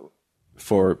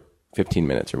for 15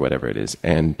 minutes or whatever it is,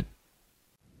 and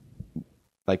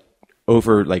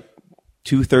over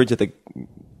 2/3 of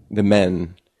the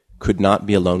men could not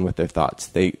be alone with their thoughts.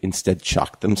 They instead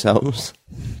shocked themselves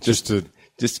just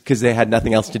because they had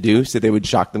nothing else to do. So they would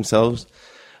shock themselves.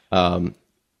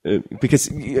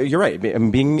 Because you're right.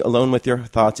 Being alone with your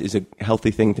thoughts is a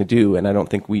healthy thing to do. And I don't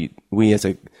think we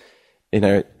in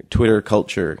our Twitter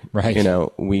culture, right.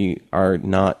 We are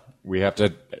not. We have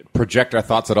to project our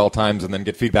thoughts at all times and then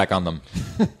get feedback on them.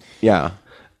 Yeah.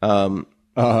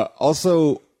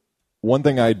 Also, one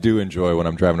thing I do enjoy when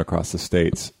I'm driving across the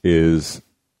states is,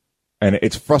 and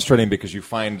it's frustrating because you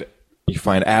find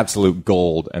absolute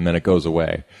gold and then it goes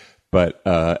away. But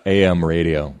AM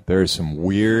radio, there's some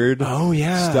weird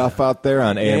stuff out there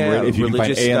on AM radio. If you can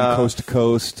find AM stuff. Coast to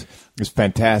Coast, it's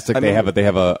fantastic. They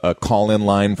have a call-in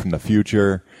line from the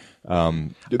future.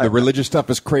 The religious stuff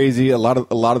is crazy. A lot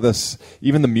of this,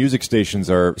 even the music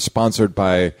stations are sponsored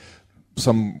by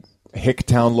some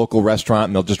Hicktown local restaurant,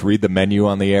 and they'll just read the menu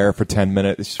on the air for 10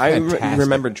 minutes. It's fantastic. I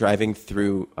remember driving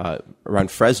through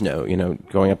around Fresno,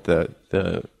 going up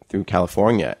through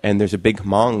California, and there's a big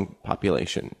Hmong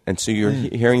population, and so you're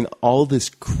hearing all this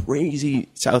crazy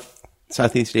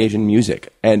Southeast Asian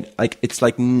music, and it's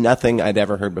like nothing I'd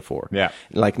ever heard before. Yeah,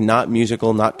 not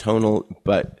musical, not tonal,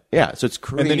 but yeah. So it's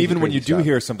crazy. And then even when you do stuff.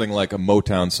 hear something like a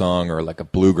Motown song or like a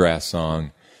bluegrass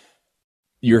song,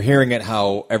 you're hearing it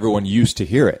how everyone used to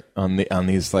hear it on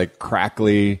these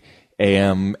crackly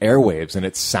AM airwaves, and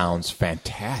it sounds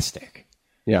fantastic.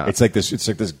 Yeah, it's like this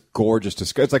gorgeous.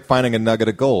 It's like finding a nugget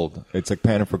of gold. It's like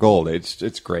panning for gold.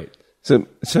 It's great. So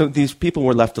these people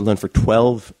were left alone for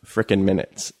 12 frickin'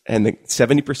 minutes, and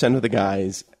 70% of the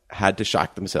guys had to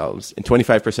shock themselves, and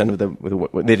 25% of them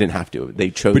they didn't have to. They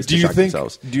chose to shock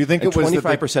themselves. Do you think and it was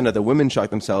 25% of the women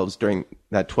shocked themselves during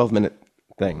that 12-minute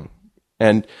thing?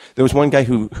 And there was one guy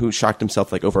who shocked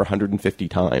himself over 150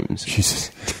 times. Jesus.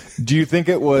 Do you think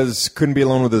it was couldn't be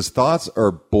alone with his thoughts,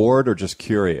 or bored, or just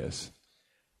curious?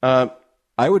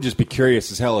 I would just be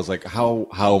curious as hell. Is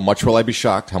how much will I be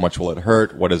shocked? How much will it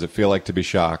hurt? What does it feel like to be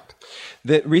shocked?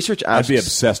 The research asks, I'd be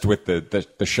obsessed with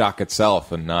the shock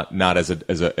itself, and not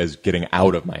as getting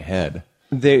out of my head.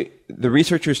 The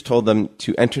researchers told them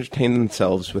to entertain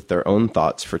themselves with their own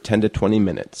thoughts for 10 to 20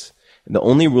 minutes. The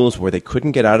only rules were they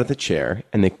couldn't get out of the chair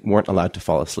and they weren't allowed to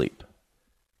fall asleep.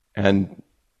 And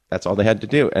that's all they had to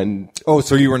do. And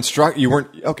so you were instructed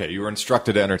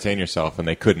to entertain yourself and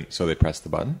they couldn't, so they pressed the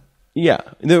button? Yeah.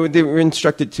 They were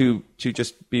instructed to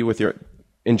just be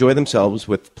enjoy themselves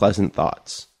with pleasant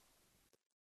thoughts.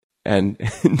 And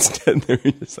instead they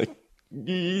were just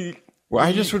well,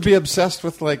 I just would be obsessed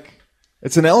with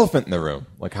it's an elephant in the room.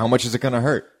 How much is it going to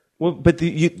hurt? Well, but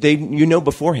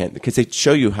beforehand, because they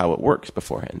show you how it works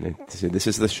beforehand. They say, this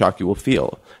is the shock you will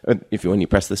feel when you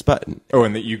press this button. Oh,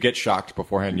 and that you get shocked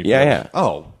beforehand? Yeah.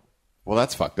 Oh, well,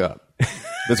 that's fucked up.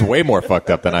 That's way more fucked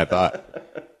up than I thought.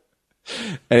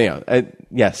 Anyhow,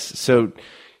 yes. So,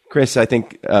 Chris, I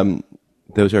think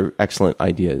those are excellent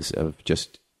ideas of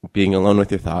just being alone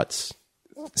with your thoughts,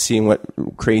 seeing what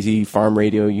crazy farm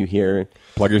radio you hear.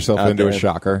 Plug yourself into a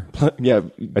shocker. Yeah.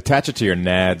 Attach it to your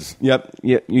nads. Yep.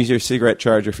 Yeah. Use your cigarette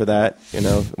charger for that,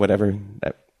 whatever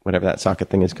that socket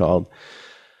thing is called.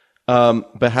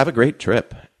 But have a great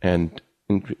trip and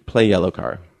play Yellow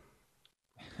Car.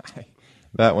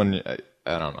 That one,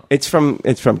 I don't know. It's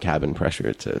from Cabin Pressure.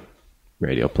 It's a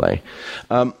radio play.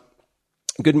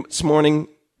 Good morning,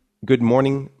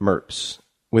 Merps.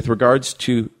 With regards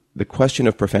to the question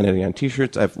of profanity on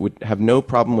T-shirts, I would have no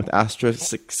problem with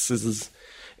asterisks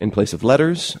in place of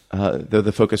letters, though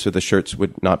the focus of the shirts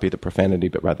would not be the profanity,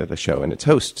 but rather the show and its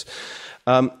hosts.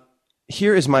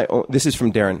 Here is this is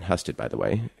from Darren Husted, by the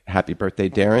way. Happy birthday,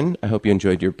 Darren. I hope you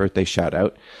enjoyed your birthday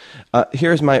shout-out.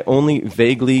 Here is my only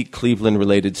vaguely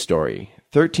Cleveland-related story.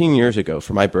 13 years ago,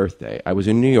 for my birthday, I was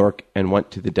in New York and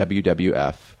went to the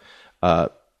WWF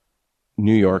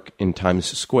New York in Times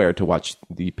Square to watch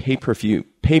the pay-per-view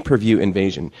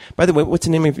invasion. By the way, what's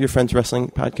the name of your friend's wrestling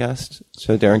podcast?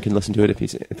 So Darren can listen to it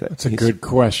That's a good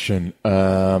question.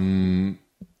 Curtain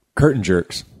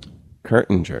Jerks.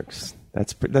 Curtain Jerks.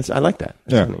 That's I like that.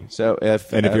 That's funny. So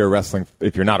if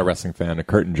you're not a wrestling fan, a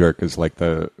curtain jerk is like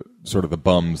the sort of the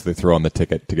bums they throw on the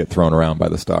ticket to get thrown around by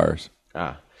the stars.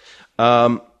 I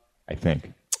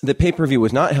think the pay-per-view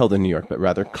was not held in New York, but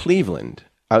rather Cleveland.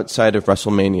 Outside of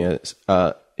WrestleMania,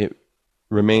 it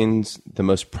remains the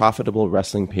most profitable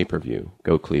wrestling pay-per-view.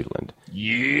 Go Cleveland.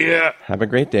 Yeah. Have a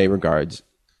great day. Regards,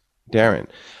 Darren.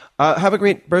 Have a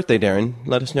great birthday, Darren.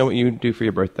 Let us know what you do for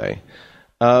your birthday.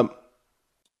 Hey,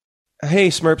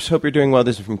 Smurps. Hope you're doing well.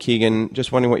 This is from Keegan.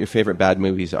 Just wondering what your favorite bad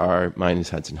movies are. Mine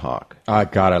is Hudson Hawk.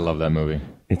 God, I love that movie.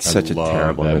 It's such a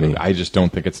terrible movie. I just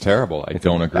don't think it's terrible. I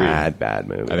don't agree. Bad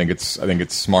movie. I think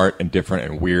it's smart and different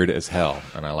and weird as hell,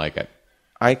 and I like it.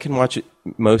 I can watch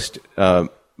most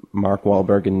Mark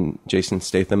Wahlberg and Jason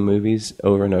Statham movies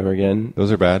over and over again.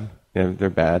 Those are bad? Yeah, they're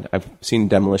bad. I've seen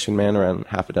Demolition Man around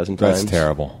half a dozen times. That's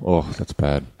terrible. Oh, that's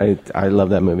bad. I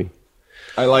love that movie.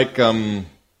 I like,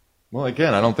 well,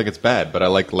 again, I don't think it's bad, but I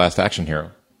like The Last Action Hero.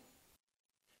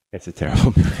 It's a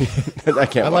terrible movie. I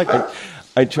can't.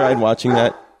 I tried watching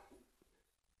that.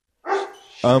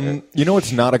 You know,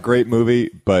 it's not a great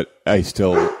movie, but I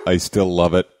still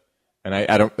love it, and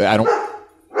I don't.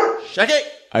 Check it.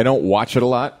 I don't watch it a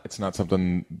lot. It's not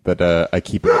something that I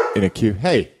keep in a queue.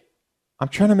 Hey, I'm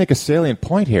trying to make a salient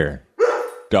point here,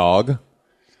 dog.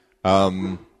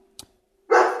 Buckaroo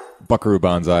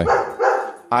Banzai.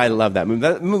 I love that movie.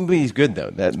 That movie is good,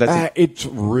 though. It's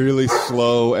really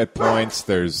slow at points.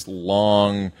 There's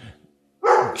long,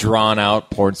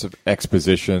 drawn-out points of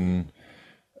exposition.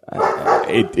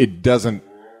 It doesn't...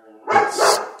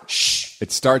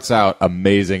 It starts out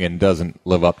amazing and doesn't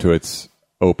live up to its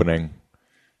opening.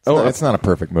 It's not a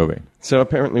perfect movie. So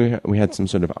apparently we had some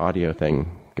sort of audio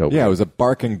thing go. Yeah, it was a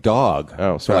barking dog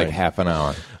for like half an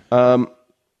hour.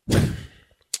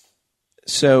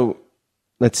 So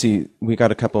let's see. We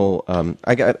got a couple.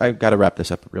 I got to wrap this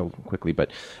up real quickly,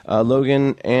 but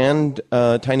Logan and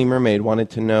Tiny Mermaid wanted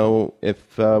to know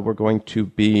if we're going to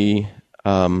be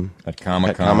at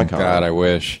Comic-Con. God, I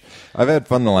wish. I've had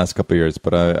fun the last couple of years,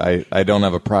 but I don't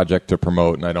have a project to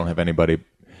promote, and I don't have anybody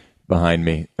behind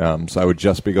me. So I would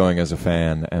just be going as a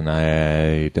fan, and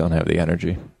I don't have the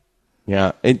energy.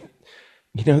 Yeah, I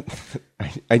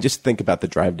just think about the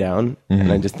drive down, and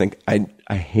I just think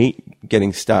I hate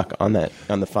getting stuck on the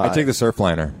 5. I take the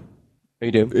Surfliner. Oh,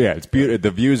 you do? Yeah, it's beautiful.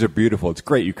 The views are beautiful. It's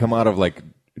great. You come out of like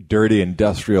dirty,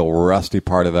 industrial, rusty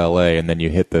part of LA, and then you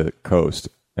hit the coast,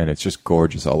 and it's just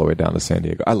gorgeous all the way down to San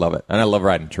Diego. I love it, and I love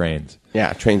riding trains.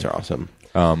 Yeah, trains are awesome.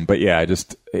 But yeah,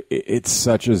 it's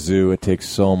such a zoo. It takes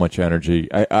so much energy.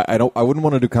 I wouldn't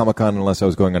want to do Comic-Con unless I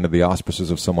was going under the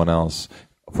auspices of someone else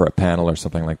for a panel or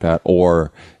something like that,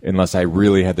 or unless I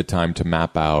really had the time to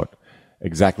map out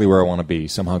exactly where I want to be,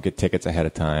 somehow get tickets ahead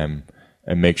of time,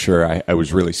 and make sure I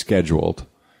was really scheduled.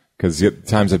 Because the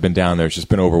times I've been down there, it's just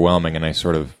been overwhelming, and I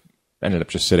sort of ended up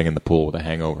just sitting in the pool with a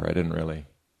hangover. I didn't really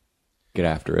get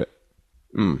after it.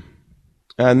 And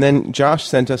then Josh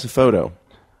sent us a photo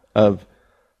of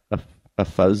a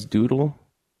fuzz-doodle.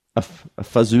 A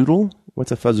fuzzoodle?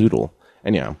 What's a fuzzoodle?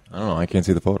 Anyhow. I don't know. I can't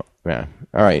see the photo. Yeah.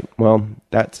 All right. Well,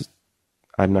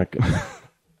 I'm not good.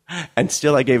 And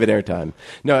still I gave it airtime.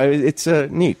 No, it's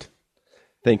neat.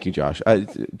 Thank you, Josh.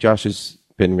 Josh has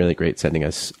been really great sending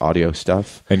us audio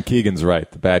stuff. And Keegan's right.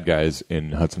 The bad guys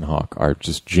in Hudson Hawk are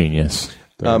just genius.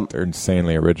 They're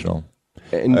insanely original.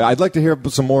 And I'd like to hear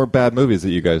some more bad movies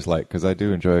that you guys like, because I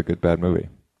do enjoy a good bad movie.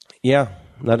 Yeah.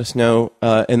 Let us know.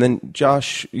 And then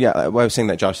Josh, I was saying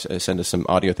that Josh sent us some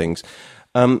audio things.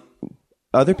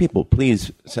 Other people,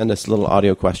 please send us little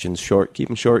audio questions. Short. Keep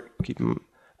them short. Keep them...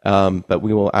 but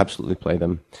we will absolutely play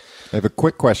them. I have a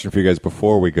quick question for you guys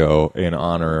before we go in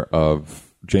honor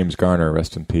of James Garner,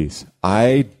 rest in peace.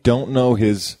 I don't know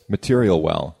his material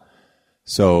well.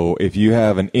 So if you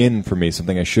have an in for me,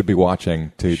 something I should be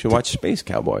watching You should watch Space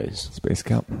Cowboys. Space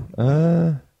Cow?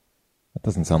 That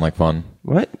doesn't sound like fun.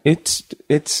 What?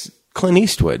 It's Clint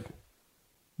Eastwood.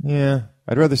 Yeah.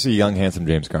 I'd rather see young, handsome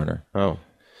James Garner. Oh.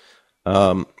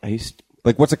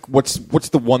 Like, what's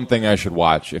the one thing I should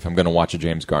watch if I'm going to watch a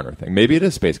James Garner thing? Maybe it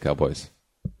is Space Cowboys.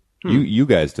 You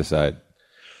guys decide.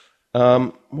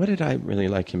 What did I really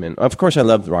like him in? Of course, I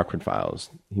loved the Rockford Files.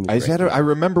 I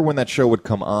remember when that show would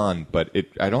come on, but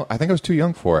I think I was too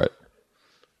young for it.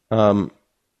 And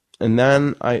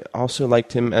then I also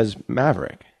liked him as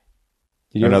Maverick.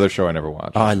 Another show I never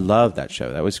watched. Oh, I love that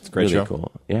show. That was great really show.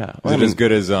 Cool. Yeah. Is it as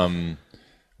good as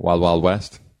Wild Wild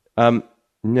West?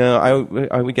 No,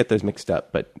 I would get those mixed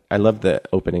up, but I love the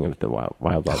opening of the Wild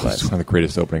Wild West. It's one of the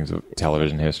greatest openings of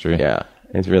television history. Yeah,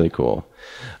 it's really cool.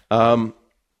 All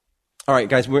right,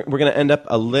 guys, we're going to end up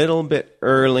a little bit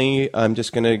early. I'm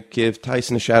just going to give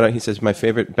Tyson a shout out. He says, my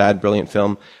favorite Bad Brilliant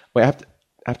film. Wait, I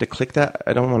have to click that?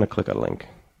 I don't want to click a link.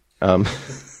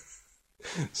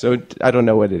 So I don't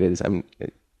know what it is. I'm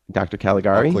Dr.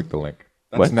 Caligari. I'll click the link.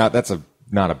 What? That's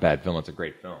not a bad film. It's a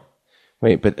great film.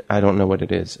 Wait, but I don't know what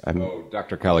it is.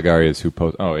 Dr. Caligari is who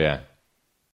posts. Oh, yeah.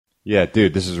 Yeah,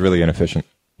 dude, this is really inefficient.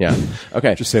 Yeah.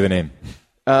 Okay. Just say the name.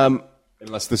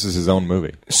 Unless this is his own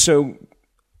movie. So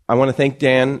I want to thank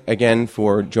Dan again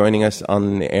for joining us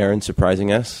on the air and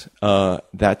surprising us.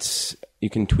 You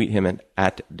can tweet him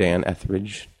at Dan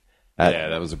Etheridge. Yeah,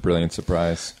 that was a brilliant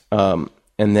surprise. And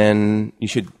then you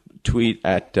should tweet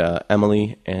at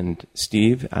Emily and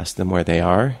Steve. Ask them where they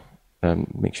are.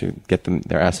 Make sure to get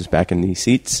their asses back in these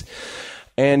seats.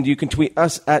 And you can tweet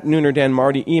us at Nooner Dan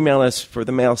Marty. Email us for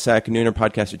the mail sack,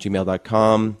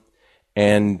 noonerpodcast@gmail.com.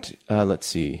 And let's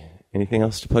see. Anything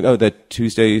else to plug? Oh, the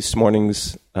Tuesdays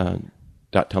mornings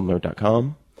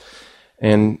 .tumblr.com.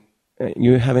 And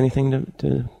you have anything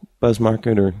to buzz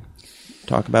market or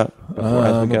talk about?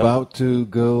 I'm about to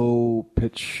go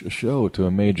pitch a show to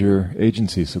a major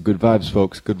agency. So good vibes,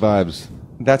 folks. Good vibes.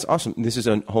 That's awesome. This is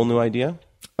a whole new idea?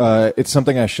 It's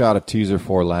something I shot a teaser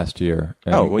for last year.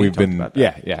 And we've been about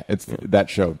that. Yeah, it's that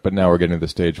show. But now we're getting to the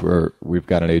stage where we've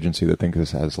got an agency that thinks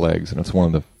this has legs, and it's one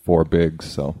of the 4 bigs.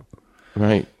 So,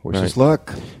 right, wish us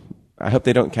luck. I hope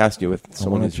they don't cast you with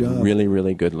someone who's really,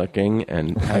 really good looking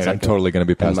and has. I'm totally going to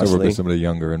be passed over by somebody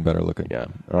younger and better looking. Yeah,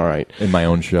 all right. In my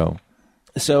own show.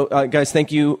 So, guys,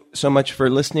 thank you so much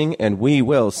for listening, and we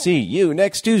will see you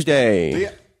next Tuesday. Yeah.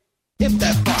 If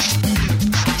that fuck,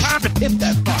 time to if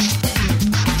that fuck,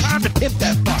 time to if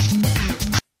that fuck,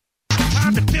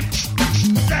 time to if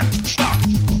that fuck.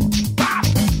 Bop,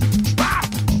 bop,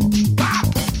 bop,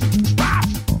 bop,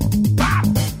 bop, bop, bop,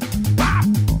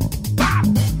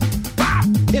 bop.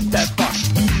 If that fuck,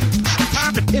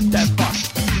 time to if that fuck,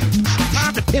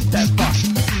 time to if that fuck,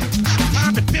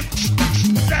 time to if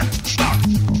that fuck.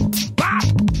 Bop,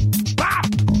 bop,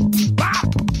 bop,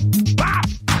 bop,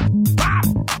 bop,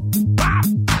 bop,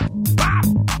 bop,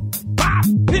 bop.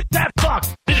 Hit that fuck.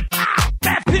 Hit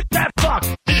that fuck.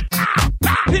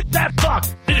 Hit that fuck.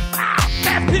 Hit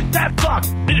that fuck.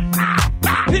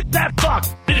 Hit that fuck.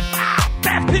 Hit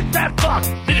that fuck.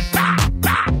 Bop,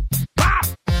 bop,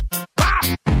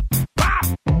 bop,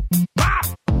 bop.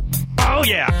 Oh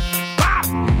yeah. Bop.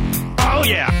 Oh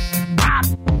yeah. Bop.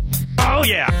 Oh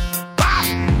yeah. Bop.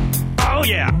 Oh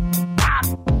yeah. Bop.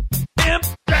 Imp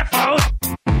that phone.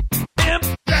 Imp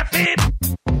that beat.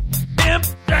 Imp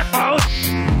that phone.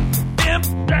 Imp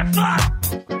that fuck.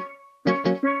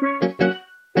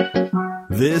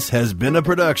 This has been a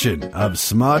production of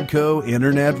SModCo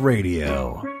Internet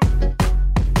Radio.